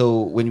fresh.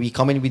 So when we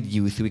come in with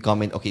youth, we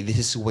come in, okay, this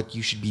is what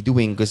you should be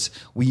doing because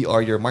we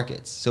are your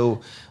markets. So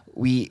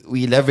we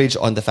leverage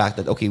on the fact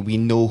that, okay, we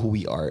know who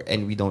we are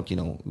and we don't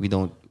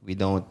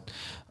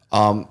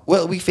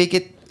we fake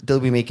it till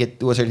we make it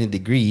to a certain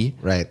degree.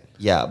 Right.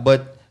 Yeah,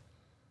 but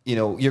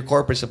your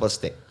core principles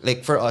stick.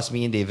 Like for us,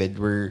 me and David,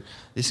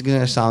 this is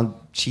gonna sound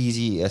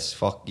cheesy as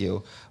fuck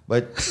you,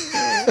 but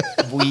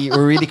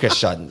we're really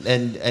Christian,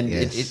 and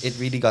it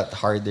really got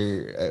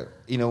harder.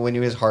 When it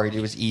was hard, it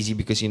was easy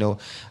because you know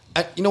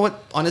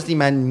what? Honestly,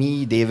 man,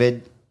 me,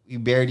 David, we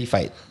barely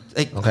fight.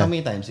 Like how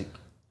many times? Like,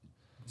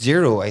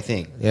 0, I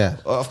think. Yeah.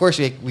 Of course,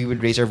 we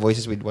would raise our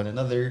voices with one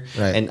another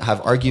and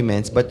have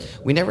arguments, but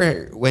we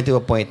never went to a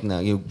point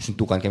na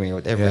suntukan kami or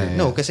whatever. Yeah.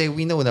 No, because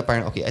we know that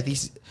okay, at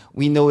least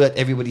we know that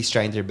everybody's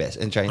trying their best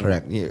and trying.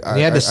 Correct. You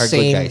have the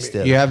same. Good guys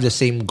still. You have the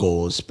same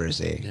goals per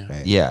se. Yeah.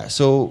 Right? Yeah.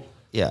 So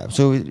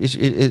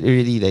it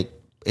really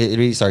it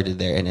really started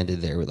there and ended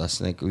there with us.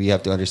 Like we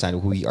have to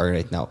understand who we are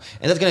right now,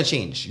 and that's gonna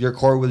change. Your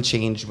core will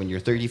change when you're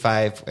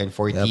 35 and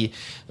 40. Yep.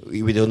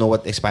 We don't know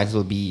what expansion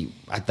will be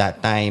at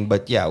that time,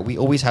 but yeah, we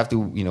always have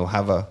to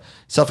have a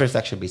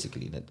self-reflection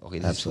basically. That okay,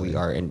 this is who we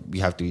are, and we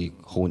have to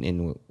hone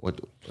in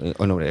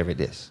on whatever it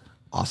is.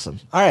 Awesome.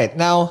 All right,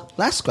 now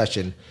last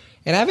question,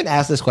 and I haven't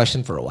asked this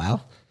question for a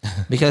while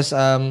because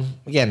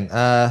again,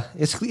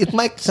 it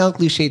might sound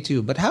cliche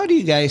too, but how do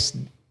you guys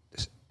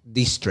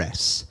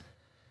de-stress?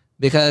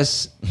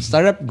 Because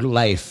startup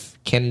life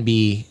can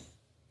be,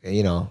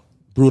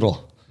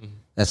 brutal.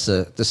 That's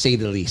to say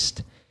the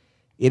least.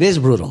 It is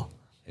brutal,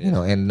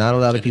 and not a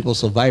lot of people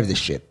survive this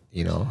shit,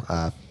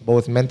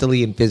 both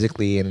mentally and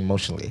physically and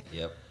emotionally.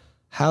 Yep.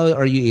 How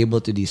are you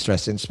able to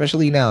de-stress? And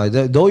especially now,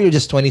 though you're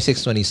just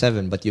 26,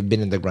 27, but you've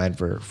been in the grind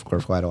for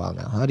quite a while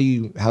now. How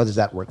does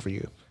that work for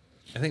you?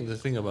 I think the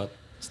thing about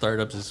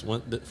startups is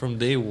from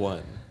day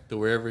one to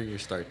wherever you're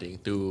starting,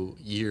 to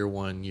year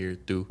 1, year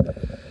 2,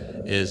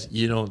 is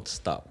you don't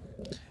stop.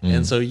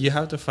 And so you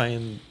have to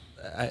find,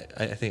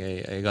 I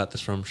think I got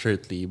this from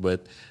Shirtley,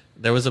 but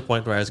there was a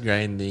point where I was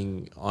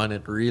grinding on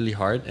it really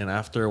hard, and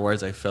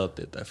afterwards I felt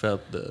it. I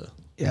felt the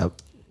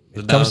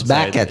comes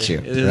back at you.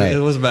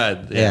 It was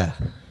bad. Yeah.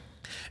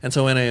 And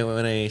so when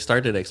I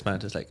started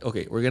Expand, it's like,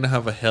 okay, we're going to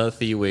have a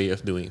healthy way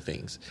of doing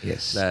things.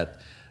 Yes.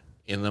 That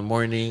in the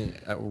morning,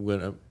 we're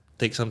going to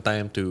take some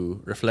time to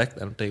reflect.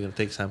 I'm going to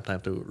take some time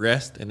to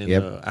rest. And in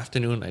the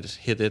afternoon, I just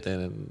hit it.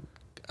 And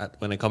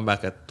when I come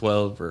back at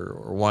 12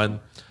 or 1,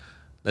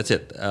 that's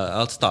it.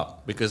 I'll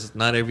stop because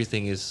not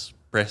everything is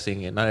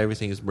pressing and not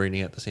everything is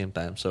burning at the same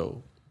time.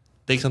 So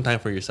take some time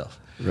for yourself.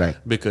 Right.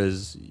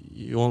 Because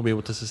you won't be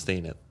able to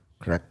sustain it.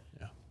 Correct.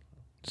 Yeah.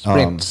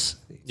 Sprints.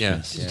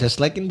 Yes.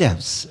 Just like in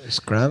devs.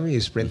 Scrum, you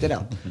sprint it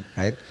out.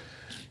 Right?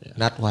 Yeah.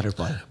 Not water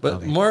polo.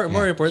 But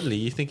more importantly,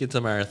 you think it's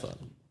a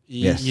marathon.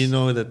 You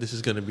know that this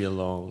is going to be a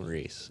long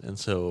race, and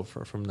so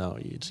from now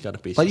you just got to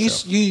pace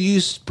yourself. But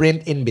you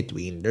sprint in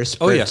between. There's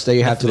sprints that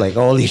you have to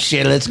holy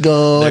shit, let's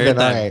go. There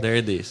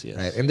are days, yes.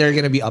 Right. And there are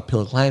going to be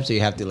uphill climbs, so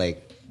you have to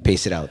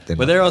pace it out.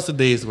 But there are also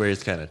days where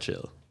it's kind of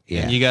chill.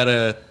 Yeah. And you got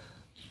to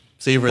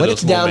savor when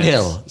those it's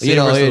downhill,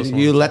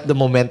 you let the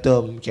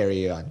momentum carry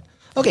you on.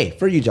 Okay,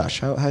 for you, Josh,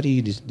 how do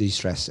you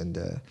de-stress and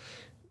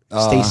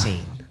stay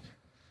sane?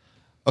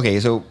 Okay,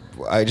 so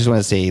I just want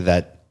to say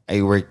that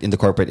I worked in the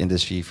corporate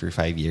industry for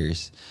 5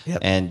 years. Yep.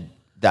 And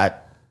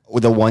that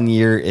the 1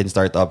 year in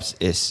startups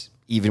is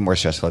even more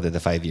stressful than the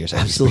 5 years.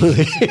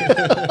 Absolutely.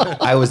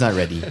 I was not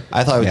ready.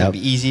 I thought it was going to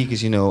be easy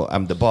because,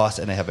 I'm the boss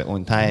and I have my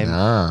own time.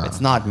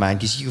 It's not, man,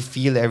 because you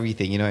feel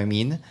everything. You know what I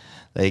mean?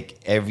 Like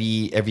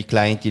every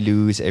client you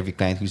lose, every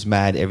client who's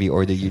mad, every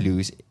order you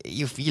lose,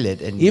 you feel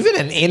it. And even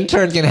an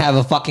intern can have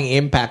a fucking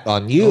impact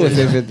on you.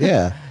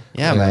 Yeah,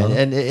 man.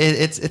 And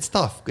it's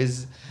tough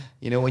because...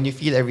 when you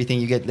feel everything,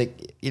 you get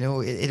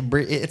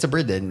it's a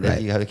burden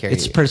that you have to carry.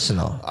 It's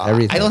personal.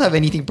 Everything. I don't have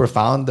anything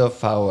profound of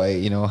how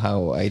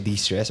I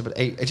de-stress, but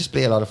I just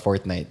play a lot of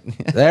Fortnite.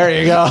 There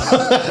you go.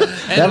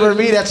 For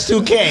me, that's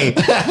 2K.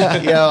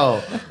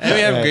 Yo. And we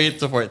have great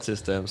support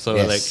system. So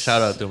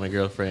shout out to my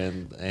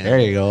girlfriend. And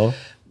there you go.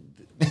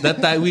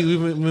 That time we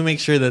make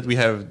sure that we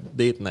have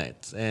date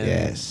nights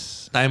and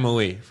time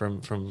away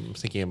from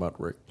thinking about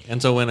work.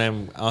 And so when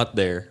I'm out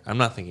there, I'm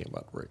not thinking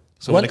about work.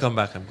 So when I come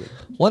back, I'm good.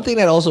 One thing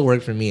that also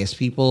worked for me is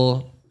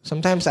people,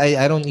 sometimes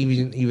I don't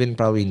even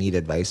probably need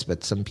advice,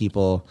 but some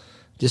people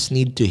just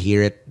need to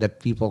hear it, that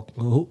people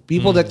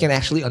that can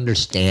actually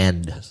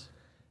understand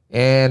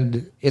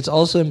And it's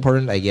also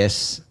important, I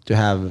guess, to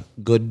have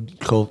good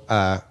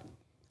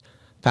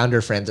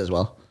founder friends as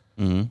well.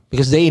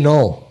 Because they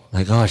know,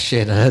 like, oh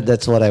shit,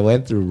 that's what I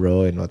went through,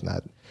 bro, and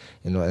whatnot.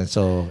 And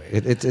so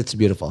it's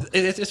beautiful.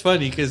 It's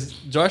funny because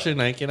Josh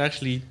and I can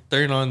actually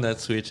turn on that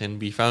switch and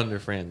be founder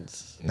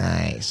friends.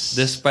 Nice.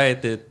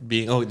 Despite it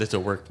being, there's a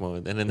work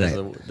mode. And then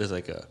there's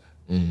like a,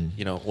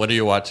 what are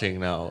you watching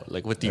now?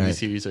 Like, what TV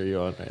series are you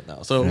on right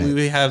now? So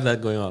we have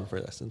that going on for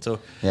us. And so,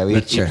 we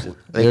Witcher.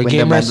 You're a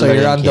gamer, so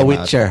you're on The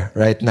Witcher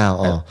right now.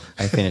 Oh,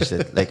 I finished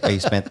it. Like, I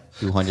spent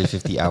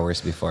 250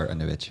 hours before on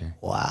The Witcher.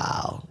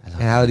 Wow.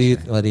 And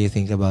what do you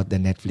think about the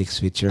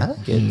Netflix Witcher?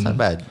 It's not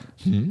bad.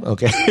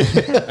 Okay.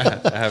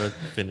 I haven't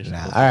finished.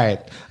 All right.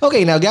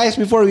 Okay, now guys,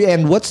 before we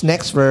end, what's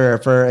next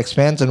for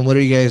Expanse, and what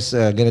are you guys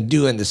gonna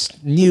do in this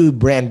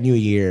brand new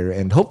year?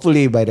 And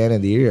hopefully by the end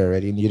of the year, you're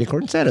already in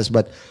unicorn status.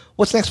 But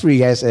what's next for you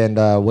guys, and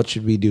what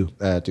should we do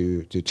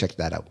to check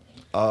that out?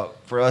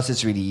 For us,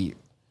 it's really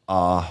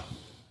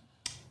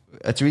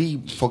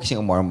focusing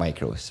on more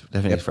micros,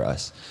 definitely for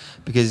us,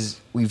 because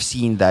we've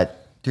seen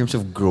that in terms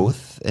of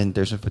growth and in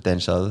terms of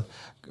potential,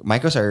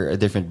 micros are a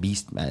different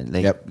beast, man.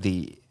 Like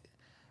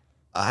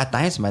at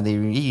times, man, they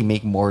really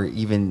make more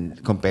even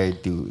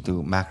compared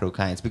to macro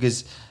clients,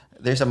 because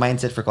there's a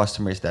mindset for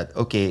customers that,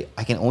 okay,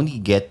 I can only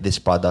get this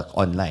product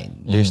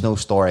online. There's no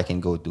store I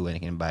can go to and I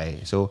can buy.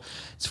 So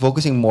it's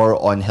focusing more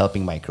on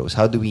helping micros.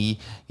 How do we,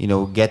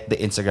 get the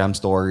Instagram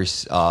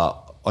stores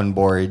on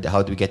board?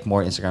 How do we get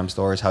more Instagram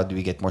stores? How do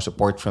we get more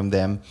support from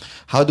them?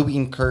 How do we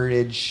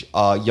encourage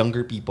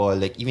younger people,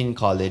 like even in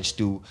college,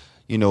 to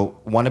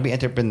want to be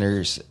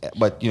entrepreneurs,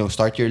 but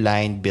start your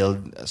line,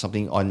 build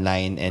something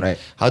online, and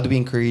how do we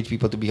encourage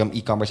people to become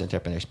e-commerce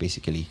entrepreneurs,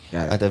 basically,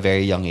 at a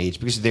very young age,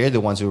 because they're the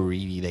ones who are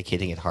really like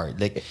hitting it hard.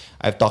 Like,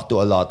 I've talked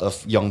to a lot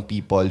of young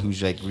people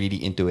who's like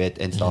really into it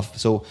and stuff.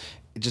 So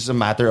it's just a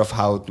matter of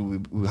how do we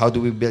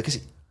build,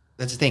 because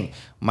that's the thing.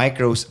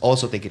 Micros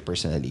also take it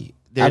personally.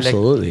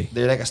 Absolutely,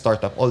 they're like a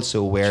startup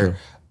also, where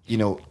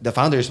the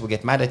founders will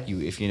get mad at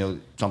you if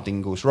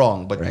something goes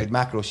wrong, but with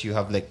macros you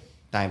have like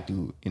time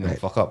to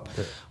fuck up.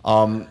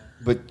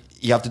 But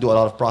you have to do a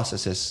lot of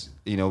processes,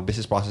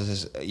 business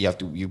processes.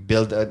 You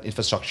build an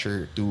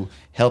infrastructure to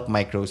help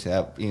micros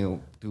have to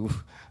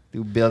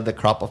build the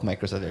crop of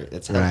micros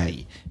that's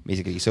healthy,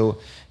 basically. So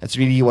that's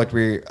really what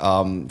we're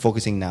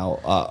focusing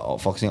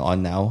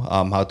on now.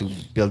 How to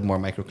build more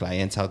micro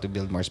clients, how to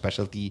build more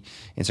specialty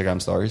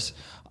Instagram stores,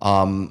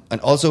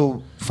 and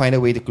also find a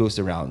way to close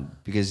the round,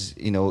 because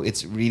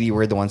it's really,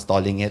 we're the ones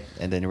stalling it,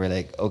 and then we're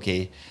like,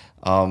 okay,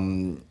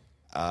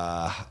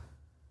 are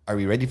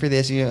we ready for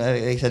this? Like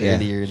I said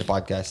earlier in the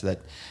podcast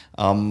that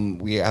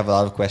we have a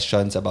lot of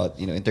questions about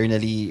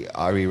internally.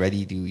 Are we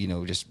ready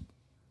to just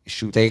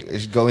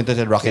go into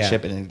the rocket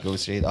ship and then go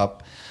straight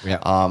up?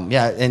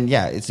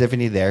 It's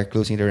definitely there,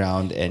 closing it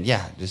around, and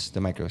just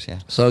the micros.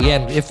 So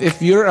again, if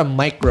you're a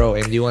micro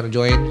and you want to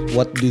join,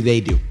 what do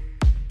they do?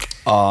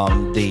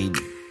 They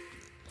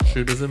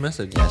shoot us a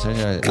message.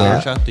 I'll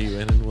reach out to you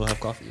and then we'll have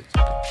coffee.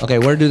 Okay,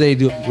 where do they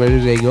go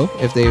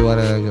if they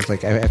want to?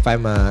 Like, if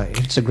I'm a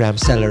Instagram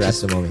seller at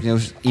the moment,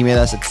 email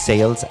us at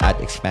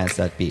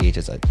sales@expanse.ph.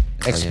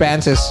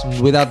 Expanse is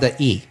without the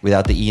E.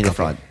 Without the E in the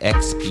front.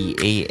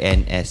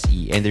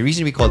 XPANSE. And the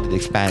reason we called it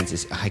Expanse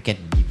is, I can't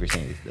believe we're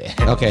saying this.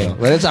 Okay,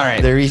 well, it's all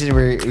right. The reason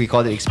we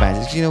called it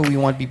Expanse is we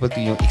want people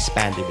to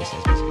expand their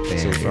business,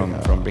 basically. So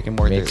from brick and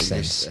mortar,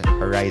 there's a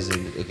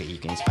horizon. Okay, you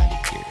can expand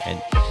it here,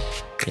 and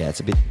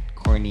it's a bit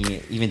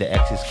corny. Even the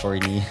X is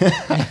corny.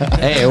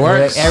 Hey, it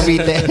works.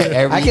 Everything.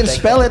 I can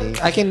spell it.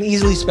 I can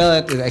easily spell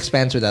it. It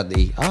expands without the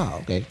E. Oh,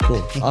 okay,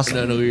 cool,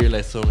 awesome. No, we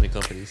realized so many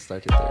companies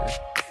started their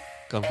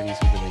companies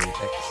with the name X.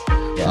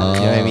 You know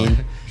what I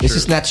mean? This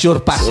is not your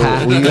pass,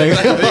 ha? We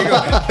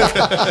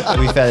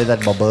fell in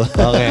that bubble.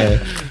 Okay.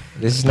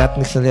 This is not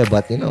necessarily,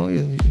 but you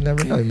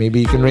never know.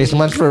 Maybe you can raise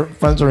funds for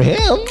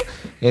him.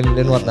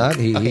 And whatnot.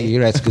 He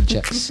writes good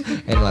checks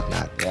and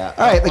whatnot. Yeah.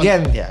 All right.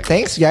 Again,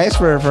 thanks guys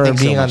for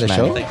being on the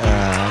show.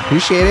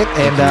 Appreciate it.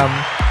 And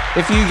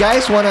if you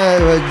guys want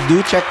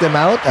to check them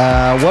out,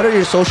 what are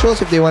your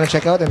socials if they want to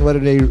check out, and what do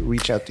they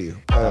reach out to you?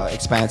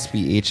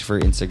 ExpansePH for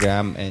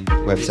Instagram, and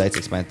websites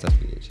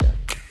expanse.ph.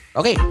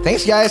 Okay,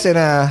 thanks guys, and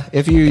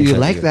if you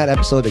like that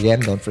episode, again,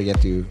 don't forget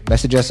to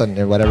message us on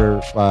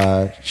whatever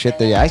shit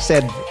that I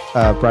said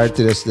prior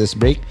to this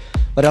break.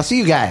 But I'll see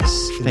you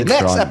guys in the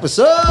next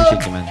episode.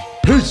 Appreciate you, man.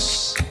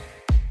 Peace.